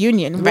of our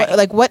union?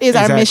 Right. What is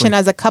our mission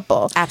as a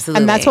couple?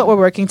 Absolutely. And that's what we're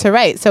working to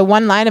write. So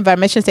one line of our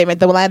mission statement,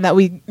 the line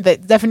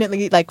that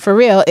definitely, like, for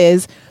real,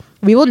 is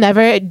we will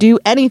never do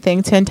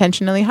anything to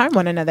intentionally harm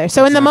one another.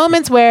 So in the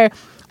moments where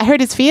I hurt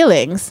his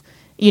feelings,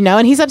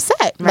 and he's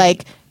upset,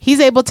 like, he's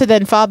able to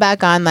then fall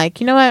back on, like,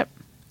 you know what?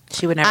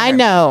 She would never. I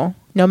know.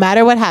 No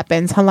matter what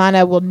happens,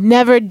 Helanah will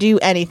never do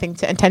anything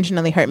to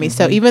intentionally hurt me.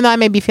 So even though I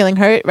may be feeling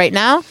hurt right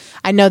now,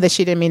 I know that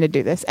she didn't mean to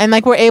do this. And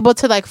like we're able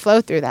to like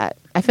flow through that.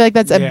 I feel like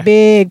that's a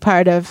big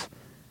part of.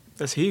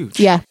 That's huge.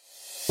 Yeah.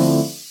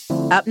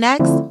 Up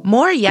next,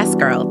 more Yes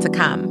Girl to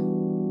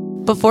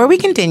come. Before we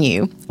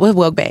continue with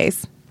Woke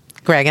Bays,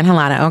 Greg and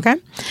Helanah, okay?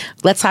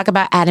 Let's talk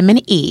about Adam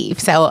and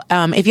Eve. So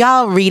if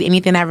y'all read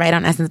anything I write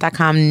on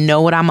Essence.com,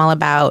 know what I'm all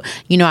about.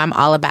 I'm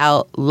all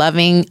about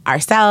loving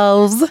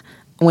ourselves,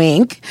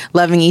 wink,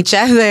 loving each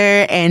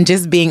other, and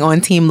just being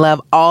on team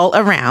love all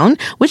around,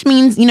 which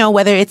means,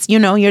 whether it's,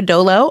 you're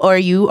dolo or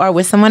you are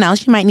with someone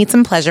else, you might need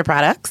some pleasure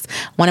products.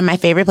 One of my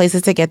favorite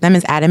places to get them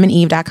is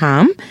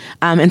adamandeve.com.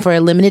 And for a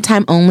limited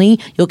time only,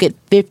 you'll get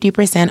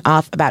 50%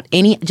 off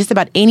just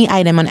about any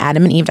item on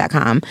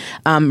adamandeve.com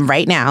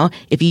right now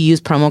if you use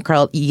promo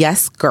code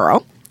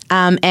YesGirl.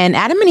 And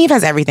Adam and Eve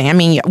has everything. I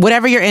mean,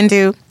 whatever you're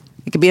into,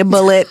 it could be a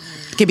bullet.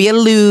 It could be a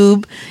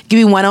lube. It could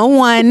be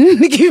 101.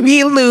 It could be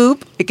a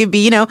lube. It could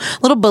be, a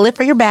little bullet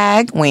for your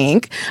bag.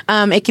 Wink.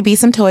 It could be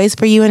some toys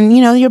for you and,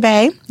 your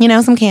bae.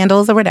 Some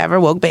candles or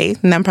whatever. Woke bae.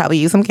 And then probably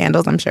use some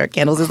candles. I'm sure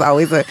candles is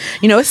always a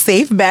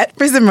safe bet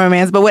for some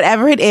romance. But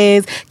whatever it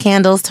is,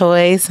 candles,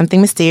 toys, something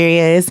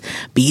mysterious,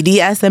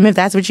 BDSM if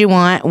that's what you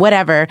want,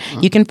 whatever,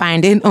 you can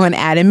find it on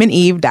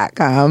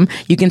adamandeve.com.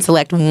 You can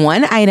select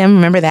one item,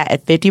 remember that,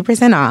 at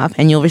 50% off,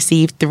 and you'll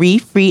receive 3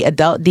 free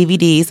adult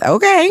DVDs.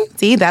 Okay.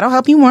 See, that'll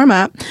help you warm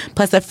up.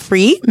 Plus a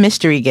free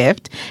mystery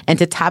gift. And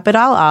to top it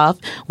all off,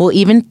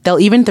 they'll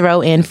even throw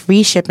in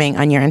free shipping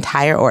on your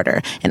entire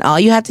order. And all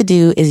you have to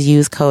do is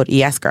use code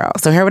YesGirl.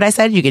 So hear what I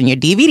said? You get your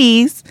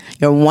DVDs,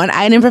 your one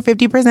item for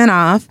 50%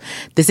 off.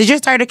 This is your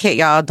starter kit,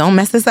 y'all. Don't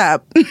mess this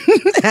up.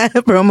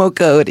 Promo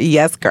code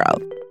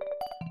YesGirl.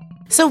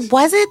 So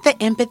was it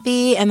the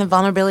empathy and the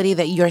vulnerability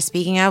that you're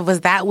speaking of?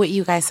 Was that what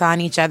you guys saw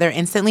in each other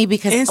instantly?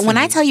 Because when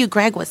I tell you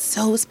Greg was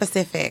so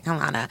specific,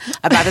 Helanah,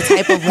 about the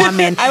type of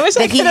woman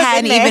that he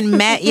hadn't even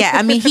met yet.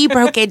 I mean, he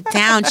broke it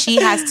down. She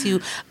has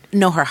to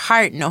know her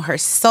heart, know her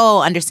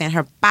soul, understand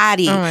her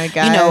body. Oh my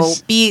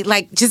gosh. Be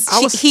like,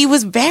 he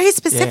was very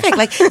specific. Yeah.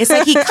 Like, it's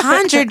like he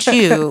conjured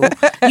you.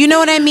 You know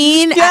what I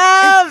mean?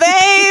 Yeah,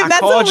 babe.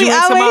 That's what we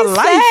always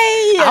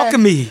say.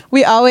 Alchemy.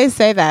 We always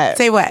say that.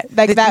 Say what?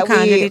 Like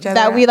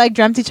that we like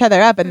dreamt each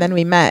other up and then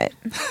we met.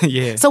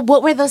 Yeah. So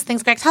what were those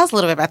things, Greg? Tell us a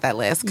little bit about that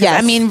list. Yes.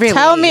 I mean, really.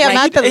 Tell me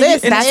about the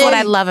list. That's what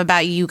I love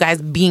about you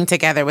guys being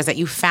together, was that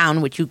you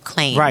found what you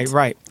claimed.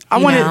 Right. I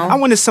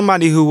wanted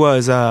somebody who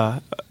was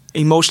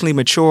emotionally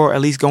mature,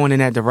 at least going in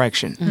that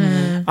direction.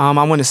 Mm-hmm.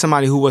 I wanted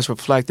somebody who was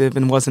reflective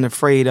and wasn't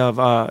afraid of,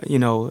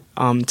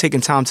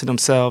 taking time to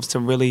themselves to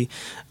really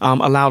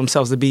allow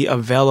themselves to be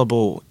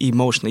available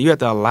emotionally. You have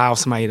to allow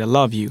somebody to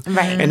love you.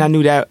 Right. And I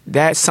knew that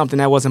that's something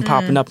that wasn't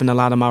popping up in a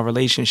lot of my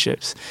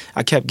relationships.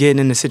 I kept getting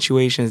into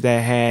situations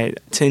that had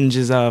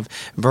tinges of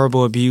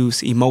verbal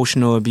abuse,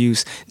 emotional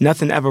abuse,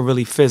 nothing ever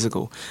really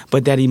physical.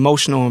 But that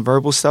emotional and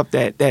verbal stuff,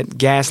 that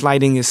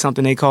gaslighting is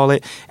something they call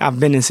it. I've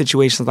been in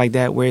situations like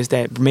that where it's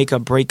that make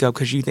up, break up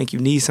because you think you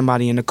need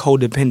somebody in a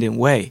codependent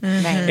way.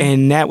 Mm-hmm.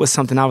 And that was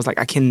something I was like,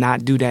 I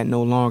cannot do that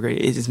no longer.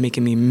 It is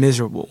making me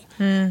miserable.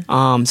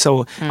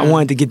 I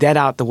wanted to get that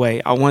out the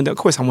way. I wanted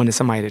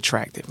somebody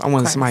attractive. I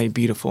wanted somebody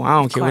beautiful. I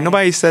don't care what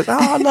nobody says. Oh,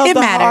 I love it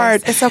the matters.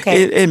 heart. It's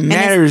okay. It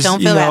matters.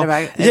 Don't feel bad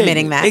about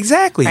admitting that.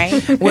 Exactly.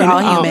 Right? We're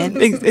all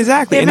human.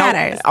 Exactly. It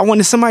matters. I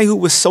wanted somebody who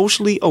was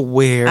socially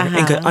aware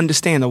and could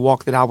understand the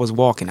walk that I was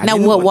walking. Now,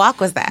 what walk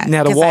was that?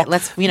 Now, the walk.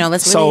 Let's really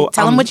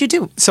tell them what you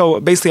do. So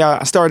basically,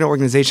 I started an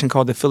organization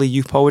called the Philly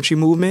Youth Poetry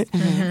Movement,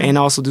 and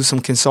also do some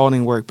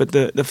consulting work. But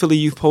the Philly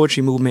Youth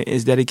Poetry Movement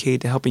is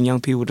dedicated to helping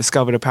young people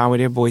discover the power of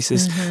their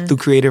voices through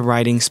creative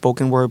writing,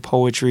 spoken word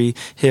poetry,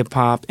 hip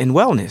hop, and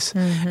wellness.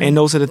 And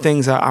those are the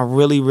things I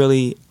really,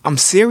 really I'm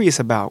serious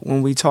about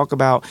when we talk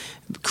about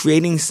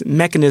creating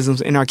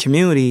mechanisms in our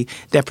community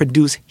that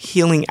produce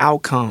healing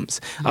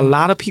outcomes. A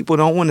lot of people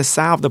don't want to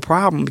solve the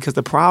problem because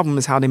the problem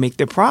is how they make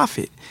their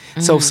profit.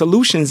 So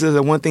solutions is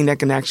the one thing that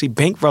can actually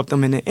bankrupt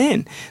them in the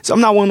end. So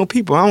I'm not one of those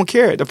people. I don't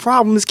care. The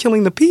problem is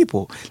killing the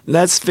people.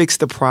 Let's fix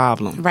the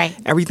problem. Right.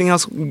 Everything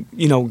else,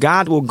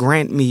 God will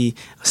grant me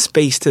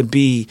space to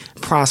be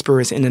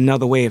prosperous in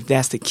another way if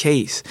that's the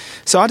case.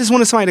 So I just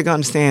wanted somebody to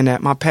understand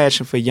that my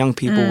passion for young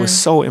people was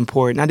so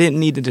important. I didn't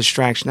need the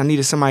distraction. I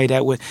needed somebody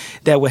that would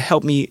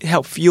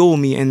help fuel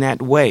me in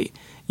that way.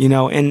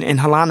 And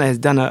Helanah has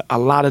done a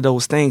lot of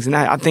those things. And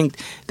I think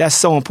that's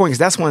so important because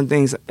that's one of the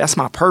things, that's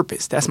my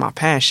purpose. That's my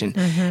passion.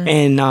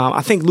 And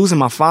I think losing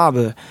my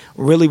father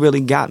really, really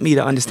got me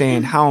to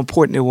understand how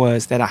important it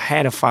was that I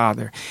had a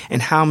father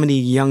and how many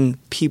young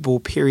people,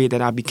 period,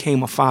 that I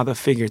became a father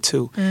figure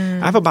to.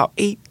 I have about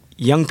 8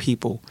 young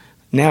people,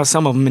 now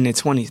some of them in their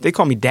 20s. They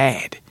call me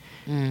dad.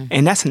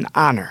 And that's an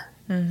honor,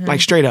 like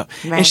straight up.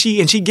 Right.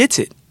 And she gets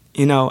it.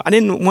 I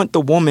didn't want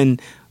the woman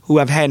who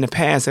I've had in the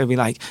past that would be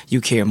like, you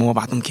care more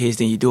about them kids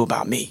than you do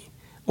about me.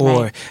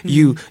 Or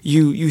you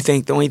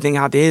think the only thing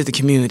out there is the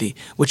community.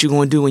 What you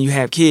going to do when you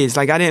have kids?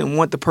 Like, I didn't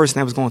want the person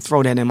that was going to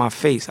throw that in my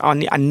face.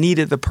 I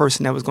needed the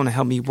person that was going to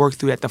help me work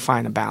through that to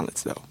find a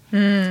balance, though.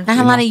 Now,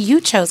 Helanah, you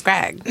chose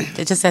Greg.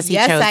 It just says he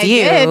chose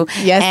you. Did.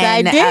 Yes,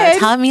 I did.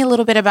 Tell me a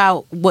little bit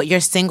about what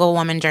your single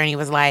woman journey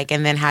was like,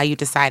 and then how you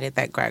decided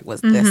that Greg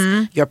was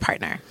your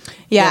partner.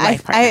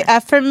 Yeah,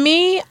 for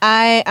me,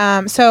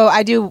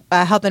 I do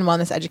health and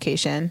wellness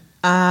education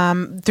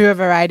through a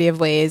variety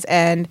of ways,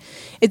 and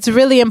it's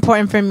really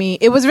important for me.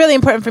 It was really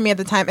important for me at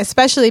the time,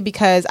 especially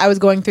because I was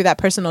going through that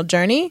personal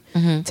journey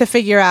to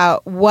figure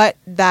out what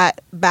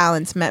that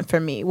balance meant for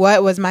me.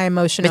 What was my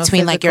emotional,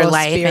 between physical, like your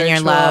life spiritual, and your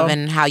love,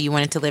 and how you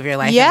wanted to live your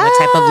life, and what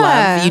type of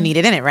love you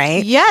needed in it,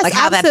 right? Yes, like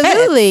how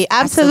absolutely,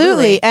 that fits.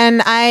 absolutely.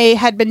 And I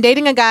had been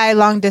dating a guy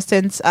long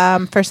distance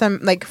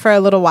for a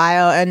little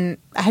while, and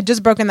I had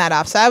just broken that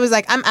off. So I was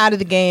like, I'm out of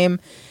the game.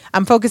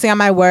 I'm focusing on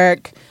my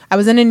work. I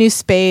was in a new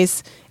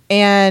space.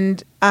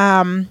 And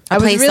a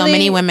place so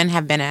many women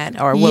have been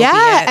at or will be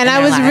at. And I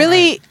was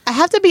really, I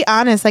have to be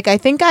honest, like I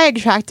think I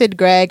attracted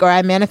Greg, or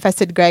I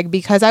manifested Greg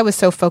because I was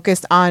so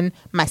focused on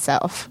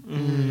myself.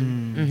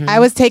 I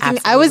was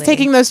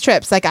taking those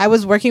trips. Like I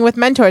was working with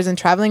mentors and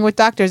traveling with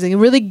doctors and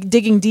really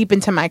digging deep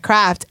into my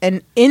craft.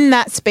 And in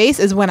that space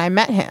is when I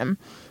met him.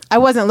 I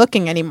wasn't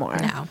looking anymore.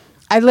 No.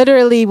 I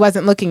literally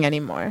wasn't looking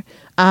anymore.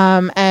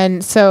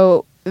 And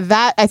so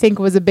that I think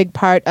was a big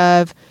part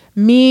of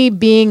me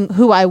being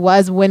who I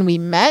was when we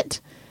met,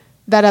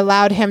 that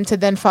allowed him to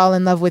then fall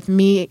in love with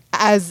me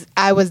as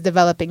I was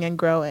developing and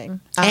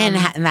growing.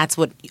 And that's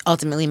what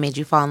ultimately made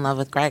you fall in love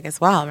with Greg as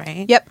well,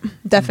 right? Yep,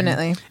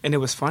 definitely. And it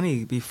was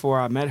funny, before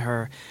I met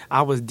her,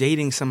 I was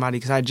dating somebody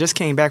because I just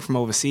came back from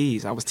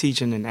overseas. I was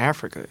teaching in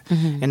Africa,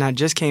 and I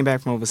just came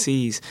back from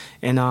overseas.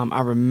 And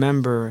I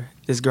remember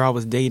this girl I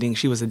was dating.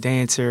 She was a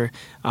dancer,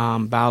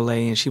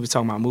 ballet, and she was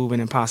talking about moving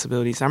and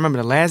possibilities. I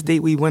remember the last date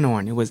we went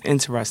on, it was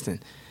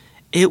interesting.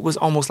 It was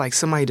almost like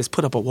somebody just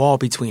put up a wall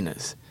between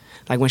us.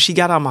 Like when she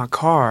got out of my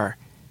car,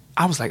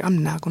 I was like,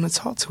 I'm not going to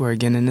talk to her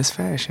again in this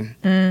fashion.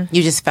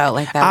 You just felt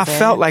like that? I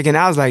felt like, and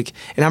I was like,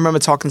 and I remember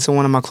talking to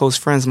one of my close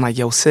friends. I'm like,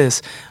 yo,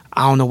 sis,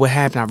 I don't know what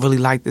happened. I really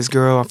like this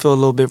girl. I feel a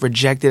little bit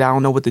rejected. I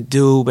don't know what to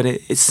do, but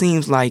it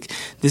seems like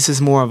this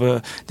is more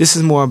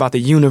about the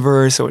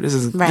universe, or this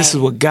is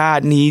what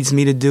God needs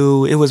me to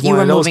do. It was one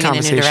of those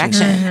conversations.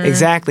 In a new direction.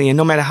 Exactly. And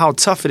no matter how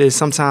tough it is,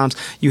 sometimes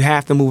you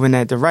have to move in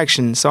that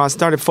direction. So I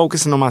started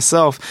focusing on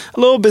myself, a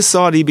little bit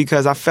salty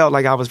because I felt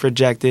like I was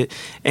rejected.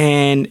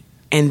 And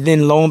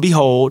then lo and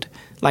behold,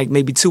 like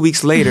maybe 2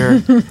 weeks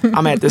later,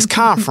 I'm at this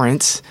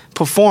conference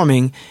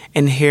performing,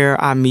 and here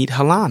I meet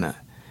Helanah.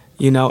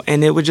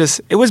 And it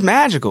was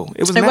magical.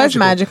 It was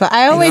magical.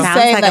 I always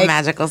say like a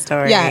magical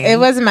story. Yeah, it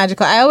was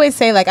magical. I always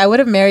say like I would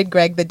have married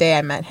Greg the day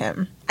I met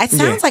him. It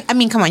sounds like, I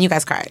mean, come on, you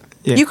guys cried.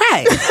 Yeah. You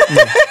cried.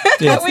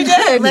 Yeah. We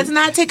did. Let's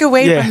not take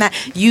away from that.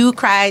 You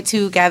cried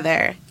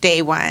together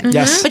day one.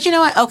 Yes. But you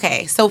know what?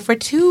 Okay, so for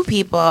two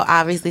people,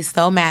 obviously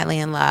so madly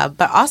in love,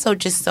 but also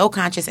just so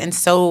conscious and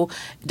so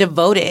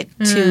devoted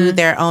to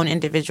their own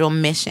individual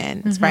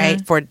missions,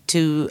 right? For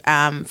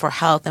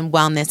health and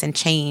wellness and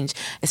change,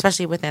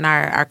 especially within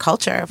our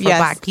culture for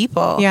Black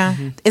people. Yeah.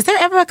 Is there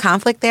ever a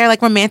conflict there,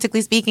 like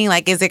romantically speaking?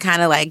 Like, is it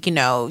kind of like,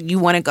 you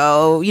want to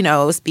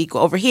go, speak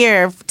over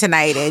here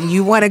tonight, and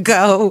you want to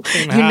go,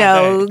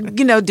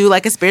 do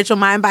like a spiritual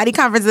mind-body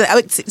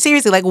conference?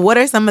 Seriously, like, what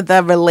are some of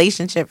the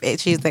relationship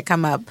issues that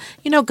come up,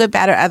 good,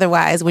 bad, or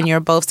otherwise, when you're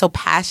both so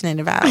passionate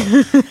about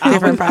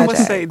different projects? I would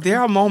say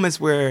there are moments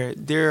where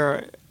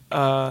there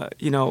are,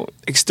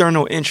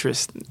 external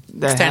interest.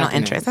 External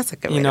interest, that's a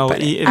good way to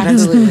put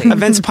it.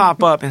 Events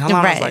pop up, and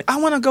Helanah's like, I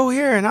want to go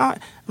here. And I'm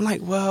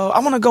like, well, I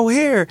want to go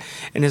here.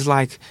 And it's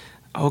like,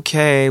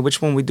 okay,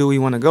 which one we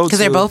want to go to? Because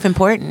they're both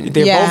important.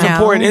 They're both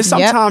important. And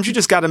sometimes you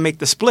just got to make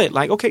the split.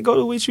 Like, okay, go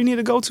to which you need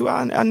to go to.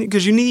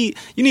 Because you need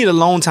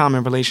alone time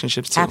in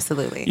relationships too.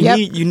 Absolutely.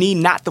 You need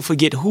not to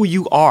forget who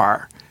you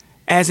are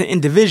as an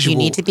individual. You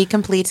need to be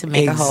complete to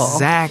make a whole.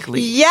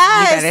 Exactly.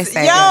 Yes.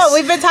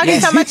 We've been talking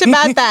so much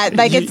about that.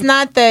 Like, it's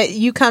not that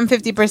you come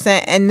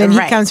 50% and then he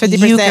comes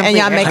 50% and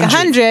y'all make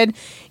 100.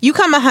 You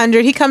come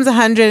 100, he comes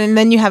 100, and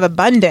then you have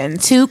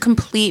abundance. Two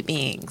complete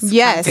beings.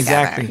 Yes.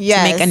 Exactly.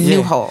 To make a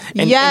new whole.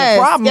 And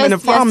the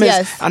problem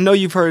is, I know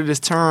you've heard of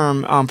this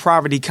term,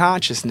 poverty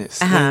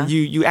consciousness. When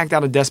you act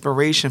out of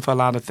desperation for a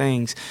lot of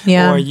things,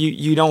 or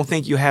you don't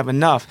think you have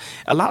enough.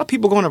 A lot of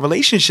people go into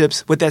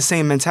relationships with that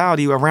same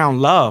mentality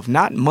around love,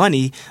 not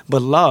money,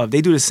 but love.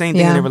 They do the same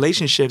thing in their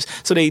relationships.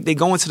 So they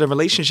go into the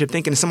relationship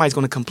thinking somebody's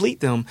going to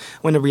complete them,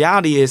 when the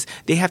reality is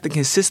they have to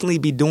consistently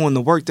be doing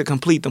the work to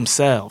complete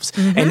themselves.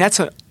 And that's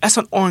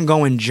an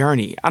ongoing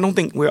journey. I don't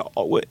think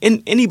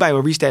anybody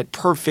will reach that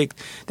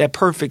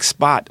perfect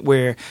spot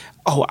where,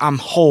 I'm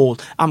whole,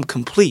 I'm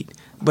complete.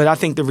 But I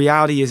think the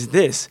reality is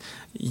this.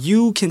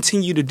 You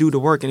continue to do the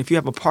work, and if you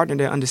have a partner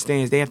that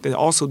understands, they have to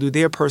also do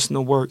their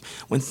personal work.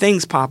 When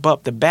things pop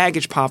up, the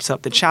baggage pops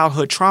up, the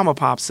childhood trauma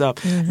pops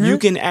up, you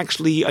can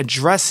actually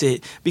address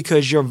it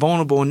because you're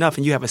vulnerable enough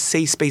and you have a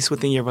safe space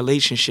within your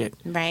relationship.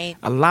 Right.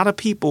 A lot of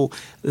people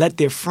let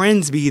their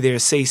friends be their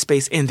safe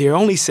space and their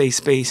only safe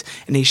space,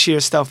 and they share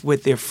stuff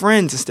with their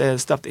friends instead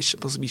of stuff they're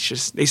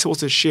supposed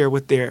to share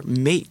with their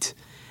mate.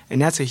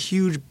 And that's a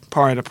huge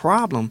part of the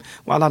problem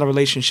why a lot of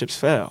relationships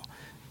fail.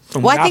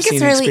 Well, I think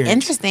it's really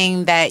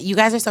interesting that you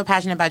guys are so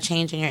passionate about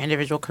change in your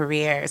individual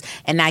careers,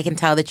 and I can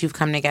tell that you've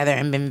come together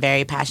and been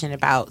very passionate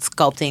about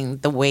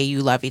sculpting the way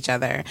you love each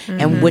other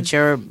and what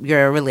your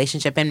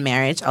relationship and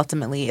marriage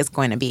ultimately is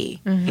going to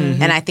be.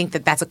 And I think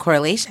that that's a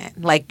correlation.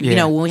 Like, you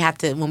know,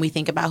 when we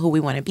think about who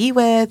we want to be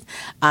with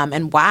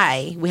and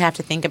why, we have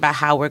to think about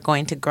how we're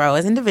going to grow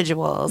as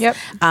individuals,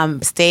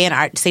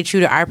 stay true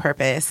to our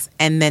purpose,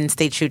 and then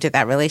stay true to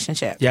that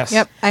relationship. Yes.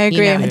 Yep, I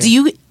agree.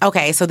 You know,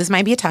 okay, so this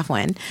might be a tough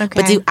one,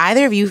 but do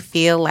either of you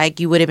feel like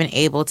you would have been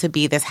able to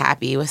be this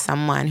happy with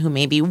someone who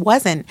maybe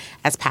wasn't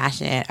as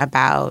passionate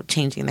about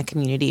changing the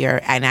community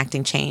or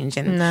enacting change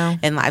in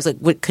lives?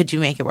 Like, could you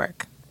make it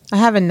work? I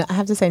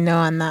have to say no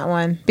on that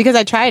one because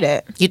I tried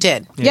it. You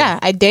did? Yeah,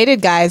 I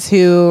dated guys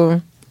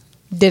who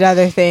did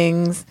other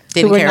things,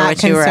 Didn't who were care not what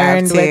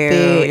concerned you were up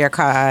to, with your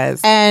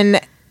cause.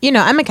 And, you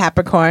know, I'm a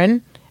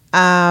Capricorn.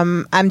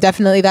 I'm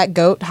definitely that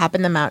goat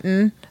hopping the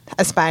mountain,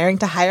 aspiring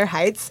to higher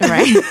heights,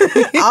 right?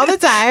 All the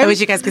time. I wish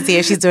you guys could see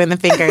her. She's doing the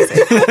fingers.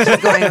 She's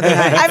going with the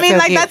heights. I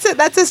mean, so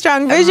that's a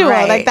strong visual.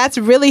 Right. Like, that's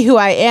really who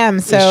I am.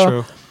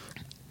 So,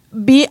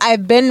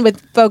 I've been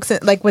with folks,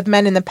 like with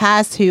men in the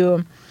past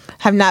who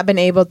have not been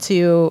able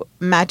to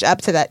match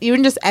up to that,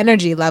 even just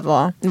energy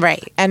level,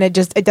 right? And it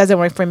doesn't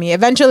work for me.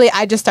 Eventually,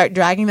 I just start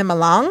dragging them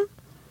along.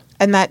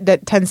 And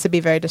that tends to be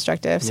very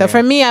destructive. So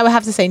for me, I would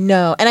have to say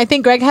no. And I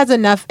think Greg has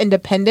enough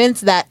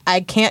independence that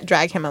I can't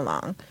drag him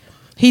along.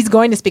 He's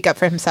going to speak up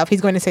for himself. He's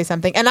going to say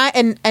something. And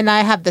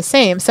I have the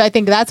same. So I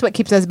think that's what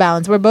keeps us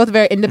balanced. We're both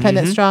very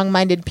independent,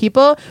 strong-minded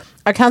people.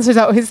 Our counselors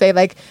always say,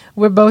 like,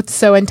 we're both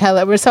so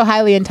intelligent. We're so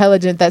highly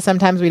intelligent that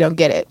sometimes we don't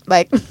get it.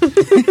 Like,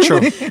 true.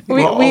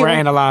 we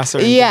analyze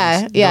certain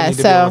things. Yeah.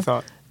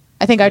 So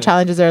I think our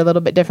challenges are a little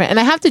bit different. And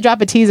I have to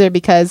drop a teaser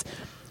because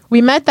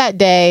we met that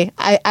day.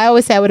 I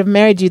always say I would have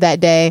married you that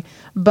day,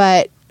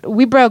 but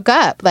we broke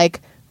up.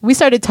 Like, we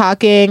started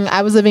talking.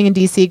 I was living in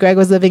DC. Greg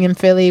was living in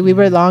Philly. We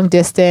were long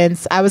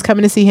distance. I was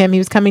coming to see him. He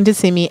was coming to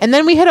see me. And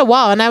then we hit a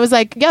wall, and I was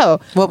like,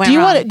 "Yo, do you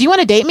want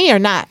to date me or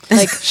not?"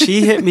 Like,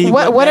 she hit me.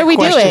 What are we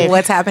doing?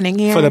 What's happening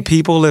here? For the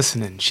people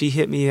listening, she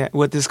hit me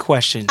with this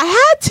question. I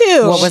had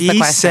to. What was the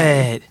question? She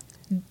said,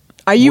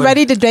 "Are you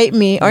ready to date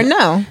me or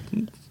no?"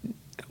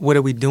 What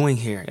are we doing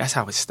here? That's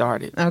how it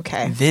started.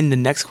 Okay. Then the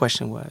next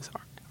question was,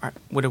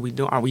 what are we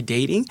doing? Are we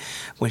dating?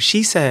 When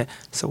she said,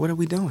 so what are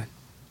we doing?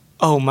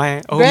 Oh,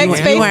 man. Oh, Greg's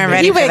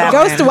face, he went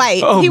ghost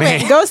white. Oh, he man.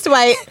 went ghost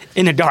white.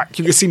 In the dark.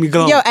 You can see me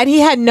glow. Yo, and he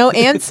had no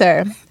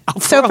answer.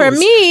 So for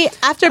me,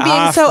 after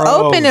being so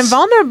open and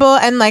vulnerable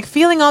and like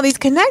feeling all these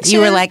connections. You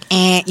were like,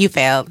 you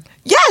failed.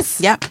 Yes.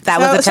 Yep. That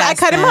was the test. So I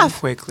cut him off.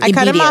 Quickly. I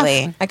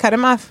cut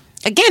him off.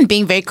 Again,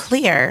 being very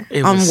clear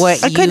on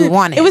what you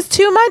wanted. It was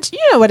too much. You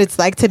know what it's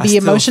like to be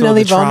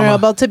emotionally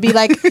vulnerable, to be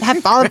like,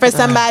 have fallen for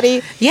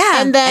somebody.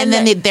 Yeah. And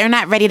then they're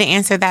not ready to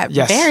answer that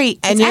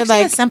and you're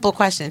like, a simple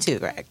question too,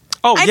 Greg.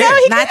 Oh, I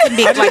know not to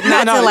be like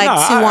not to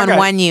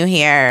 2-on-1 you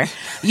here.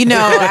 You know,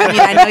 I mean,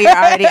 I know you're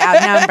already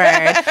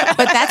outnumbered,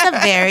 but that's a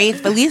very,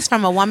 at least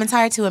from a woman's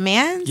heart to a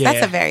man,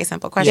 that's a very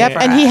simple question.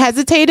 Yep, and he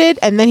hesitated,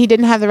 and then he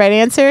didn't have the right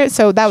answer,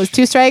 so that was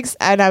 2 strikes,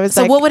 and I was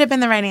like, so what would have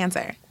been the right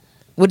answer?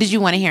 What did you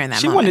want to hear in that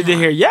She moment? wanted to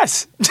hear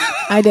yes.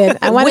 I did.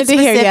 I wanted to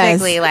hear yes.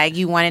 Specifically, like,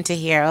 you wanted to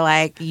hear,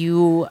 like, it's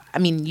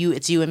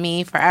you and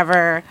me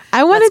forever.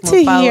 I wanted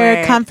to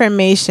hear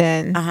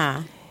confirmation.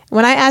 Uh-huh.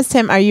 When I asked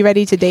him, are you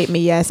ready to date me?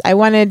 Yes. I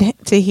wanted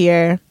to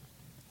hear,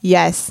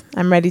 yes,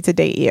 I'm ready to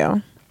date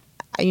you.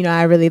 You know,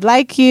 I really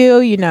like you,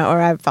 you know, or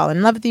I've fallen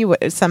in love with you,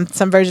 some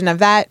version of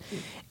that.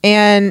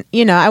 And,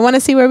 I want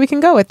to see where we can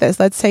go with this.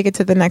 Let's take it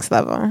to the next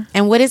level.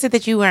 And what is it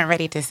that you weren't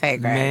ready to say,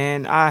 Greg?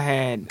 Man, I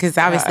had... Because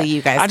obviously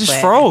you guys I just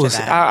froze.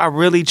 I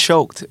really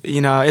choked.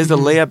 It's the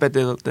layup at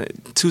the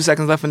 2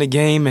 seconds left in the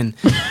game, and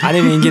I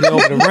didn't even get it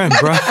over the rim,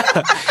 bro.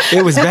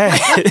 It was bad.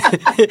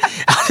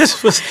 I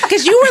just was...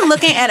 Because you were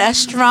looking at a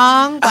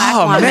strong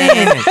black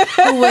woman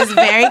who was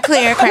very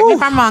clear, correct me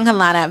if I'm wrong,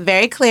 Helanah,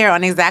 very clear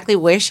on exactly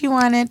where she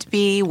wanted to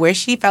be, where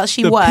she felt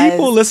she was,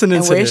 people listening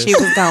and to where this. she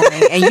was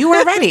going. And you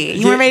were ready.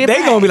 You were ready to They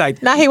play. going to be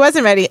like... No, he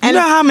wasn't ready. You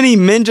know how many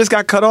men just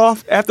got cut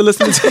off after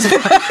listening to this?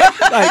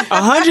 Like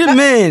 100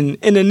 men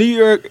in the New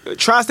York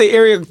tri-state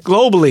area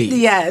globally.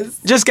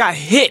 Yes. Just got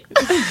hit.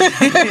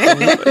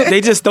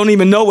 They just don't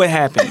even know what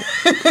happened.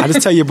 I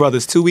just tell you,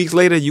 brothers, 2 weeks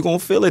later, you gonna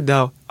feel it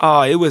though.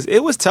 Oh, it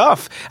was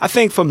tough. I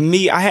think for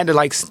me, I had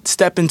to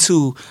step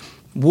into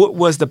what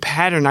was the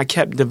pattern I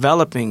kept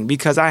developing,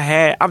 because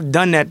I've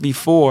done that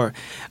before,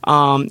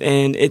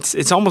 and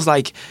it's almost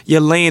like you're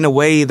laying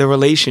away the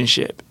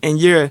relationship, and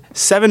you're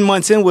 7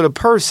 months in with a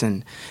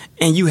person,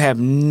 and you have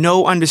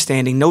no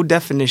understanding, no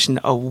definition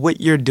of what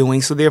you're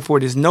doing, so therefore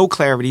there's no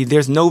clarity,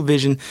 there's no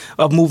vision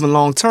of moving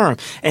long term,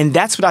 and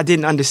that's what I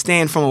didn't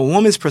understand from a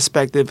woman's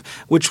perspective,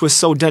 which was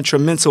so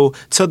detrimental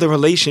to the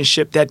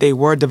relationship that they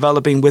were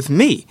developing with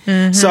me.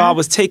 Mm-hmm. So I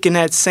was taking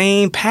that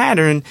same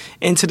pattern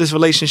into this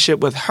relationship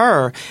with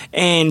her,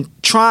 and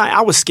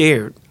I was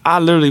scared. I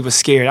literally was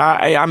scared.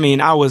 I mean,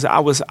 I was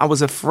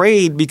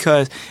afraid,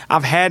 because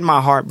I've had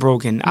my heart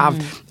broken.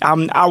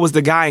 Mm-hmm. I was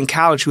the guy in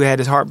college who had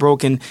his heart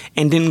broken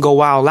and didn't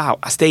go all out.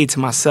 I stayed to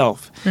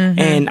myself. Mm-hmm.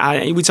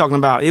 And we talking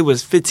about, it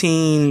was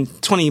 15,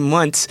 20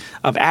 months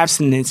of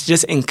abstinence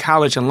just in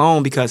college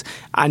alone, because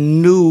I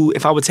knew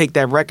if I would take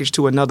that wreckage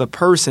to another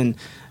person,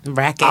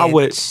 I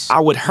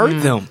would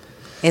hurt them.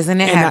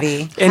 Isn't it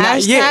heavy?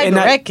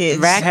 Wreckage.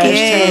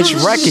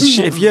 Wreckage.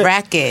 If you're,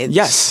 wreckage.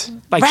 Yes.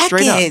 Like wreckage.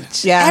 Straight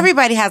up. Yeah.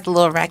 Everybody has a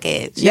little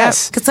wreckage.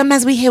 Yes. Because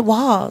sometimes we hit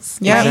walls.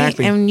 Yeah. Right?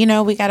 Exactly.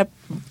 And, we got to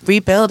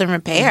rebuild and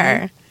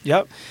repair. Mm-hmm.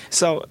 Yep.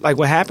 So,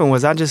 what happened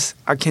was I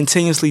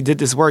continuously did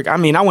this work. I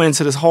mean, I went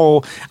into this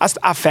whole,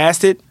 I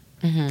fasted.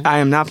 Mm-hmm. I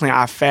am not playing.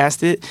 I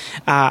fasted.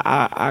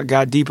 I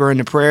got deeper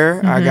into prayer.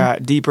 Mm-hmm. I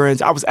got deeper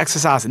into, I was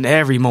exercising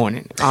every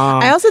morning.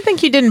 I also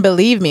think you didn't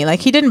believe me.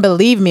 He didn't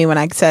believe me when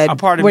I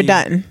said, we're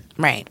done.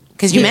 Right.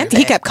 Because you meant it.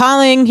 He kept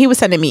calling. He was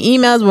sending me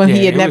emails when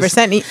he had never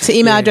sent to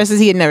email addresses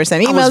he had never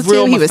sent emails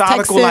to. He was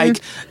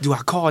texting. Do I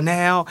call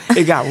now?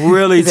 It got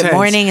really Is it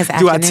morning? Is it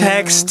Do afternoon? I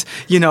text?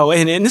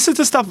 And this is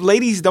the stuff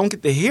ladies don't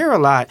get to hear a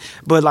lot.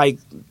 But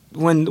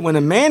when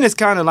a man is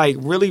kind of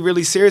really,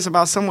 really serious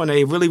about someone,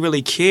 they really,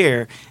 really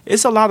care,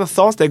 it's a lot of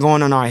thoughts that go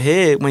on in our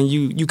head when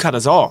you cut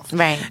us off.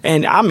 Right.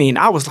 And I mean,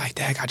 I was like,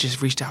 dang, I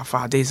just reached out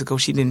 5 days ago.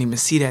 She didn't even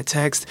see that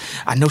text.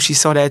 I know she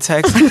saw that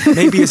text.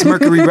 Maybe it's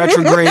Mercury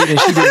retrograde and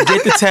she didn't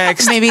get the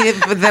text. Maybe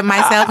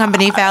my cell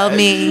company failed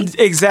me.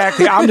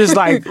 Exactly. I'm just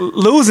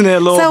losing it a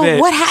little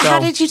bit. So how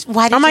did you?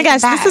 Why did oh my you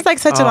gosh, get this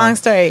is such a long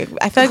story.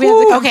 I feel like we have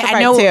to come to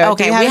part two.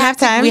 Okay, we have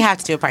time. We have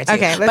to do a part two.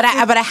 Okay, but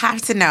I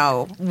have to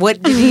know,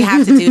 what did he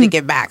have to do to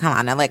get back,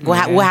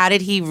 Helanah? How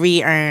did he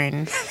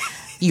re-earn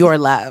your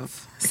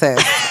love?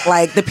 sis.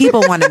 Like, the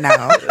people want to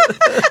know.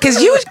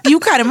 Because you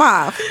cut him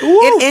off. Woo.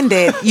 It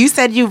ended. You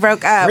said you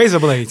broke up. Razor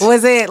blades.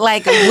 Was it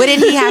like, what did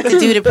he have to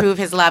do to prove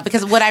his love?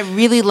 Because what I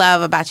really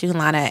love about you,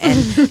 Helanah,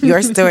 and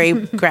your story,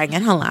 Greg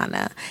and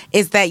Helanah,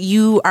 is that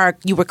you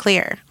were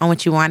clear on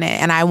what you wanted.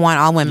 And I want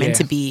all women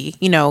to be,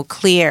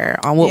 clear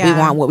on what we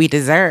want, what we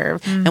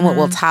deserve, and what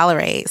we'll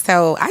tolerate.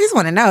 So I just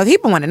want to know.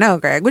 People want to know,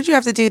 Greg. What did you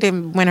have to do to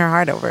win her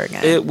heart over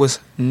again? It was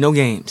no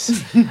games.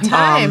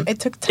 It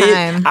took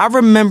time. I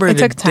remember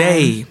the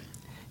day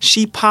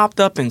she popped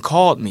up and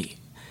called me,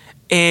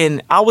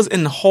 and I was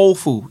in Whole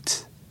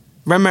Foods.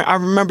 I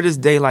remember this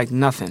day like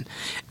nothing,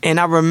 and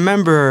I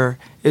remember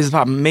it was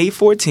about May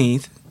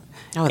 14th.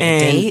 Oh, the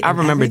and date I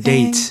remember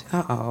dates.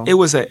 Uh-oh. It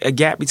was a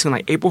gap between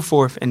like April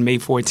 4th and May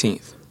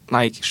 14th,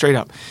 like straight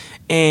up.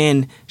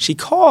 And she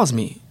calls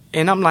me,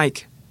 and I'm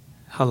like,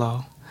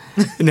 "Hello."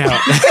 Now,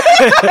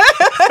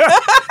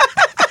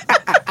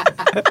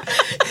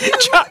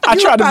 I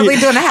tried to be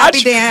doing a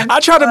happy dance. I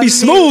tried to be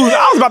smooth.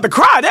 I was about to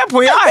cry at that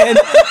point. I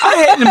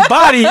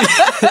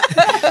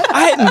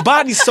hadn't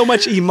embodied so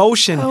much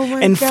emotion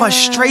and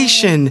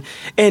frustration.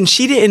 And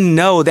she didn't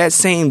know that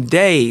same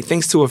day,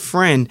 thanks to a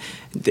friend.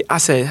 I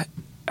said,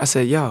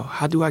 "Yo,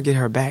 how do I get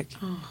her back?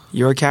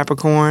 You're a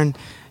Capricorn.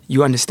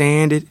 You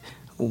understand it.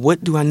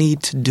 What do I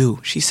need to do?"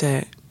 She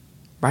said,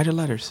 "Write her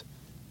letters."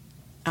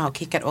 Oh,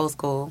 kick it old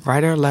school.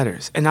 Write her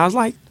letters. And I was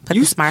like, Put the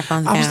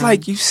smartphones down. I was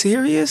like, "You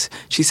serious?"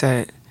 She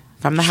said,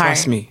 "From the heart.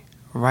 Trust me.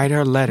 Write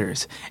her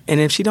letters. And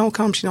if she don't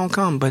come, she don't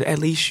come. But at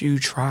least you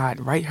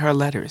tried. Write her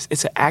letters.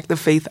 It's an act of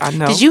faith, I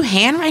know." Did you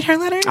handwrite her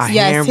letters?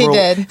 Yes, he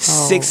did.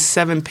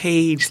 6-7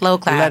 page Slow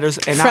clap. letters.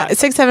 And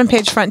 6-7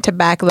 page front to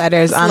back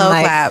letters Slow on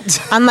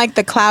clap.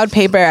 the cloud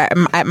paper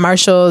at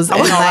Marshall's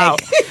and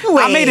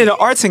I made it an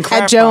arts and at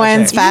craft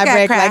Joann's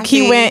project. Fabric. Like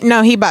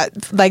he bought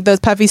like those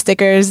puffy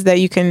stickers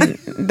that you can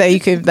that you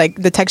could like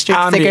the textured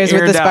stickers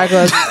with the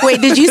sparkles.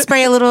 Wait, did you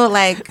spray a little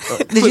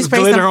did you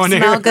spray some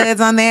smell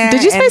goods on there?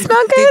 Did you spray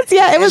smell goods?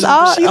 Yeah, it was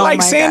all. She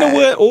likes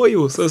sandalwood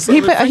oil. So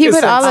he put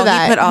all of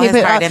that. He put all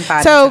his heart and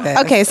thought. So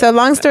okay, so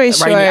long story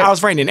short, I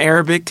was writing in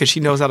Arabic because she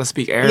knows how to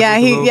speak Arabic. Yeah,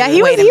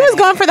 he was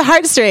going for the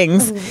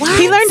heartstrings. What?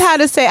 He learned how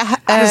to say.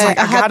 I was like,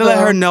 I gotta let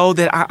her know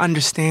that I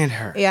understand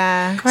her.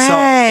 Yeah, so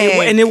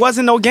and it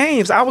wasn't no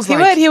games. I was he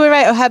would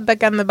write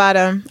 "Ohabbak" on the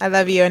bottom. I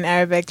love you in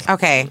Arabic.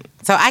 Okay.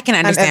 So I can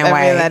understand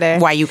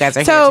why you guys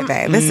are here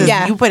today. This is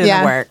you put in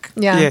the work.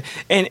 Yeah.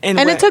 And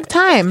it took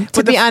time.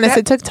 To be honest,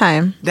 it took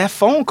time. That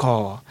phone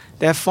call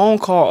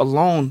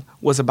alone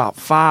was about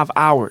 5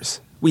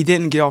 hours. We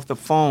didn't get off the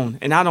phone,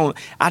 and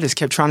I just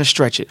kept trying to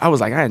stretch it. I was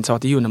like, I hadn't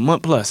talked to you in a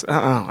month plus. You're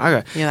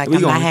like,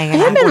 I'm not hanging out. It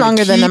had been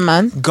longer than a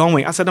month.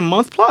 Going. I said a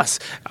month plus.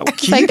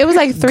 It was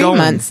like 3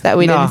 months that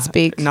we didn't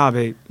speak. Nah,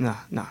 babe.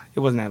 Nah. It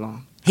wasn't that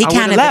long. He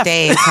counted the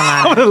days.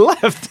 I would have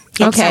left.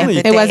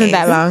 Okay, it wasn't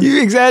that long.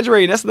 You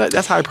exaggerate.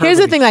 That's hyperbole. Here's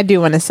the thing I do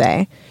want to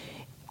say.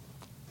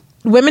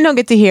 Women don't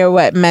get to hear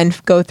what men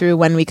go through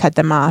when we cut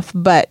them off,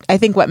 but I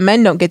think what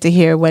men don't get to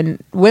hear when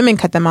women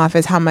cut them off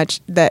is how much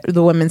that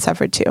the women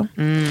suffered too.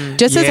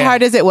 Just as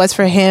hard as it was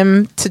for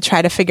him to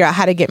try to figure out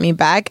how to get me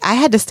back, I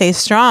had to stay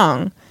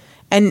strong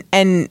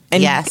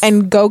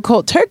and go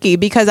cold turkey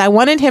because I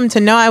wanted him to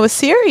know I was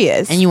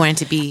serious. And you wanted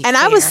to be And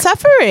fair. I was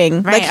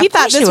suffering. Right, like he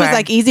thought this was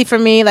like easy for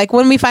me. Like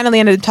when we finally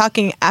ended up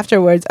talking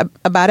afterwards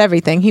about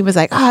everything, he was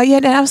like, oh yeah.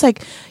 And I was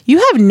like, you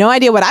have no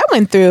idea what I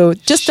went through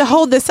just to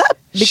hold this up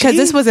because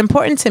this was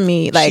important to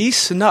me. Like she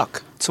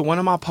snuck to one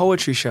of my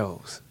poetry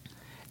shows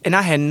and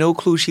I had no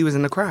clue she was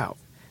in the crowd.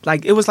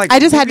 Like it was like I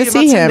just had to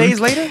see him 10 days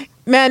later.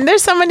 Man,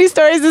 there's so many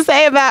stories to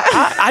say about.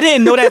 I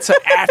didn't know that till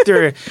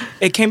after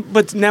it came.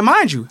 But now,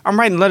 mind you, I'm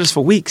writing letters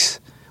for weeks.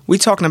 We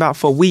talking about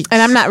for weeks,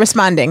 and I'm not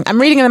responding. I'm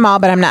reading them all,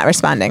 but I'm not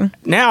responding.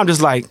 Now I'm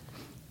just like,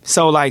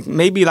 so like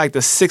maybe like the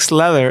 6th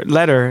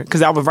letter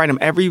because I would write them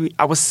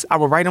I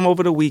would write them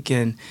over the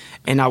weekend,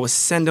 and I would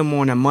send them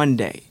on a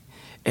Monday.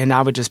 And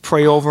I would just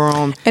pray over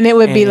them. And it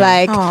would be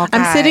like,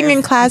 I'm sitting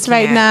in class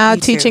right now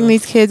teaching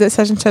these kids at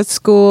such and such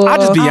school. I'll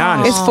just be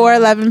honest. It's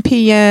 4:11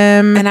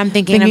 p.m. And I'm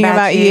thinking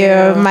about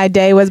you. My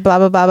day was blah,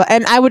 blah, blah, blah.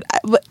 And I would,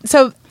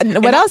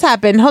 what else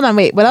happened? Hold on,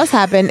 wait. What else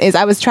happened is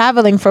I was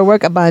traveling for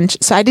work a bunch.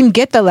 So I didn't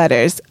get the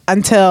letters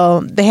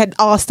until they had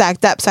all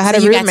stacked up. So I had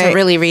a roommate. You got to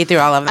really read through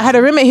all of them. I had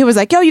a roommate who was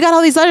like, yo, you got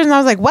all these letters? And I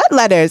was like, what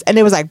letters? And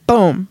it was like,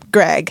 boom,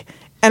 Greg.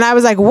 And I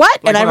was like, what?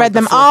 And I read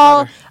them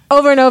all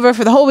over and over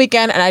for the whole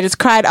weekend, and I just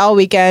cried all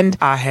weekend.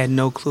 I had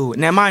no clue.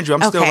 Now, mind you,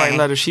 I'm still writing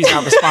letters. She's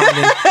not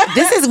responding.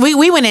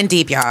 We went in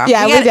deep, y'all.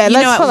 Yeah, we did.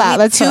 Let's pull out.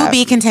 Let's to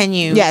be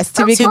continued. Yes,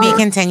 to be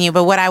continued.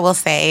 But what I will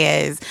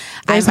say is,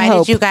 I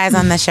invited you guys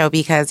on the show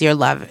because your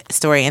love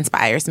story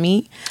inspires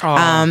me.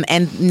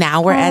 And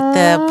now we're at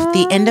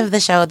the end of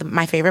the show.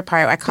 My favorite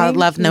part, I call it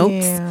Love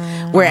Notes,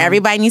 where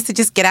everybody needs to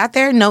just get out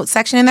their notes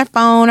section in their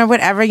phone or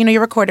whatever,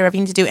 you record whatever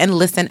you need to do and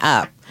listen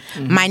up.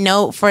 Mm-hmm. My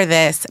note for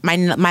this,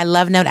 my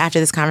love note after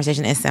this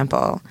conversation is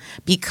simple.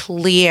 Be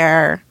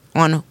clear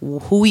on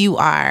who you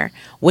are,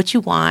 what you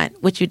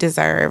want, what you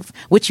deserve,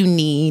 what you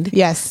need.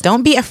 Yes.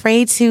 Don't be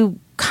afraid to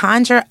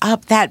conjure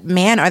up that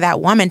man or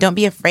that woman. Don't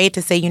be afraid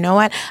to say, you know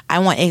what? I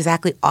want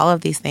exactly all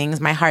of these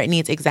things. My heart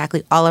needs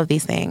exactly all of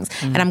these things.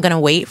 And I'm going to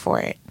wait for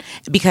it.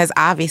 Because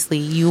obviously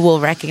you will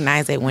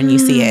recognize it when you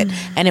see it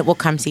and it will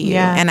come to you.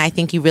 Yeah. And I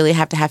think you really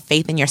have to have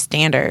faith in your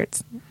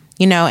standards.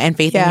 And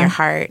faith in your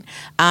heart,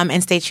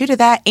 and stay true to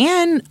that.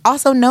 And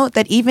also note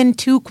that even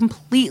two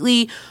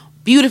completely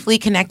beautifully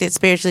connected,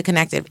 spiritually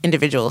connected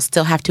individuals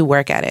still have to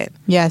work at it.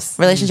 Yes.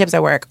 Relationships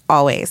are work,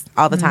 always,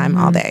 all the time,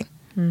 all day.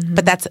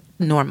 But that's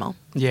normal.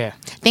 Yeah.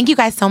 Thank you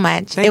guys so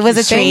much. It was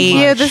a treat. Thank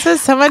you. This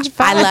was so much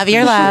fun. I love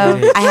your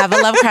love. I have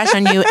a love crush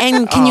on you.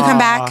 And can you come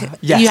back?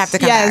 Yes. You have to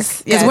come back.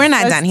 Because we're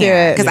not done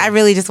here. Because I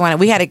really just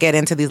we had to get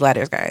into these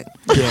letters, Greg.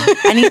 Yeah.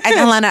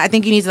 Helanah, I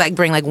think you need to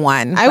bring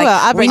one. I will.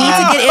 I'll bring We need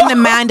to get in the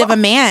mind of a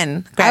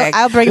man, Greg.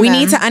 I'll bring We them.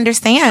 need to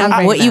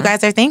understand what you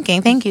guys are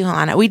thinking. Thank you,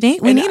 Helanah. We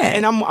need it.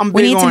 And I'm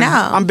we big need on, to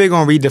know. I'm big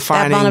on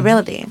redefining that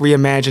vulnerability.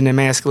 Reimagining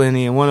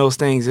masculinity. And one of those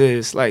things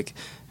is like,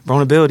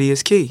 vulnerability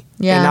is key.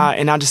 Yeah.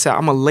 And I just said,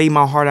 I'm going to lay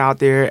my heart out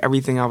there,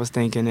 everything I was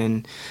thinking.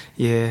 And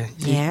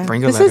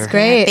bring a letter. This is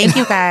great. Thank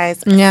you guys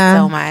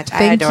so much.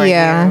 Thank I adore you.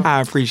 I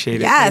appreciate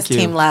it. Yes,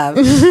 Thank you. team love.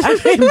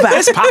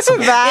 It's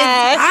possible.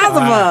 It's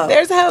possible.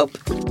 There's hope.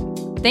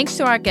 Thanks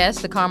to our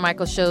guests, the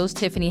Carmichael Show's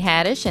Tiffany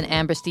Haddish and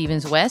Amber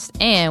Stevens-West,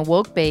 and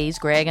Woke Bay's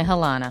Greg and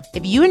Helanah.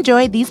 If you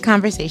enjoyed these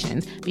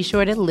conversations, be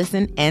sure to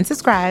listen and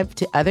subscribe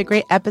to other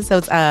great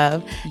episodes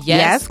of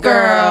Yes,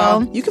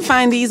 Girl. You can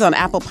find these on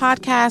Apple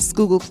Podcasts,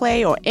 Google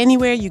Play, or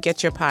anywhere you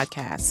get your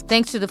podcasts.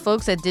 Thanks to the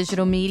folks at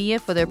Digital Media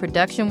for their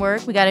production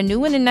work. We got a new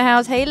one in the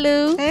house. Hey,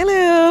 Lou. Hey, Lou.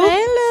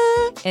 Hey,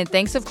 Lou. And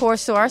thanks, of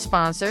course, to our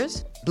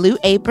sponsors, Blue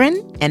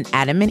Apron and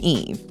Adam and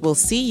Eve. We'll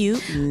see you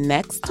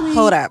next week.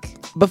 Hold up.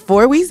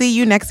 Before we see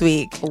you next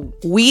week,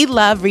 we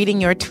love reading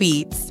your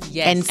tweets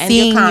and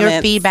seeing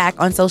your feedback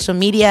on social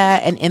media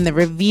and in the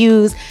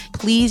reviews.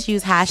 Please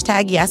use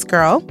hashtag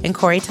YesGirl. And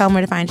Corey, tell them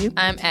where to find you.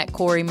 I'm at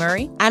Corey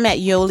Murray. I'm at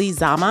Yoli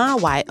Zama,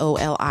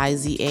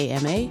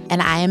 YOLIZAMA.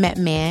 And I am at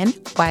Man,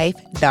 Wife,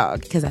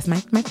 Dog, because that's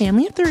my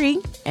family of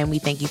 3. And we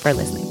thank you for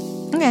listening.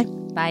 Okay.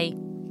 Bye.